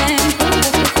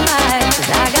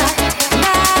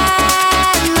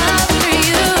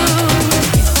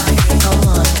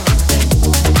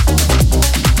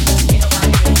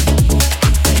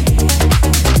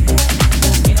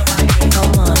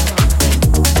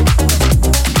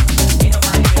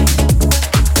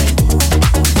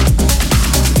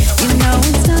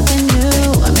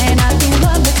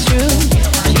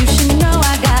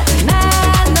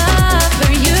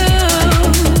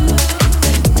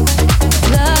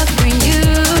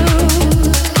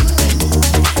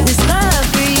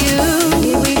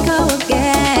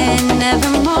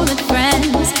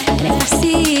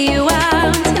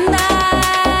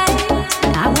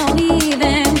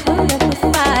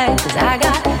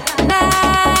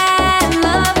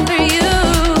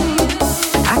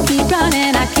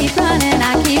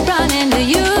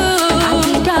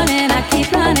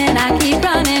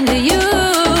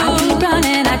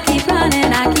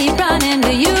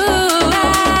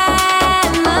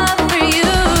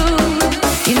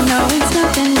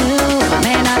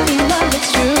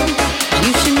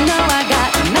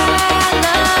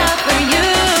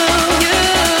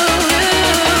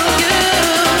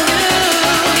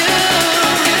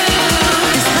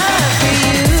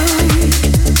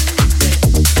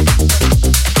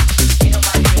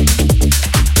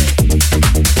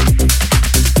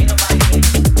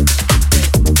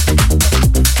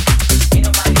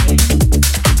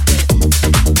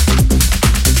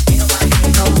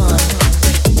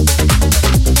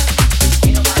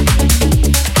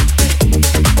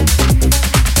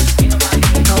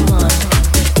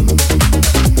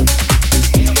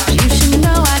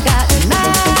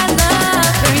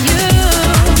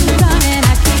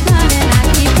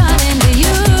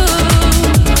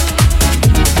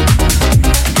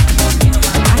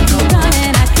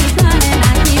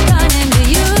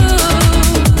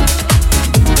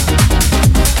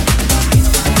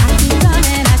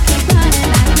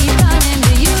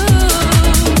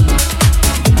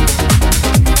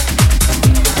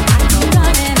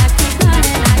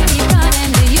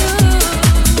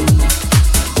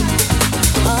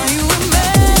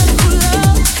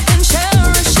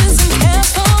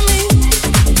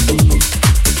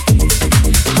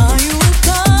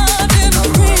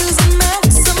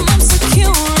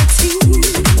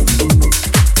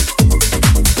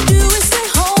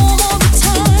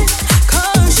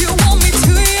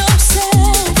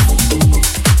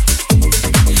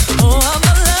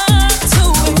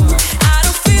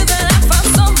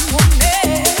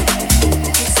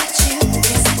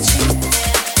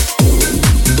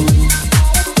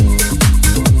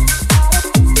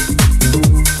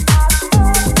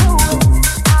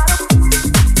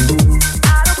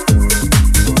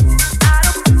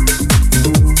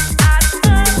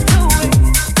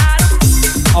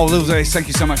 Thank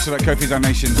you so much for that Ko-fi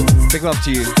donation. Big love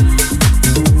to you.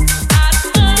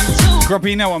 Grubby,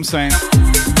 you know what I'm saying?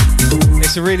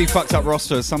 It's a really fucked up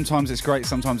roster. Sometimes it's great,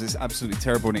 sometimes it's absolutely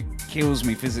terrible, and it kills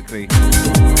me physically.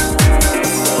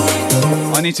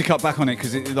 I need to cut back on it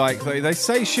because they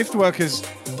say shift workers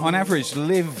on average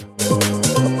live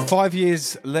 5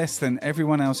 years less than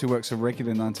everyone else who works a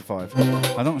regular 9 to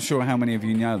 5. I'm not sure how many of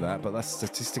you know that, but that's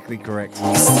statistically correct.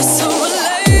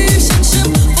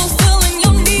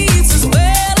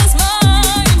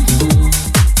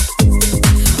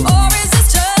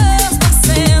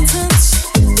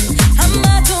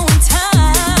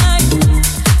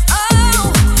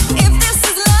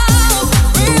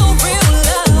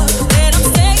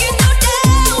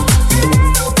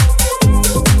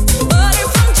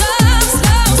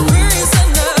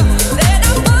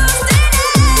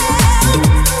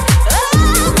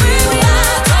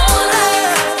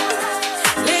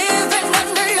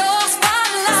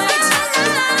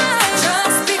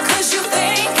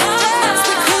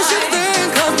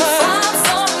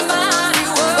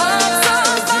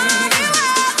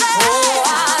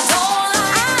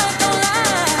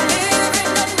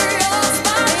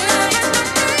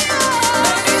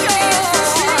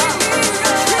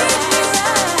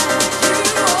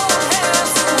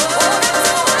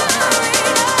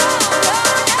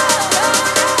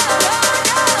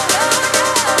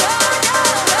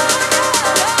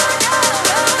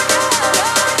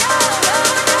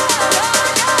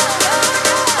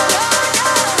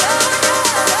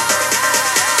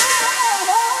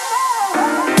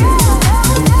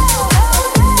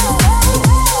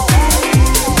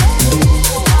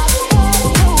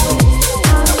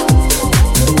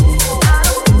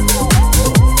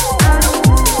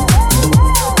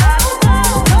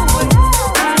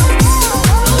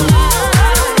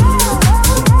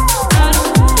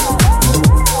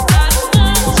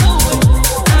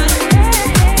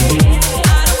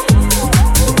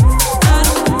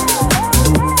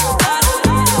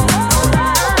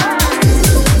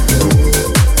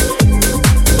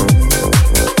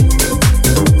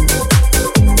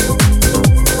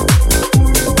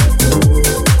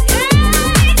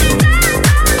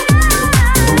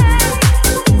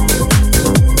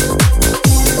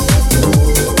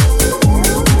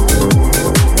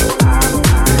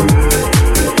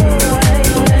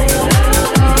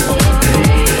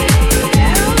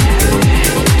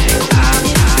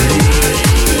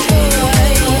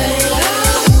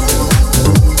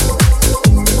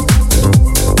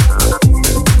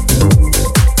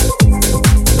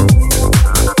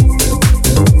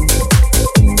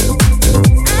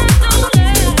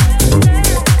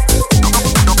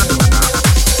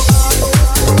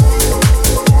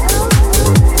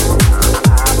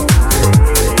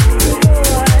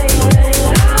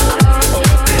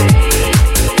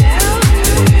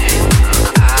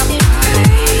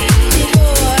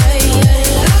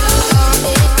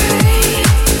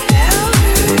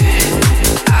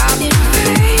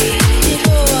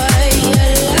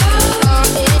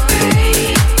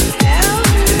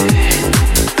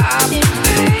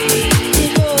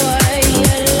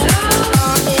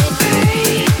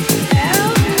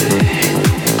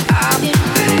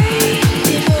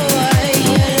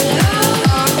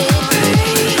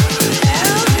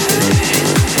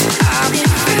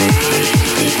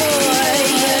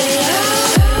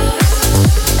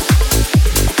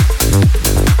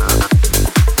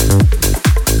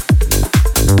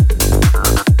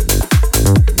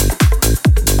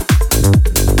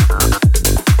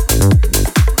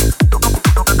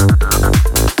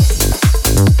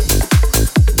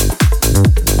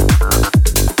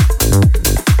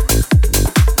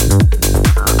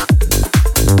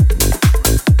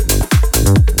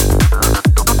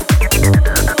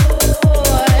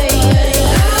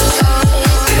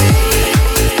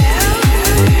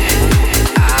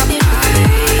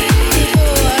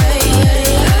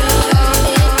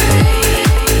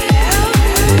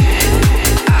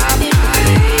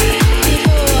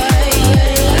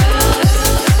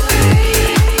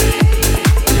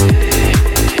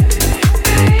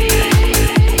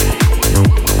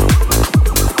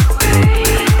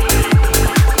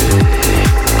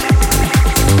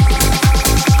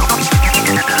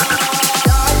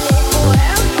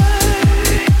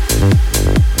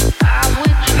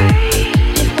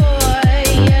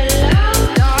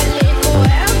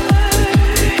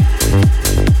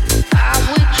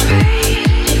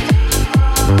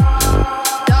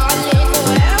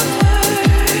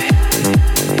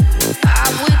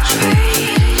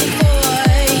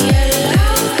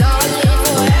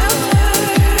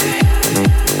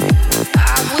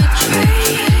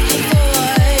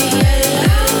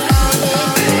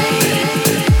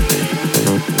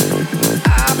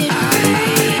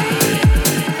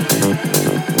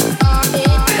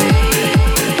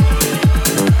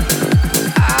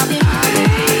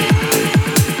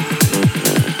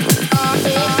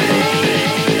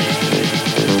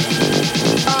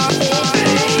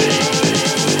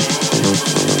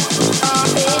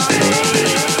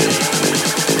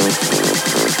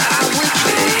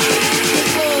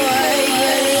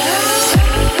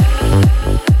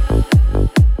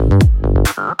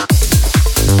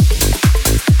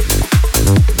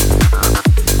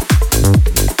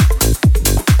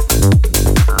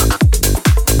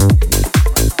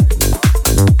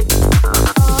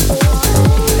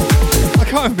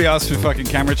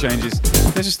 camera changes.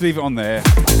 Let's just leave it on there.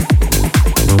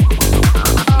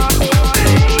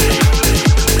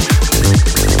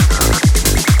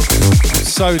 I'm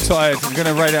so tired. I'm going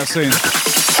to raid out soon.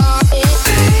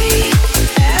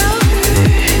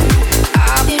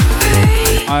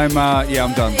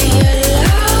 I'm done.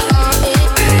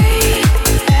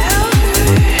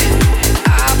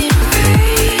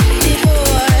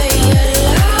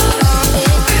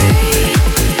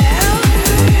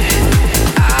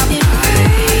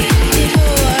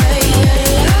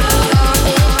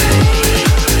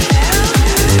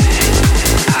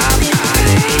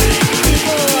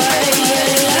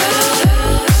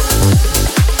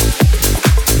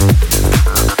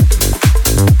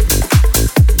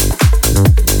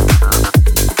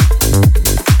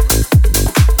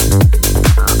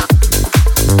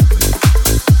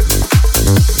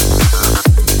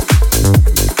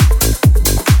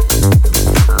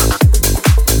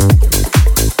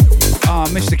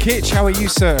 Kitch, how are you,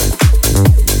 sir?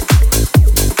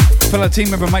 Fellow team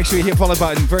member, make sure you hit follow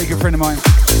button. Very good friend of mine.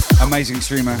 Amazing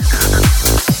streamer.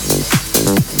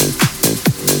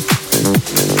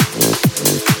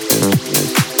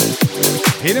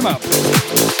 Hit him up.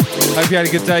 Hope you had a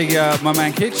good day, my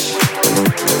man Kitch.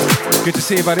 Good to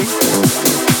see you, buddy. 1, 2,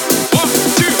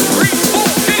 3, 4,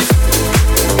 hit!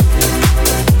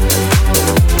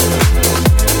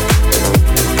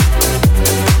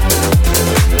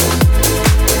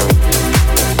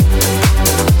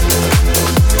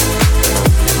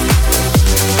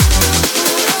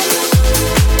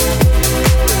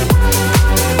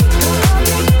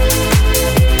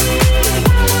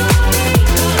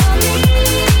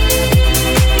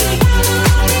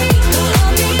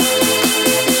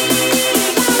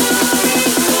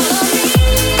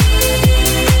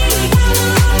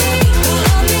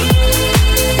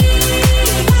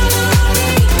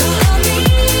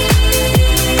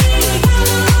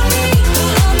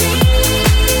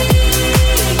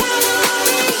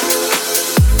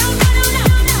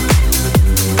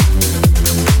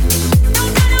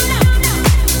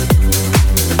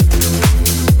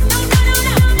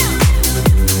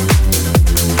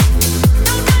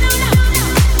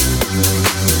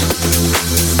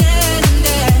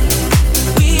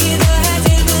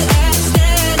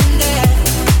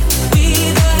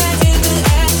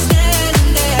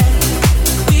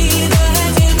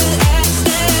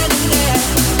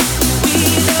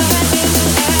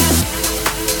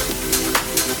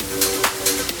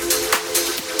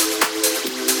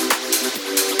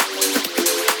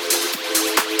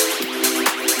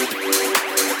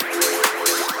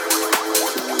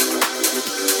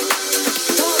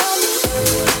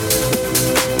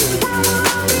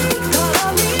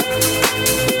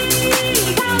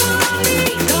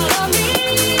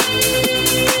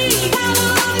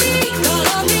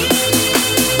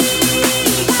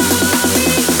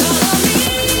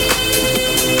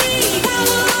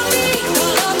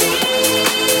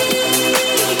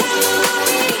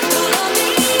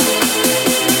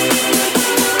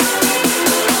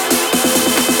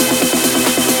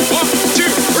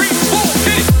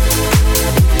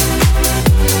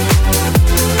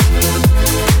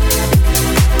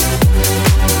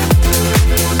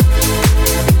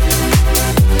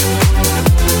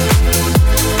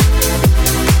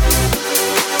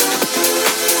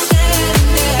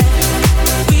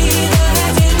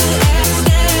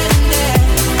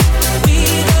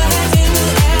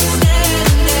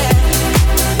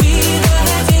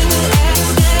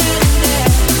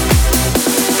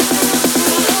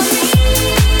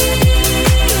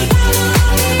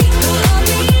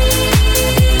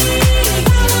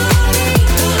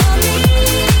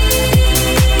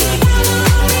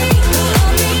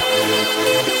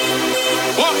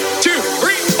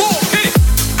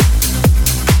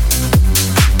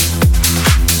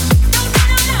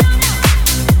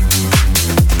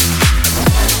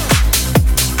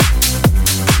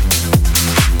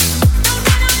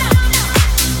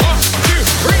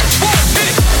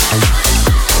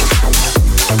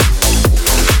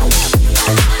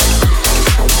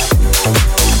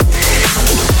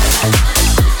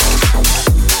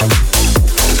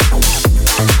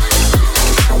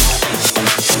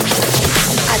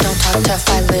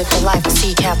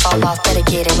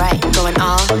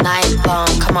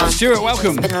 Stuart,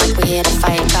 welcome. How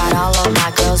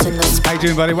you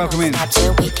doing, buddy? Welcome in. Too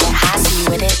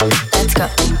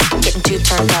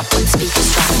turned up when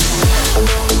speakers drop.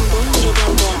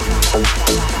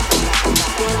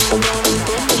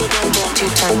 Too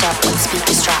turned up when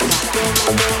speakers drop.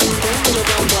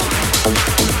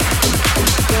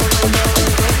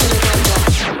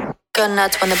 Go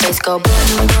nuts when the bass go boom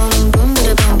boom boom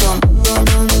boom boom boom boom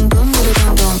boom boom boom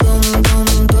boom boom boom.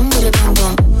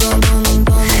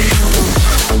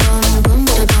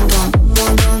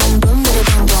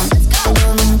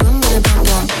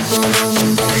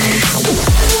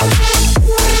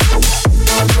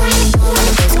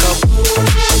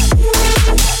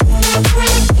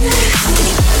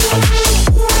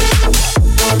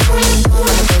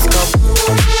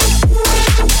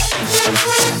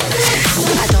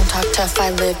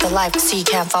 live the life, so you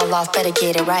can't fall off, better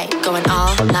get it right. Going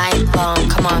all night long,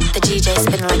 come on, the DJ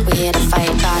spinning like we're here to fight.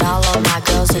 Got all of my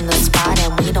girls in the spot,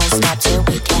 and we don't stop till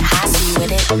we get high. See you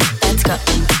with it, let's go.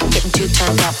 Getting too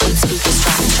turned up when speakers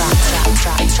drop, drop, drop,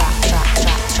 drop, drop, drop,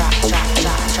 drop, drop,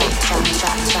 drop, drop, drop,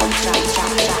 drop, drop, drop, drop,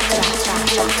 drop,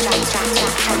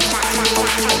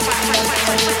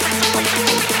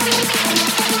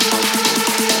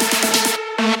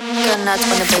 go nuts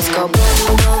when the bass go boom,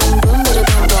 boom,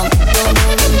 boom, boom, boom, boom,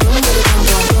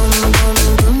 boom, boom, boom,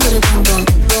 boom, boom, boom,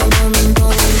 boom, boom, boom, boom.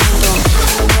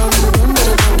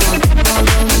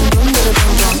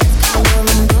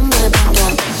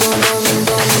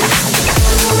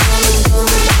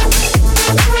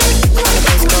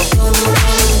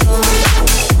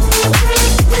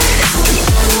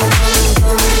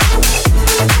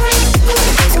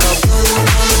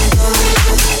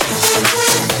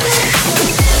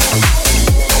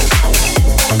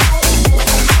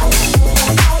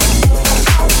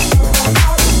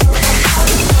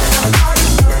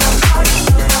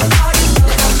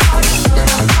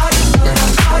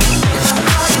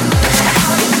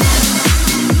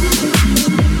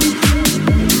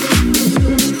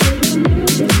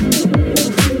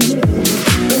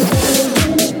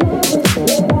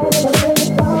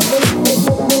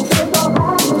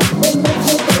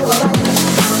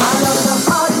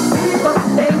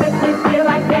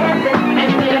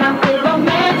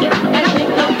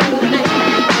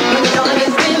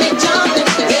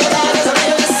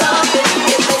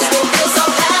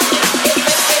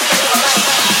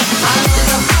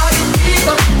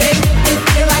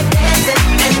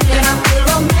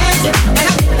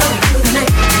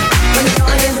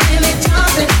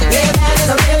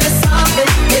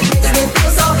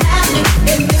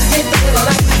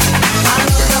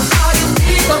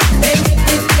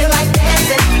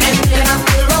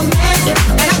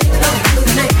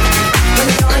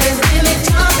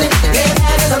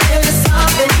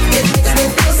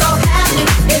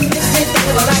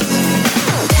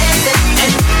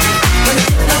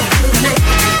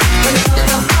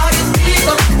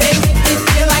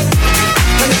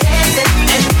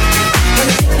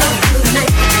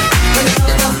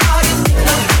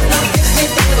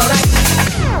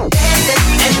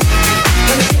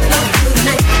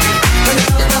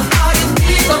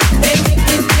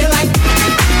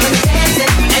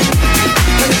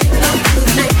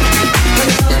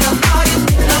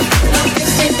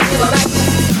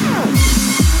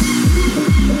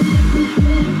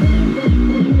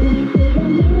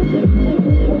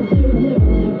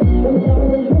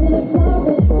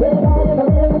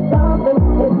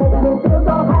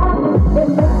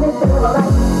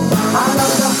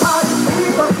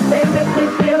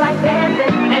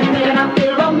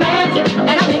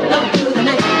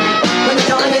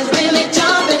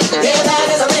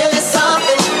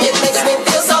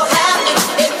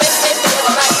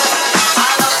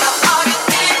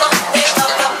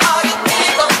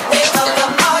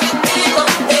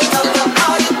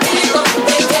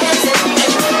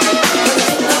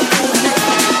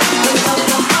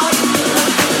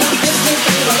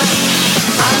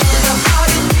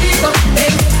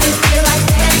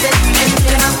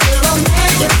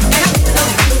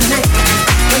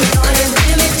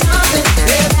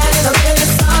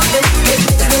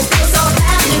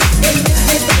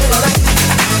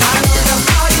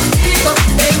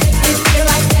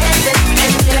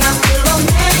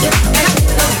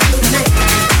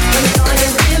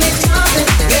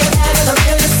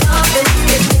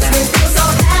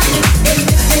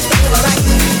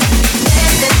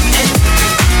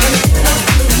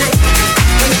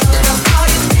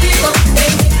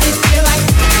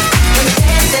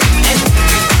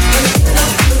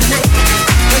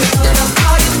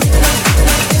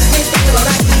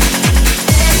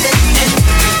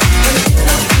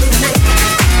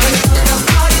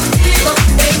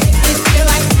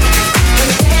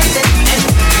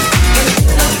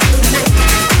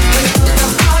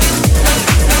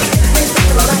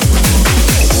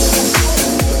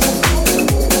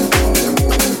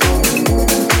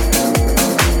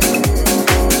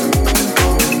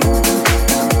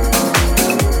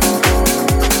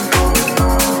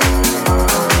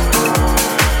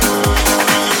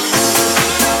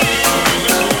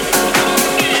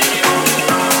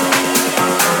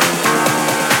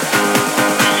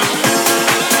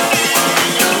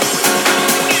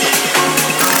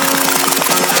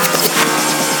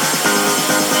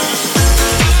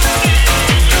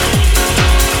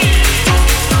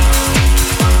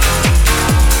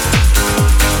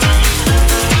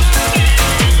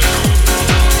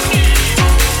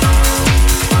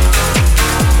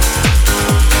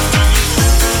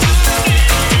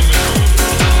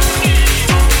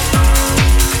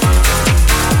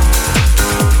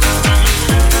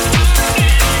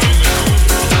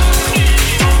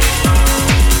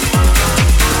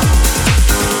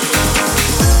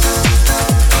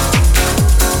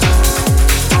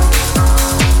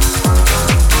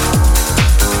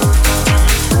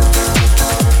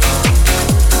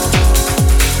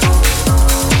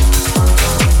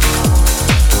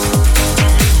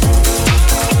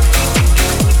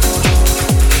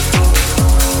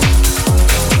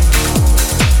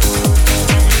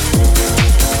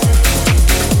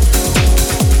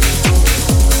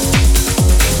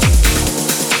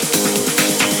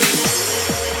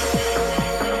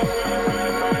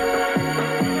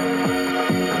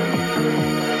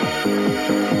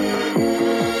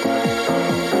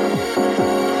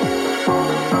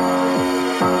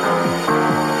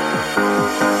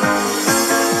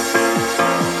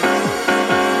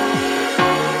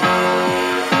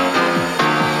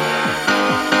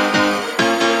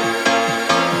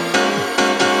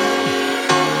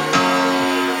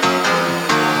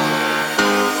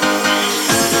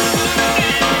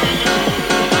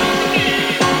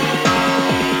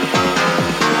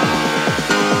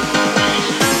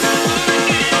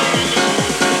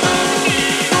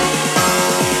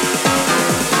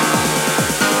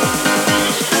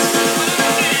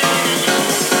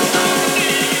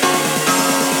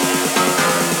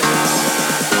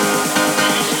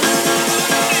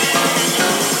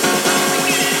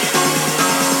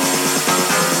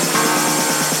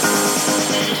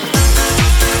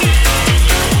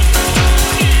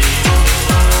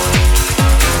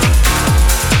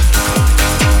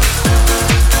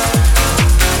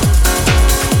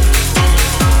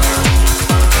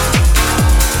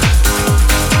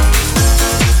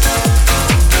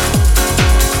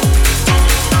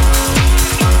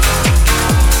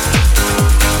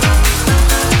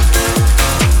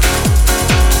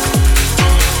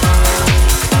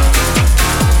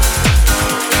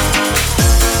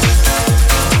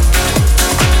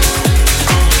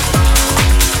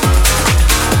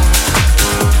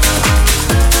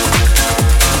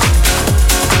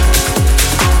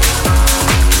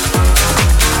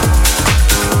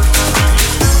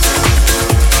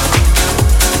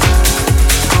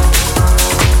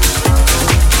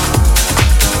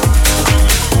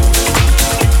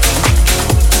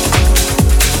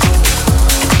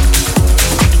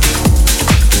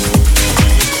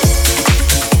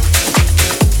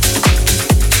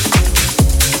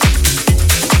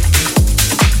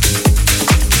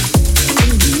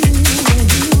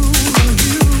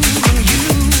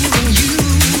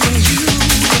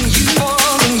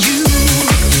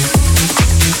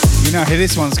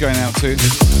 this one's going out to.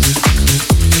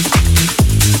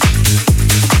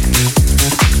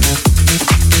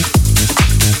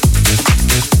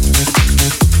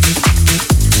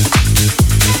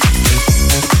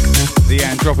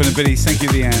 Leanne dropping the biddies. Thank you,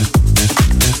 Leanne.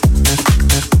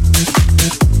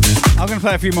 I'm going to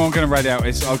play a few more. I'm going to ride out.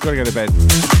 I've got to go to bed.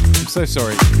 I'm so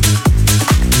sorry.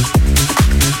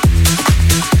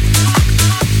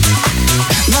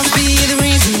 Must be the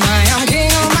reason why I'm king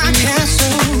of my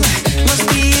castle. Must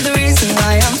be the reason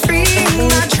why I'm freeing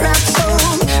my trapped soul.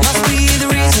 Must be the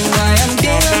reason why I'm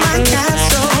king of my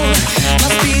castle.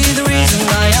 Must be the reason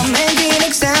why I'm making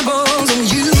examples of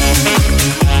you.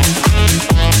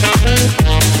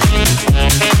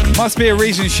 Must be a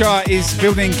reason Shah is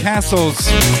building castles.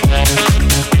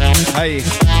 Hey,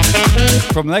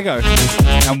 from Lego.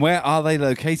 And where are they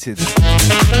located?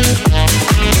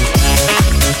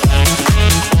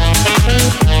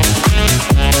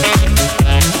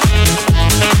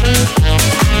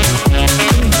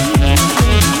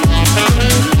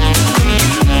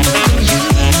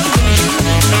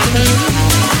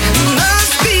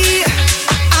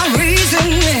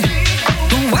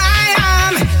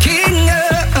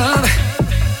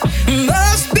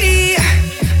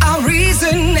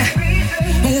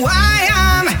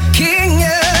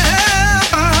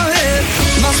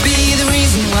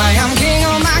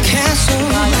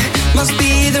 Must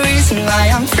be the reason why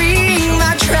I'm freeing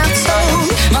my trapped soul.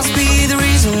 Must be the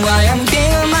reason why I'm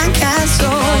king of my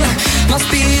castle. Must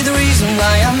be the reason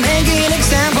why I'm making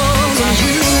examples of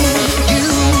you.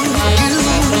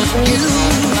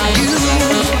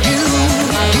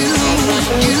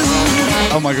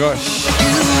 Oh my gosh.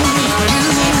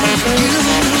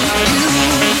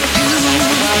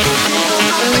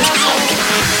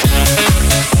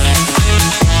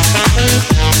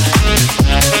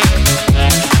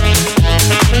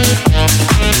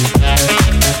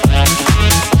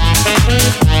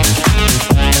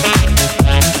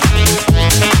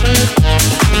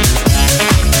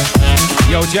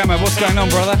 Yo, Jammer, what's going on,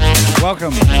 brother?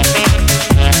 Welcome.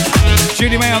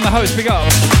 Judy May on the host, big up.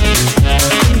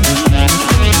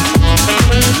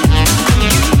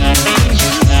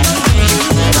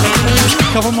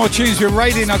 Couple more tunes, we're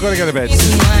raiding, I've got to go to bed.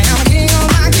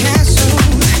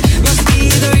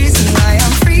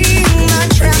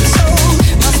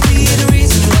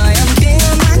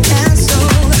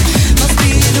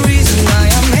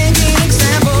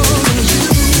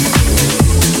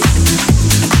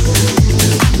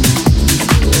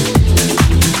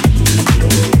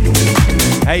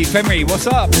 Hey, Fenry, what's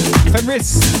up?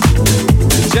 Fenris.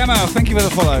 Gemma, thank you for the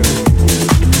follow.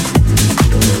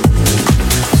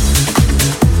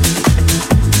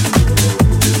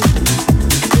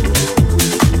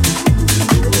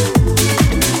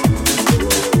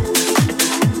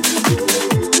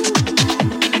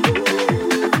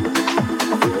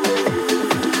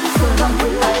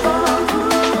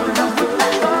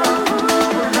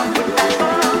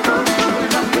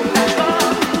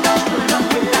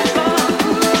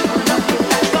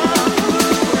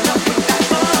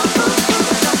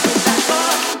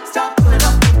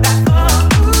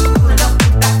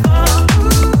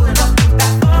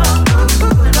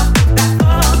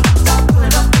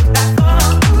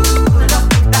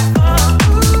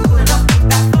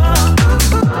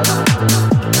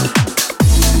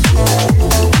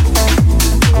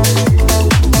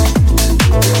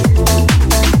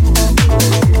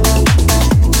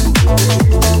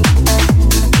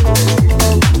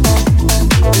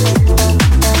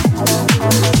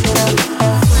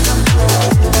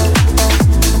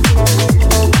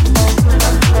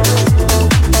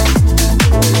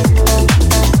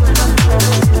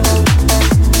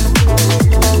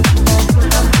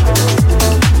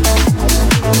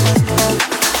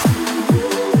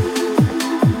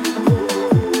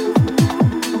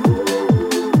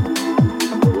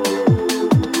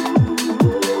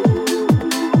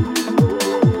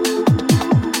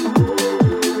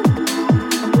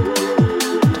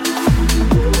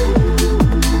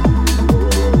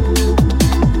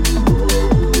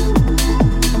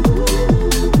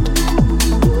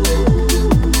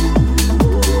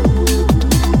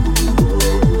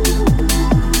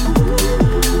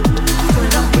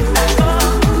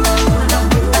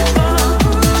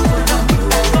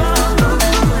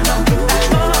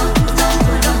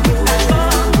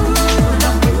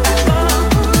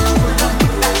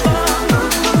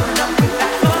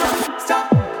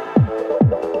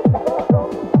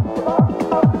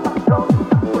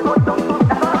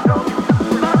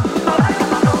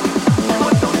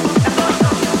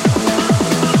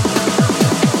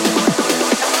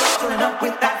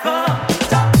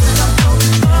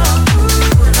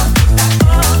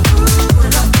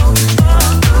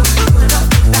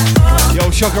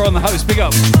 Shocker on the host. Big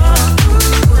up.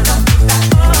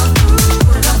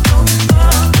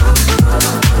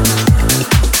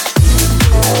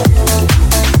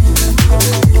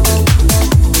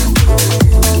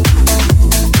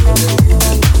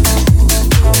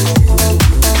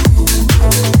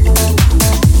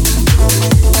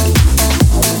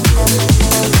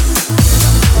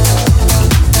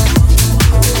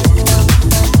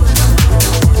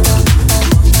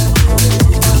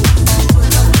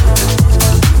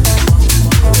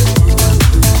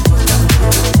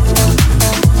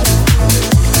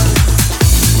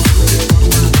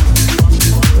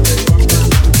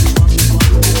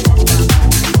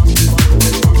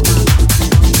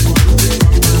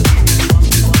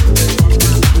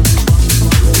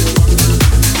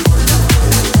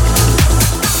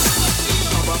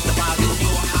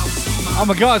 Oh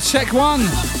my god, check one!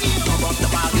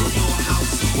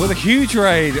 With a huge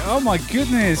raid. Oh my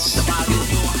goodness.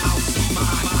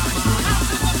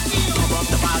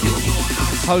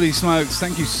 Holy smokes,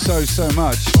 thank you so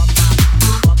much.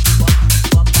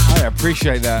 I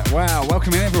appreciate that. Wow,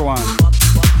 welcome in everyone.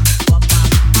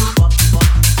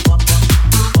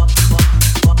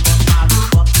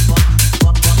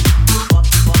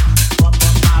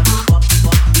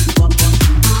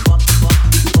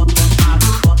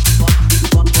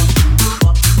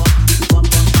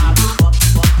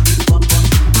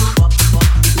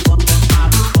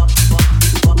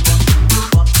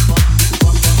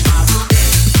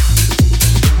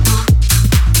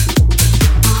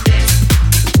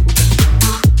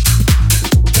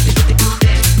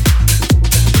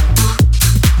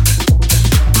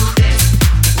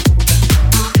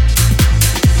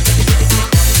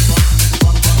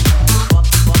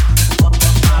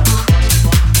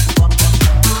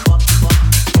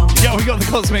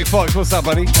 Cosmic Fox, what's up,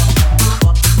 buddy?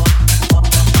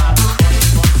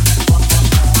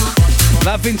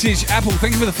 That vintage Apple,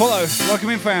 thank you for the follow. Welcome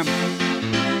in, fam.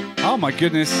 Oh my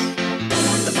goodness.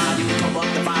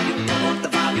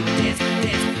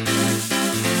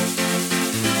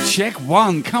 Check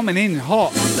one, coming in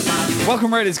hot.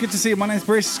 Welcome, Raiders. Good to see you. My name's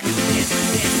Brisk.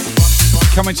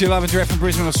 Coming to you live and direct from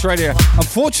Brisbane, Australia.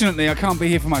 Unfortunately, I can't be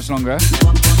here for much longer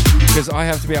because I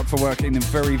have to be up for work in a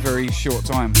very short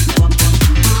time.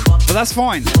 But that's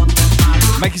fine.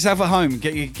 Make yourself at home.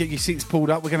 Get your seats pulled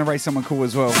up. We're going to raise someone cool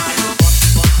as well.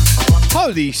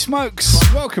 Holy smokes.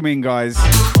 Welcome in, guys.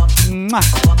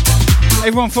 Mwah.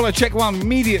 Everyone follow Check One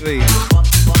immediately.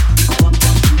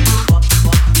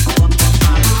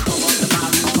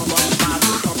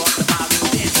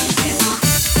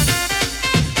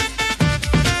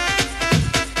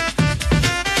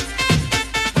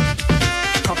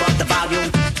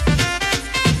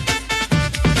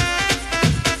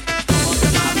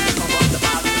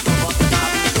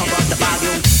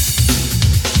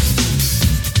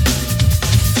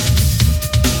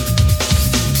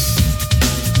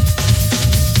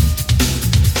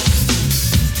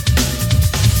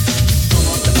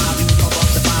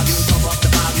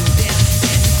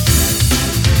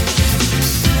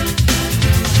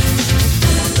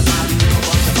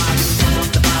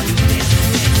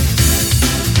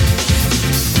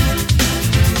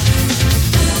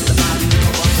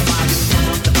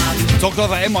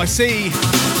 Dog at MIC.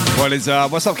 What is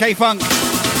what's up, K-Funk?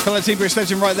 Fellow Team British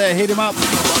legend right there. Hit him up.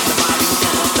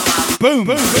 Boom.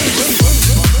 Boom.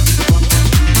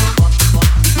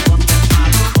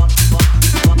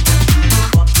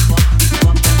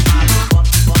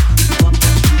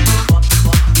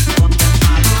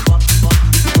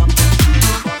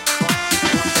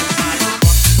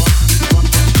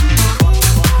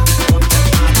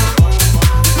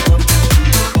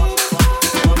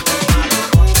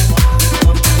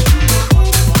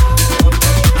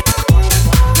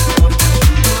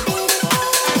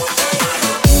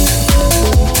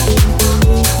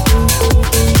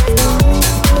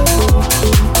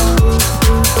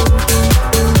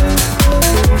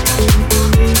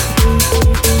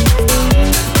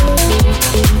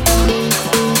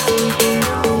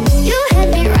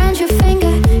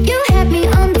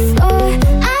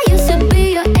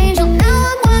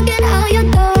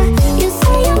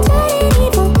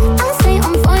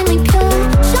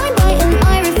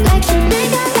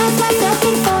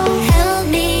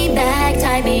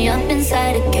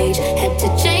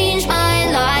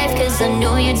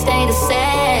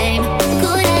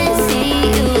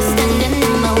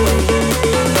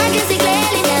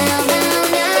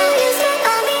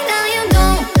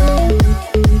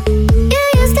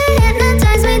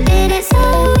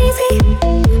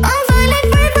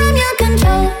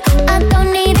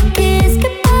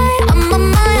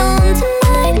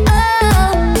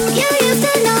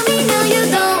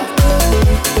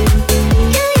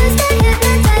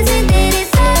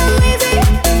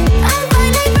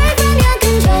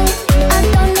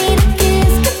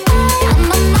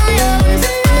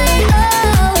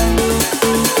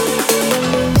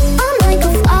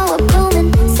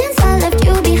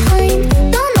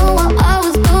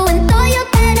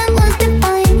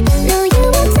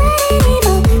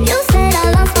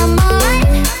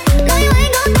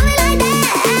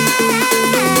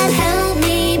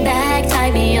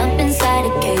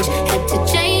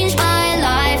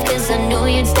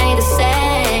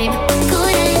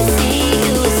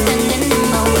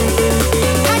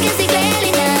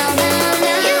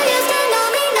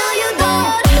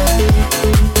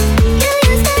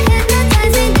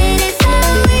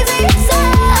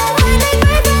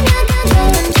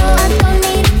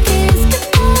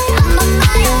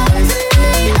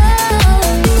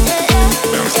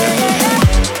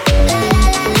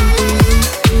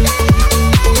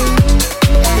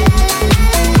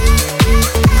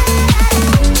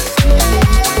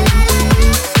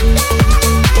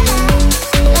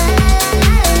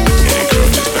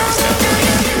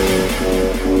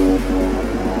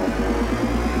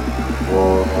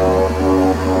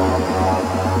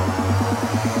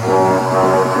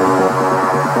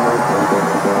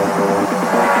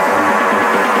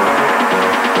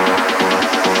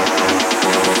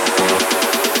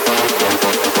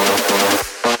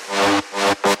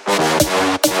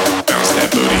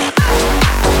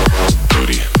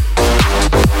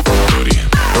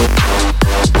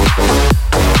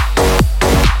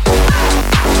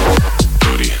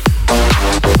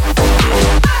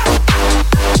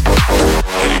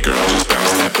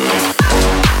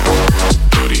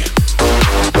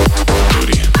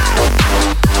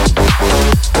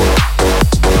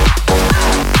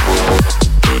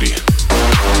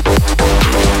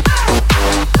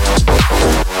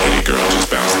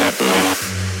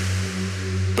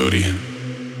 booty,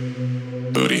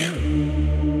 booty,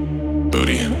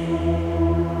 booty,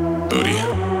 booty,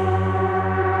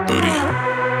 booty,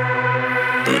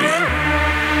 booty, booty.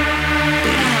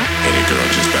 Any girl,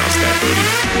 just bounce that booty.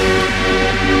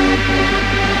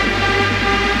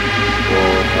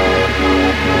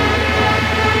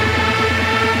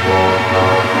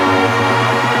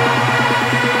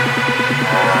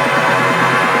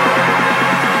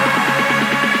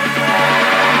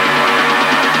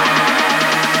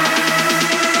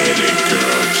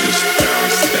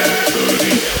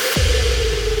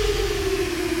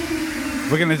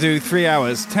 We're going to do 3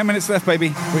 hours. 10 minutes left, baby.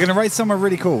 We're going to rate somewhere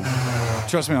really cool.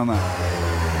 Trust me on that.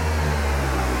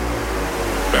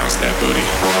 Bounce that booty.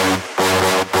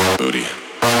 Booty.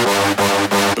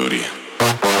 Booty.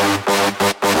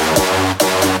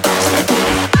 Bounce that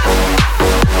booty.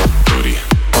 Booty.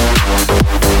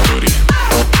 Booty.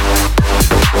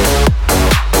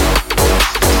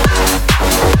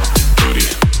 Booty. Booty.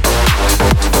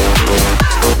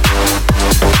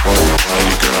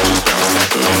 Any girl, just bounce that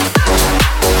booty.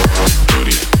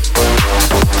 Booty.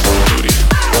 Booty.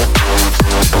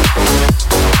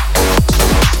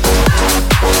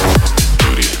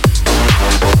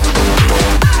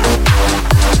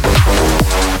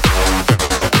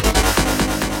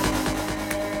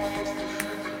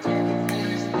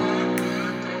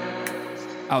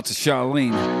 Out to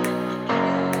Charlene.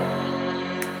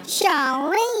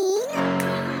 Charlene.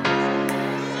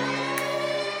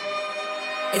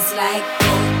 It's like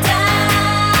gold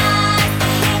dust,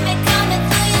 hear me coming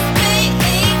through your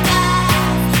speakers.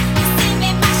 You see me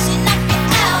mashing up your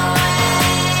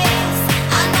airways.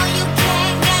 I know you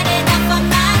can't get enough of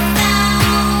my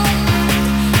sound.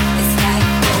 It's like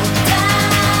gold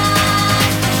dust,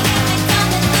 hear me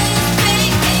coming through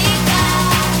your speakers.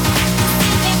 You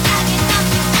see me bagging up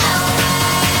your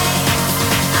airways.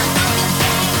 I know you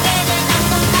can't get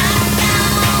enough of my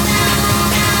sound.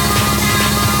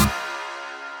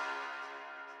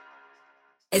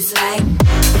 It's like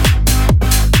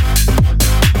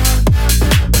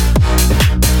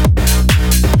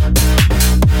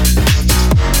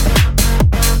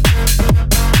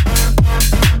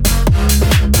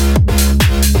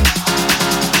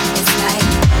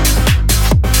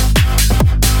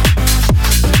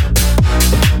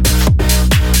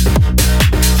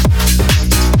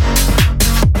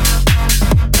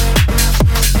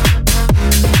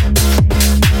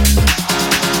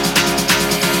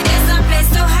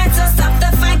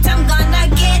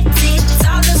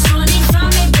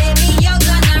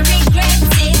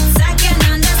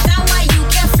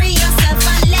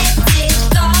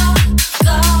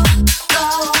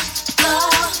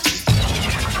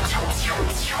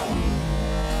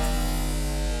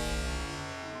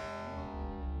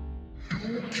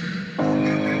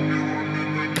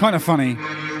kind of funny.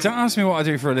 Don't ask me what I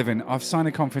do for a living. I've signed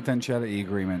a confidentiality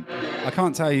agreement. I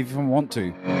can't tell you if I want to,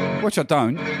 which I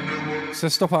don't. So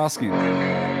stop asking.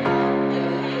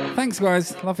 Thanks,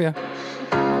 guys. Love you.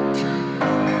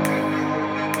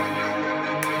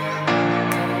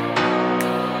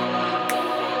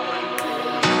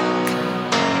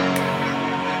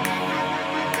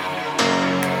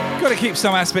 Got to keep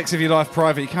some aspects of your life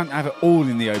private. You can't have it all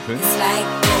in the open. it's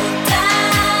like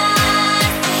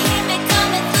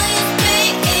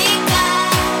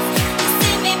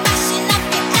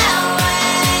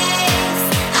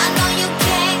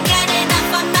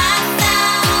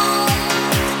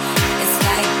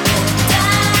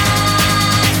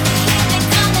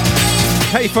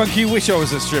Hey Funk, you wish I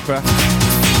was a stripper.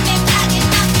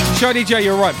 Shy DJ,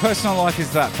 you're right. Personal life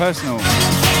is that. Personal.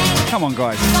 Come on,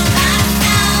 guys.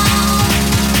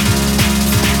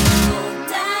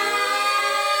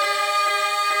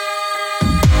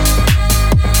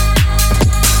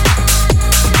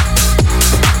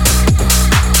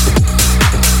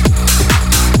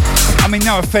 I mean,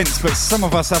 no offense, but some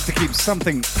of us have to keep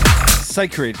something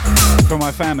sacred for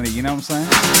my family. You know what I'm saying?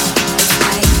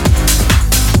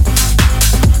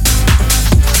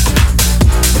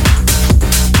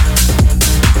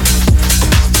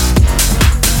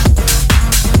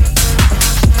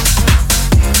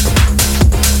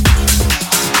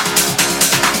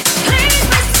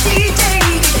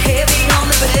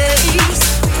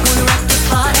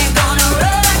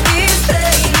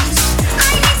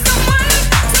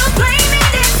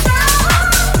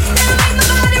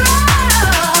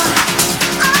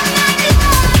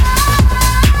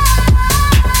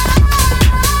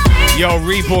 Yo,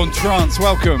 Reborn Trance,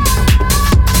 welcome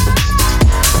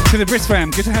to the Brisk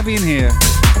fam. Good to have you in here.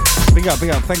 Big up,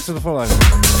 big up. Thanks for the follow.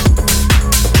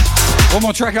 One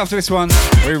more track after this one.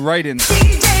 We're raiding.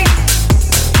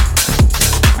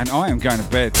 And I am going to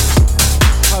bed.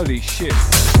 Holy shit.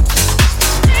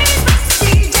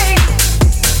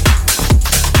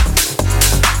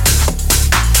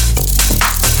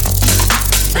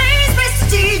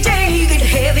 DJ, get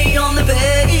heavy on the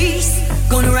bass.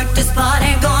 Gonna wreck this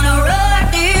party, gonna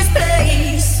rock this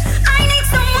place. I need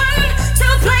someone to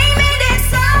play me that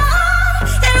song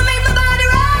that'll make my body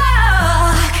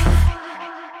rock.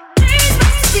 Please,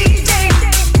 DJ,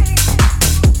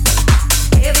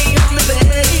 heavy on the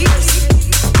bass.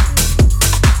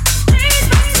 Please,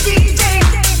 DJ,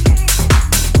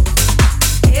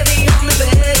 heavy on the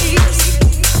bass.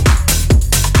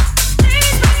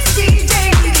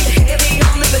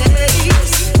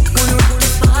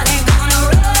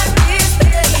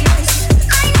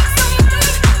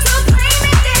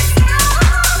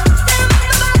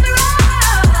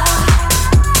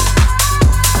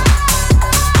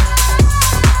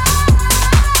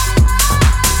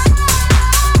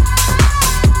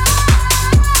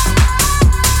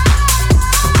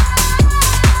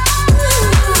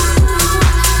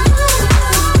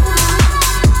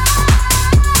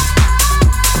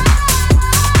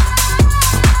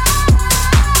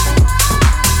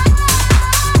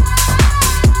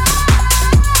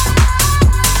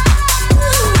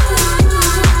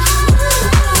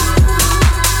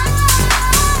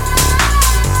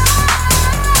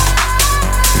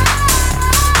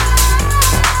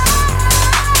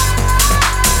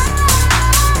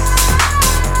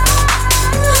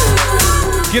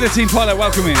 Guillotine Pilot,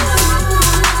 welcome in.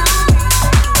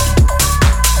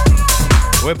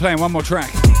 We're playing one more track.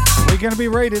 We're going to be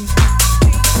raiding.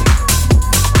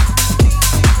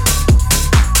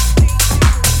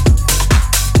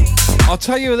 I'll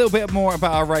tell you a little bit more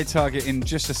about our raid target in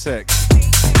just a sec.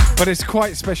 But it's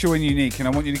quite special and unique, and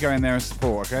I want you to go in there and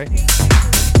support, okay?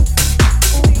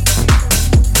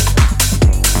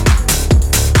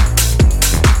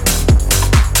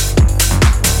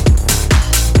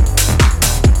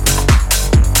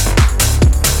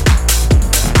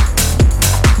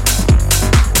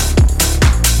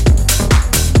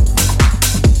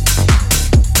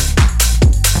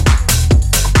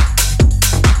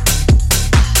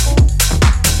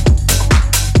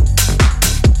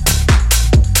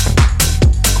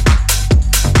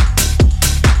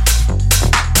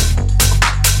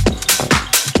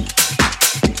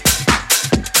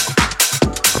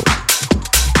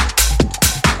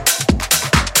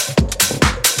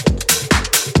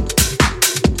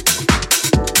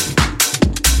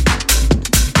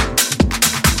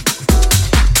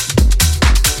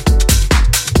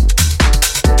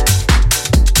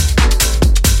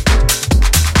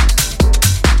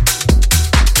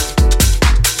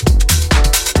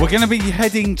 We're going to be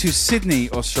heading to Sydney,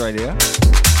 Australia.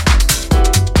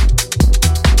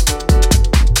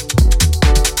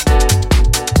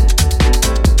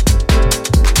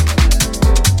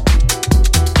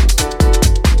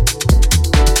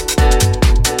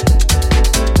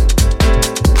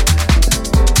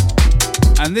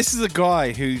 And this is a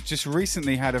guy who just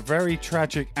recently had a very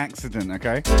tragic accident,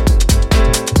 okay?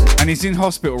 And he's in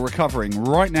hospital recovering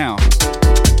right now.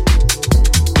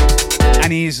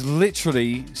 And he is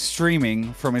literally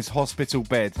streaming from his hospital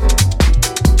bed.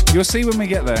 You'll see when we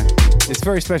get there. It's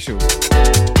very special.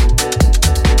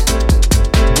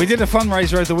 We did a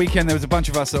fundraiser over the weekend. There was a bunch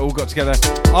of us that all got together.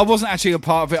 I wasn't actually a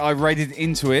part of it. I raided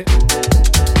into it.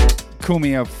 Call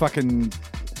me a fucking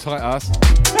tight ass.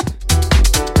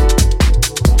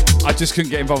 I just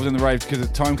couldn't get involved in the rave because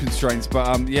of time constraints.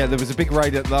 But yeah, there was a big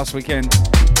raid last weekend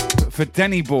for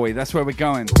Denny Boy. That's where we're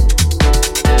going.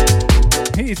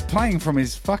 He is playing from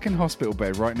his fucking hospital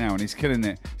bed right now and he's killing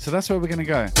it. So that's where we're going to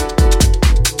go.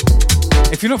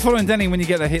 If you're not following Denny when you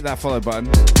get there, hit that follow button.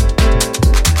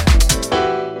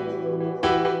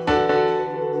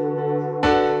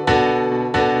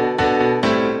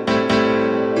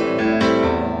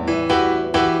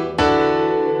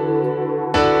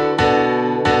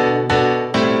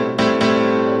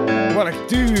 What a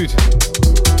dude.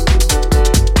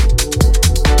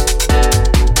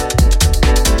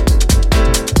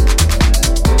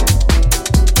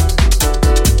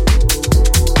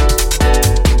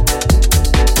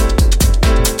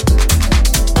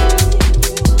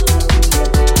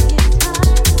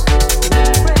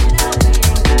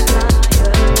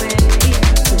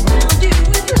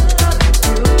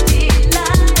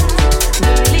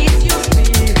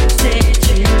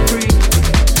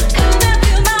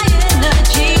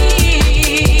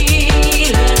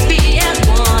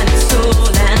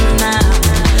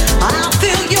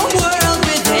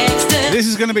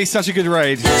 Going to be such a good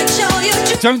raid.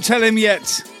 Don't tell him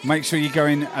yet. Make sure you go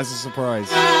in as a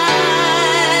surprise.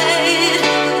 Let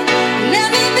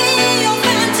me be your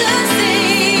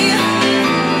fantasy.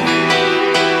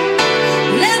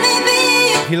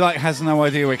 like has no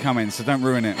idea we're coming, so don't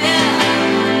ruin it. Let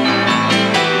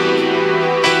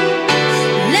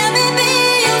me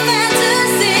be your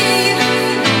fantasy.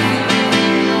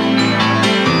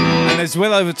 And there's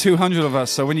well over 200 of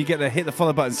us, so when you get there, hit the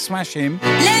follow button, smash him.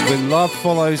 With love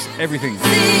follows everything.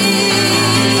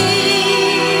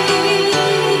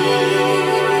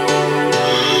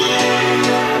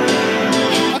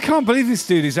 I can't believe this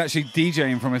dude is actually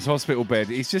DJing from his hospital bed.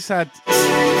 He's just had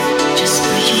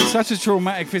such a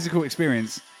traumatic physical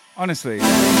experience. Honestly.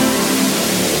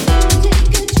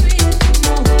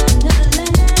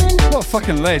 What a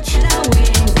fucking ledge.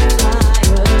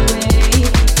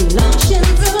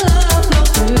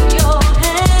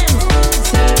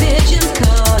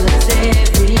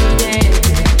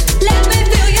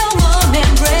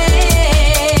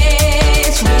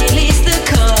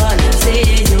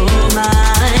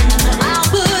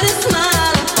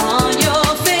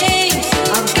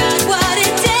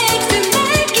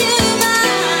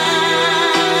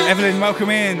 Evelyn, welcome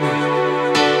in.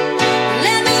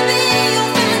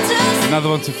 Another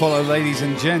one to follow, ladies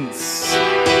and gents.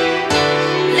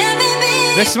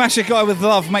 Let's smash a guy with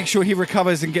love. Make sure he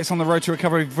recovers and gets on the road to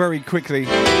recovery very quickly.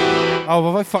 Oh,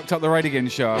 have I fucked up the raid again,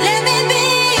 Shah?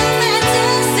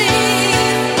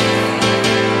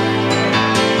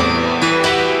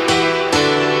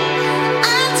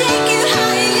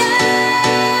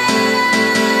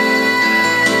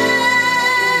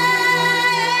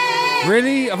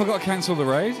 Really? Have I got to cancel the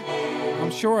raid?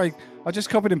 I'm sure I just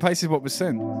copied and pasted what was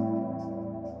sent.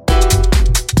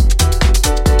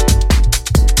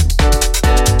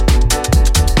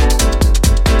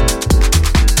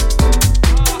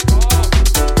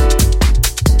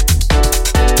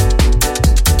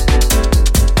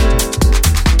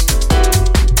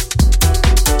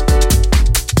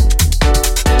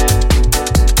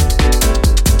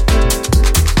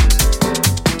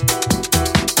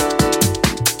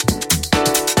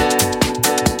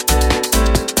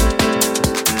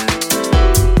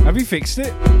 Fixed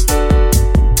it.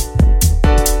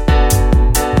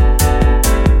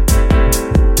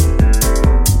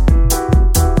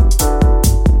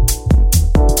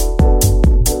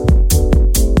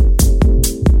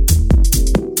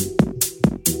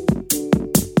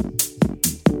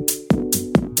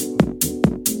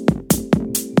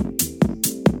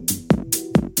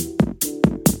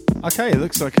 Okay, it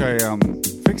looks like I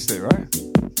fixed it, right?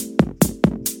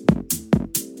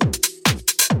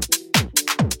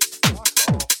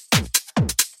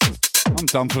 I'm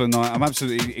done for the night. I'm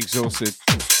absolutely exhausted.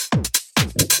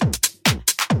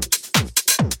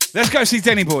 Let's go see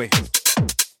Denny Boy.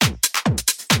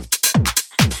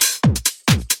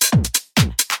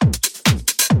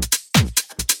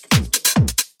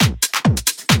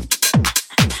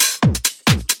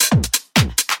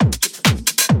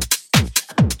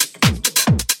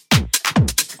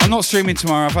 I'm not streaming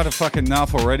tomorrow. I've had a fucking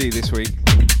enough already this week.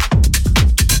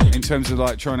 In terms of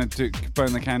like trying to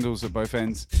burn the candles at both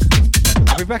ends.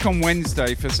 I'll be back on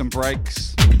Wednesday for some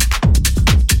breaks.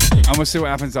 And we'll see what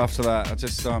happens after that. I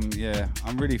just, yeah,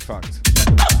 I'm really fucked.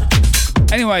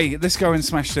 Anyway, let's go and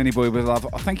smash Denny Boy with love.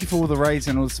 Thank you for all the raids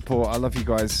and all the support. I love you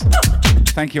guys.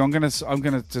 Thank you. I'm gonna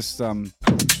just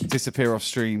disappear off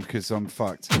stream because I'm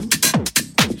fucked.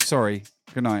 Sorry.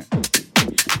 Good night.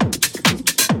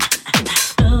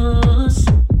 Close,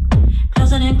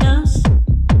 closer than close,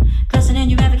 closer than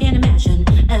you ever can imagine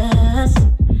us.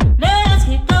 Let's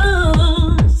get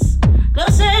close,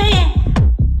 closer, yeah,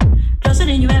 closer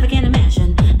than you ever can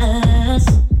imagine us.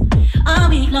 All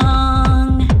week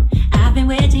long, I've been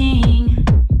waiting.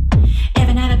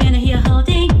 Every night I've been here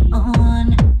holding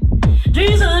on.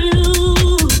 Dreams of you,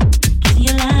 kissing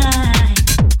your light.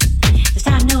 This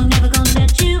time, no, I'm never gonna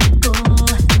let you go.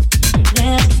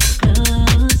 Let's get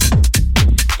close,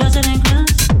 closer than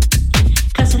close,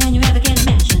 closer than you ever can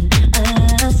imagine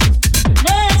us.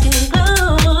 Let's get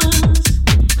close,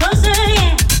 closer,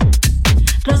 yeah,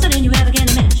 closer than you ever can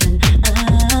imagine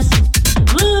us.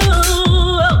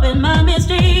 Ooh, open my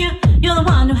mystery. You're the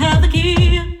one who has the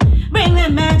key. Bring the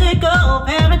magical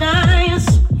paradise.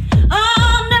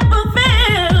 Oh, never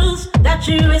fails that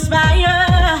you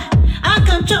inspire.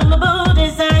 Uncontrollable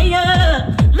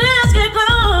desire. Let's get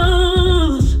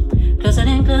close, closer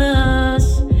than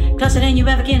close, closer than you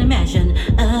ever can imagine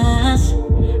us.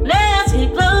 Let's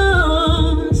get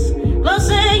close,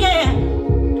 closer, yeah,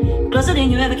 closer than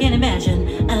you ever can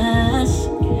imagine us.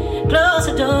 Close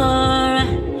the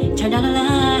door, turn down the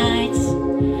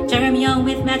lights, turn me on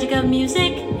with magical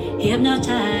music,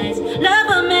 hypnotize. Love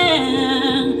a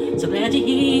man, so glad you're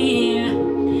here,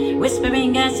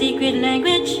 whispering a secret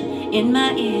language in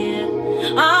my ear.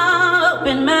 Oh,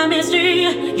 open my mystery,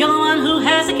 you're the one who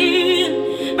has the key.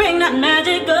 bring that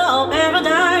magical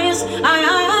paradise. I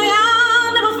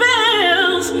never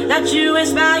fails that you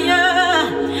inspire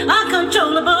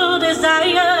uncontrollable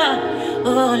desire.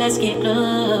 Oh, let's get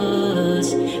close,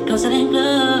 closer than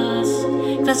close,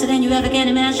 closer than you ever can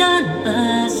imagine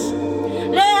us.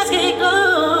 Let's get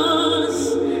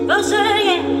close, closer,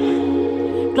 yeah,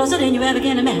 closer than you ever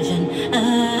can imagine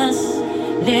us.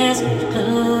 Let's get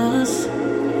close,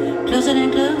 closer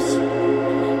than close,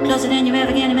 closer than you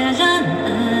ever can imagine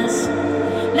us.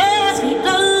 Let's get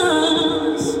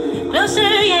close, closer,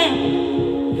 yeah,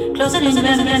 closer than you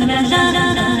ever can imagine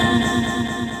us.